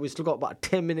 mashallah. We've still got about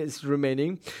 10 minutes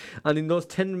remaining, and in those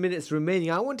 10 minutes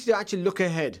remaining, I wanted to actually look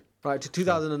ahead, right, to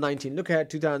 2019. Look ahead,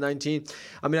 2019.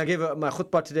 I mean, I gave my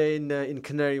khutbah today in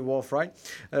Canary Wharf, right?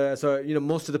 So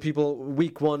most of the people,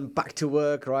 week 1, back to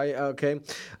work, right? Okay,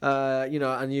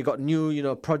 and you got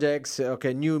new, projects,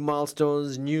 okay, new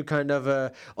milestones, new kind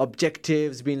of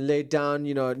objectives being laid down.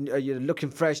 You're looking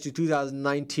fresh to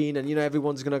 2019, and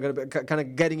everyone's gonna be kind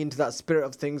of getting into that spirit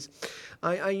of things.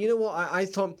 I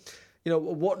thought,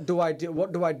 what do I do?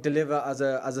 What do I deliver as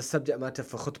a subject matter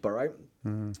for khutbah, right?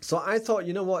 So I thought,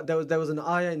 there was an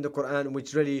ayah in the Quran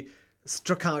which really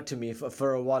struck out to me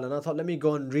for a while, and I thought, let me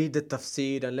go and read the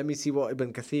tafsir and let me see what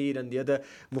Ibn Kathir and the other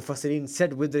mufassirin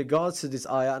said with regards to this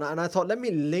ayah, and I thought, let me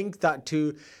link that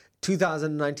to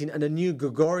 2019 and a new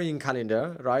Gregorian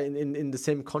calendar, right, in the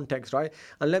same context, right?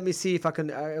 And let me see if I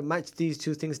can match these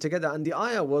two things together. And the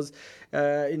ayah was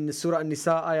in Surah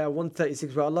An-Nisa, ayah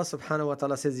 136, where Allah subhanahu wa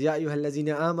ta'ala says, Ya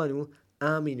ayyuhallazina amanu,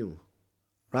 aminu.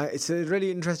 Right? It's a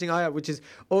really interesting ayah, which is,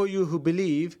 oh, you who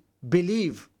believe,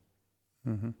 believe.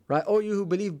 Right? Oh, you who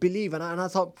believe, believe. And I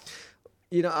thought,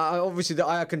 obviously the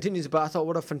ayah continues, but I thought,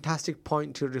 what a fantastic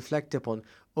point to reflect upon.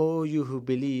 Oh, you who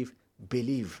believe,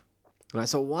 believe. Right,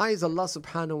 so why is Allah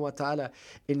subhanahu wa ta'ala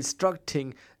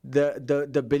instructing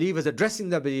the believers, addressing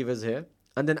the believers here,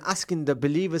 and then asking the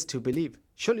believers to believe?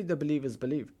 Surely the believers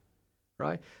believe,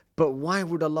 right? But why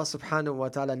would Allah subhanahu wa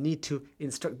ta'ala need to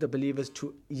instruct the believers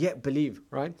to yet believe,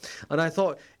 right? And I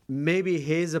thought, maybe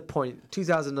here's a point,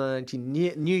 2019,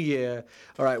 new year,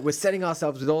 all right, we're setting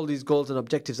ourselves with all these goals and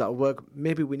objectives at work.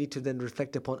 Maybe we need to then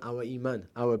reflect upon our iman,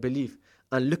 our belief,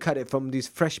 and look at it from these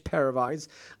fresh pair of eyes,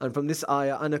 and from this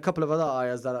ayah and a couple of other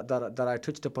ayahs that I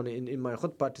touched upon in my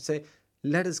khutbah, to say,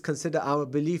 let us consider our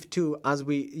belief too as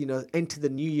we enter the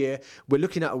new year. We're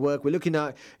looking at work, we're looking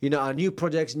at our new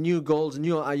projects, new goals,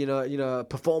 new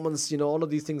performance, all of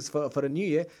these things for a new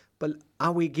year. But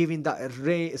are we giving that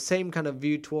same kind of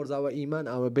view towards our iman,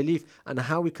 our belief, and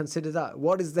how we consider that?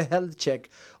 What is the health check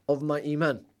of my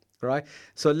iman? Right,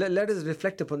 so let us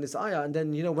reflect upon this ayah, and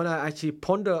then when I actually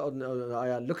ponder on the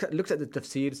ayah, looked at the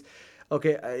tafsirs.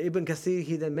 Okay, Ibn Kathir,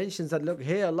 he then mentions that, look,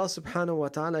 here Allah subhanahu wa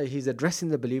ta'ala, He's addressing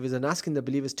the believers and asking the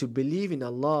believers to believe in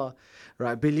Allah,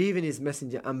 right? Believe in His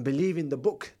messenger and believe in the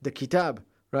book, the kitab,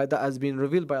 right? That has been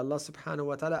revealed by Allah subhanahu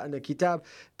wa ta'ala, and the kitab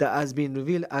that has been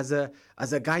revealed as a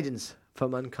guidance for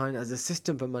mankind, as a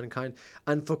system for mankind,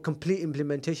 and for complete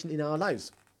implementation in our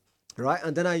lives. Right,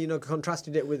 and then I,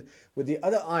 contrasted it with the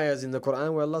other ayahs in the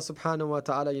Quran where Allah subhanahu wa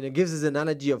ta'ala, gives us an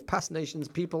analogy of past nations,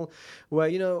 people, where,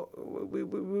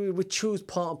 we choose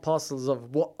part and parcels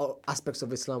of what aspects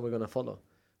of Islam we're going to follow.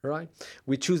 Right,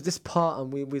 we choose this part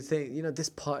and we think, this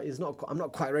part is not, I'm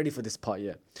not quite ready for this part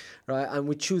yet. Right, and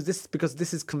we choose this because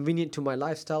this is convenient to my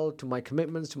lifestyle, to my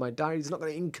commitments, to my diary. It's not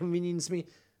going to inconvenience me,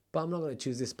 but I'm not going to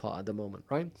choose this part at the moment.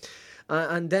 Right.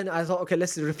 And then I thought, okay,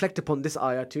 let's reflect upon this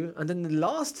ayah too. And then the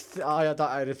last ayah that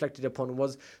I reflected upon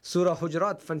was Surah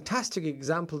Hujurat. Fantastic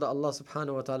example that Allah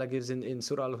subhanahu wa ta'ala gives in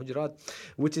Surah Al-Hujurat,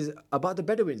 which is about the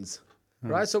Bedouins.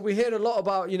 Right, so we hear a lot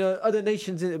about other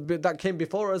nations that came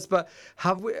before us, but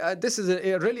have we? This is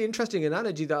a really interesting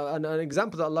analogy, an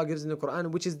example that Allah gives in the Quran,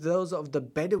 which is those of the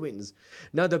Bedouins.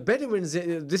 Now, the Bedouins,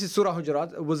 this is Surah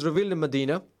Hujurat, was revealed in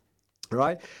Medina.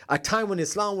 Right, a time when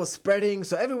Islam was spreading,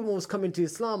 so everyone was coming to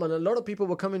Islam, and a lot of people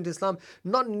were coming to Islam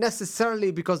not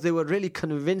necessarily because they were really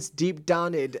convinced deep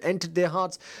down it entered their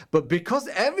hearts, but because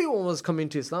everyone was coming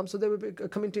to Islam, so they were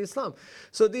coming to Islam.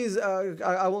 So these,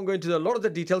 I won't go into a lot of the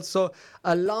details. So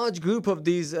a large group of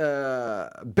these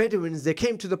Bedouins, they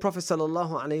came to the Prophet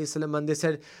sallallahu alaihi wasallam and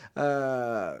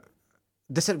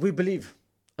they said, we believe.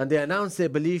 And they announced their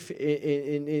belief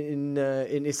in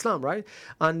Islam, right?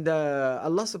 And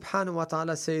Allah subhanahu wa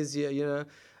ta'ala says,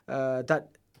 that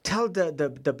tell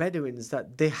the Bedouins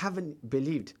that they haven't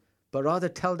believed, but rather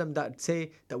tell them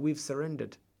say that we've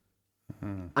surrendered.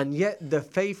 Mm-hmm. And yet the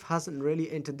faith hasn't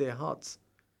really entered their hearts.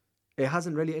 It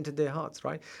hasn't really entered their hearts,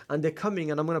 right? And they're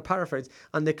coming, and I'm going to paraphrase,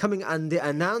 and they're coming and they're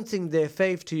announcing their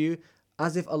faith to you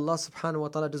as if Allah subhanahu wa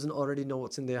ta'ala doesn't already know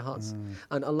what's in their hearts.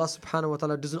 And Allah subhanahu wa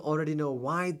ta'ala doesn't already know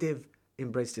why they've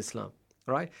embraced Islam.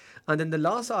 Right? And then the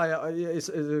last ayah is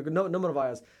a number of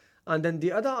ayahs. And then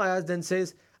the other ayahs then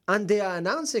says, and they are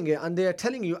announcing it and they are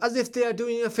telling you as if they are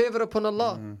doing a favor upon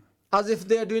Allah. As if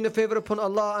they are doing a favor upon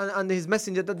Allah and His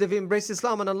Messenger, that they've embraced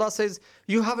Islam. And Allah says,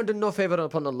 you haven't done no favor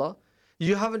upon Allah.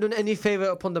 You haven't done any favor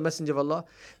upon the Messenger of Allah.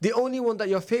 The only one that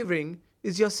you're favoring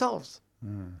is yourselves.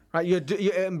 Right, you're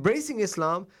embracing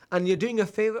Islam and you're doing a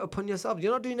favor upon yourself.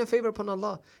 You're not doing a favor upon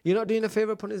Allah. You're not doing a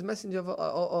favor upon His Messenger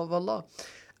of Allah.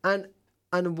 And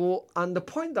the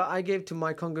point that I gave to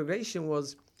my congregation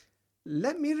was,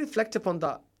 let me reflect upon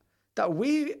that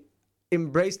we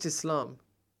embraced Islam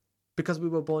because we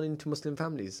were born into Muslim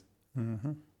families.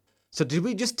 Mm-hmm. So did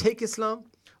we just take Islam,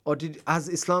 or has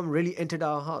Islam really entered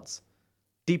our hearts?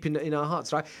 Deep in our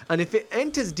hearts, right? And if it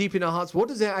enters deep in our hearts, what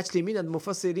does it actually mean? And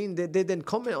Mufassirin, they then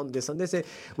comment on this, and they say,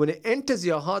 when it enters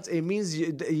your hearts, it means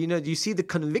you see the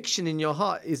conviction in your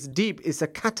heart is deep. It's a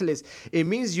catalyst. It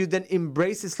means you then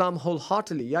embrace Islam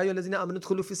wholeheartedly. Ya ayyuhallazina amanu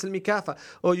udkhulu fi silmi kafa.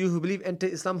 Or you who believe, enter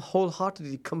Islam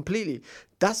wholeheartedly, completely.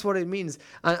 That's what it means.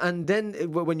 And then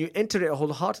when you enter it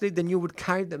wholeheartedly, then you would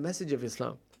carry the message of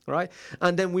Islam, right?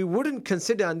 And then we wouldn't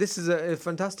consider, and this is a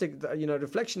fantastic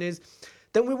reflection, is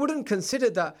then we wouldn't consider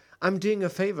that I'm doing a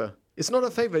favor. It's not a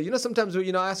favor. Sometimes I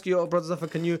ask you, oh, Brother Zafar,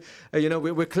 can you,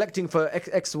 we're collecting for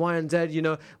X, Y, and Z.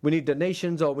 We need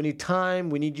donations, or we need time.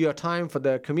 We need your time for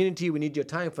the community. We need your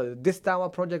time for this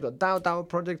Dawah project or Dawah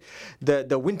project,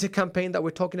 the winter campaign that we're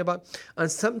talking about. And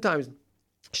sometimes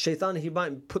Shaitan, he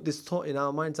might put this thought in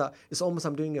our minds that it's almost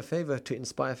I'm doing a favor to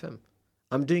Inspire FM.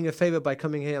 I'm doing a favor by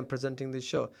coming here and presenting this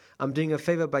show. I'm doing a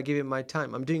favor by giving my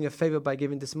time. I'm doing a favor by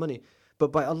giving this money.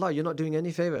 But by Allah, you're not doing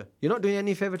any favor. You're not doing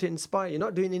any favor to Inspire. You're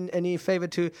not doing any favor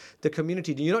to the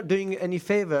community. You're not doing any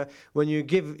favor when you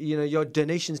give your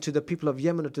donations to the people of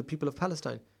Yemen or to the people of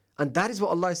Palestine. And that is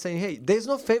what Allah is saying. Hey, there's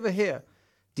no favor here.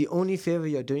 The only favor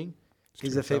you're doing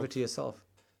is a favor to yourself.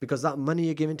 Because that money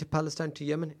you're giving to Palestine, to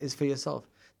Yemen, is for yourself.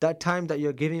 That time that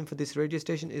you're giving for this radio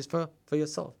station is for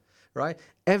yourself. Right?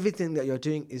 Everything that you're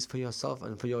doing is for yourself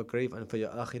and for your grave and for your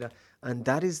akhirah. And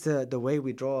that is the way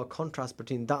we draw a contrast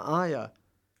between that ayah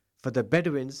for the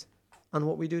Bedouins and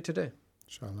what we do today.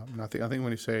 Inshallah. And I think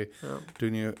when you say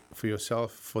doing it for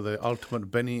yourself for the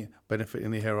ultimate benefit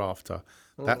in the hereafter,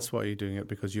 that's why you're doing it,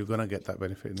 because you're going to get that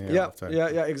benefit in the hereafter.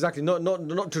 Yeah, exactly.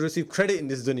 Not to receive credit in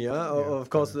this dunya,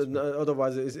 of course,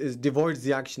 otherwise it devoids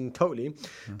the action totally.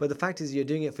 But the fact is, you're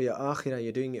doing it for your akhirah,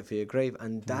 you're doing it for your grave,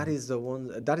 and that is the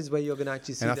one. That is where you're going to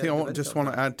actually see. And I think I just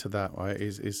want to add to that, right?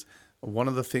 Is one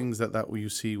of the things that you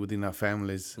see within our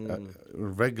families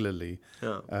regularly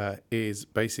is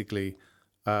basically,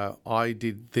 I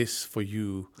did this for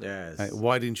you. Yes.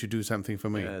 Why didn't you do something for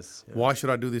me? Yes. Why should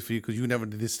I do this for you? Because you never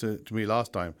did this to me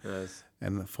last time. Yes.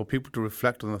 And for people to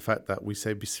reflect on the fact that we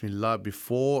say Bismillah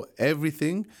before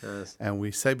everything, and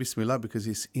we say Bismillah because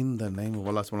it's in the name of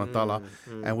Allah subhanahu wa ta'ala,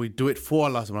 and we do it for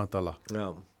Allah subhanahu wa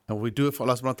ta'ala. And we do it for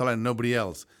Allah subhanahu wa ta'ala and nobody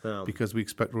else, because we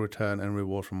expect a return and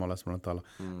reward from Allah subhanahu wa ta'ala.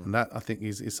 And that, I think,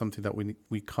 is something that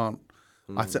we can't.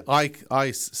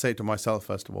 I say to myself,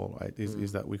 first of all, right,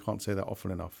 is that we can't say that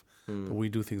often enough. But we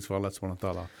do things for Allah subhanahu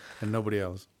wa ta'ala and nobody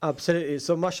else. Absolutely.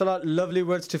 So, mashallah, lovely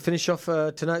words to finish off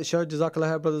tonight's show. Jazakallah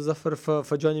khair, Brother Zafar,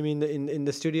 for joining me in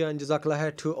the studio, and Jazakallah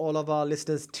khair to all of our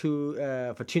listeners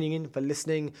for tuning in, for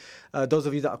listening. Those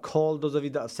of you that are called, those of you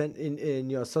that have sent in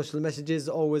your social messages,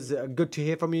 always good to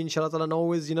hear from you, inshallah, and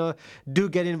always, do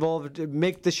get involved,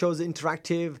 make the shows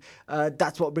interactive.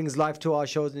 That's what brings life to our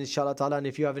shows, inshallah ta'ala. And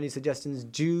if you have any suggestions,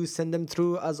 do send them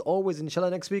through, as always,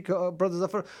 inshallah. Next week, Brother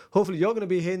Zafar, hopefully you're going to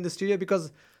be here in the studio,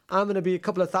 because I'm going to be a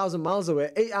couple of thousand miles away,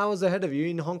 8 hours ahead of you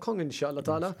in Hong Kong, inshallah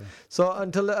ta'ala. So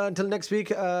until next week,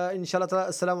 inshallah ta'ala,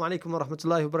 assalamu alaikum wa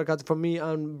rahmatullahi wa barakatuh from me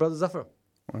and Brother Zafar.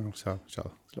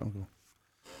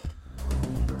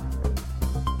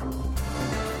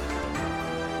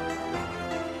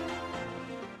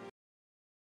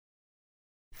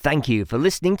 Thank you for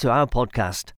listening to our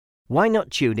podcast. Why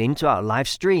not tune in to our live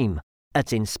stream at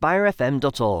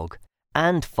inspirefm.org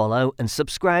and follow and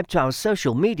subscribe to our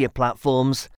social media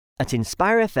platforms at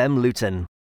Inspire FM Luton.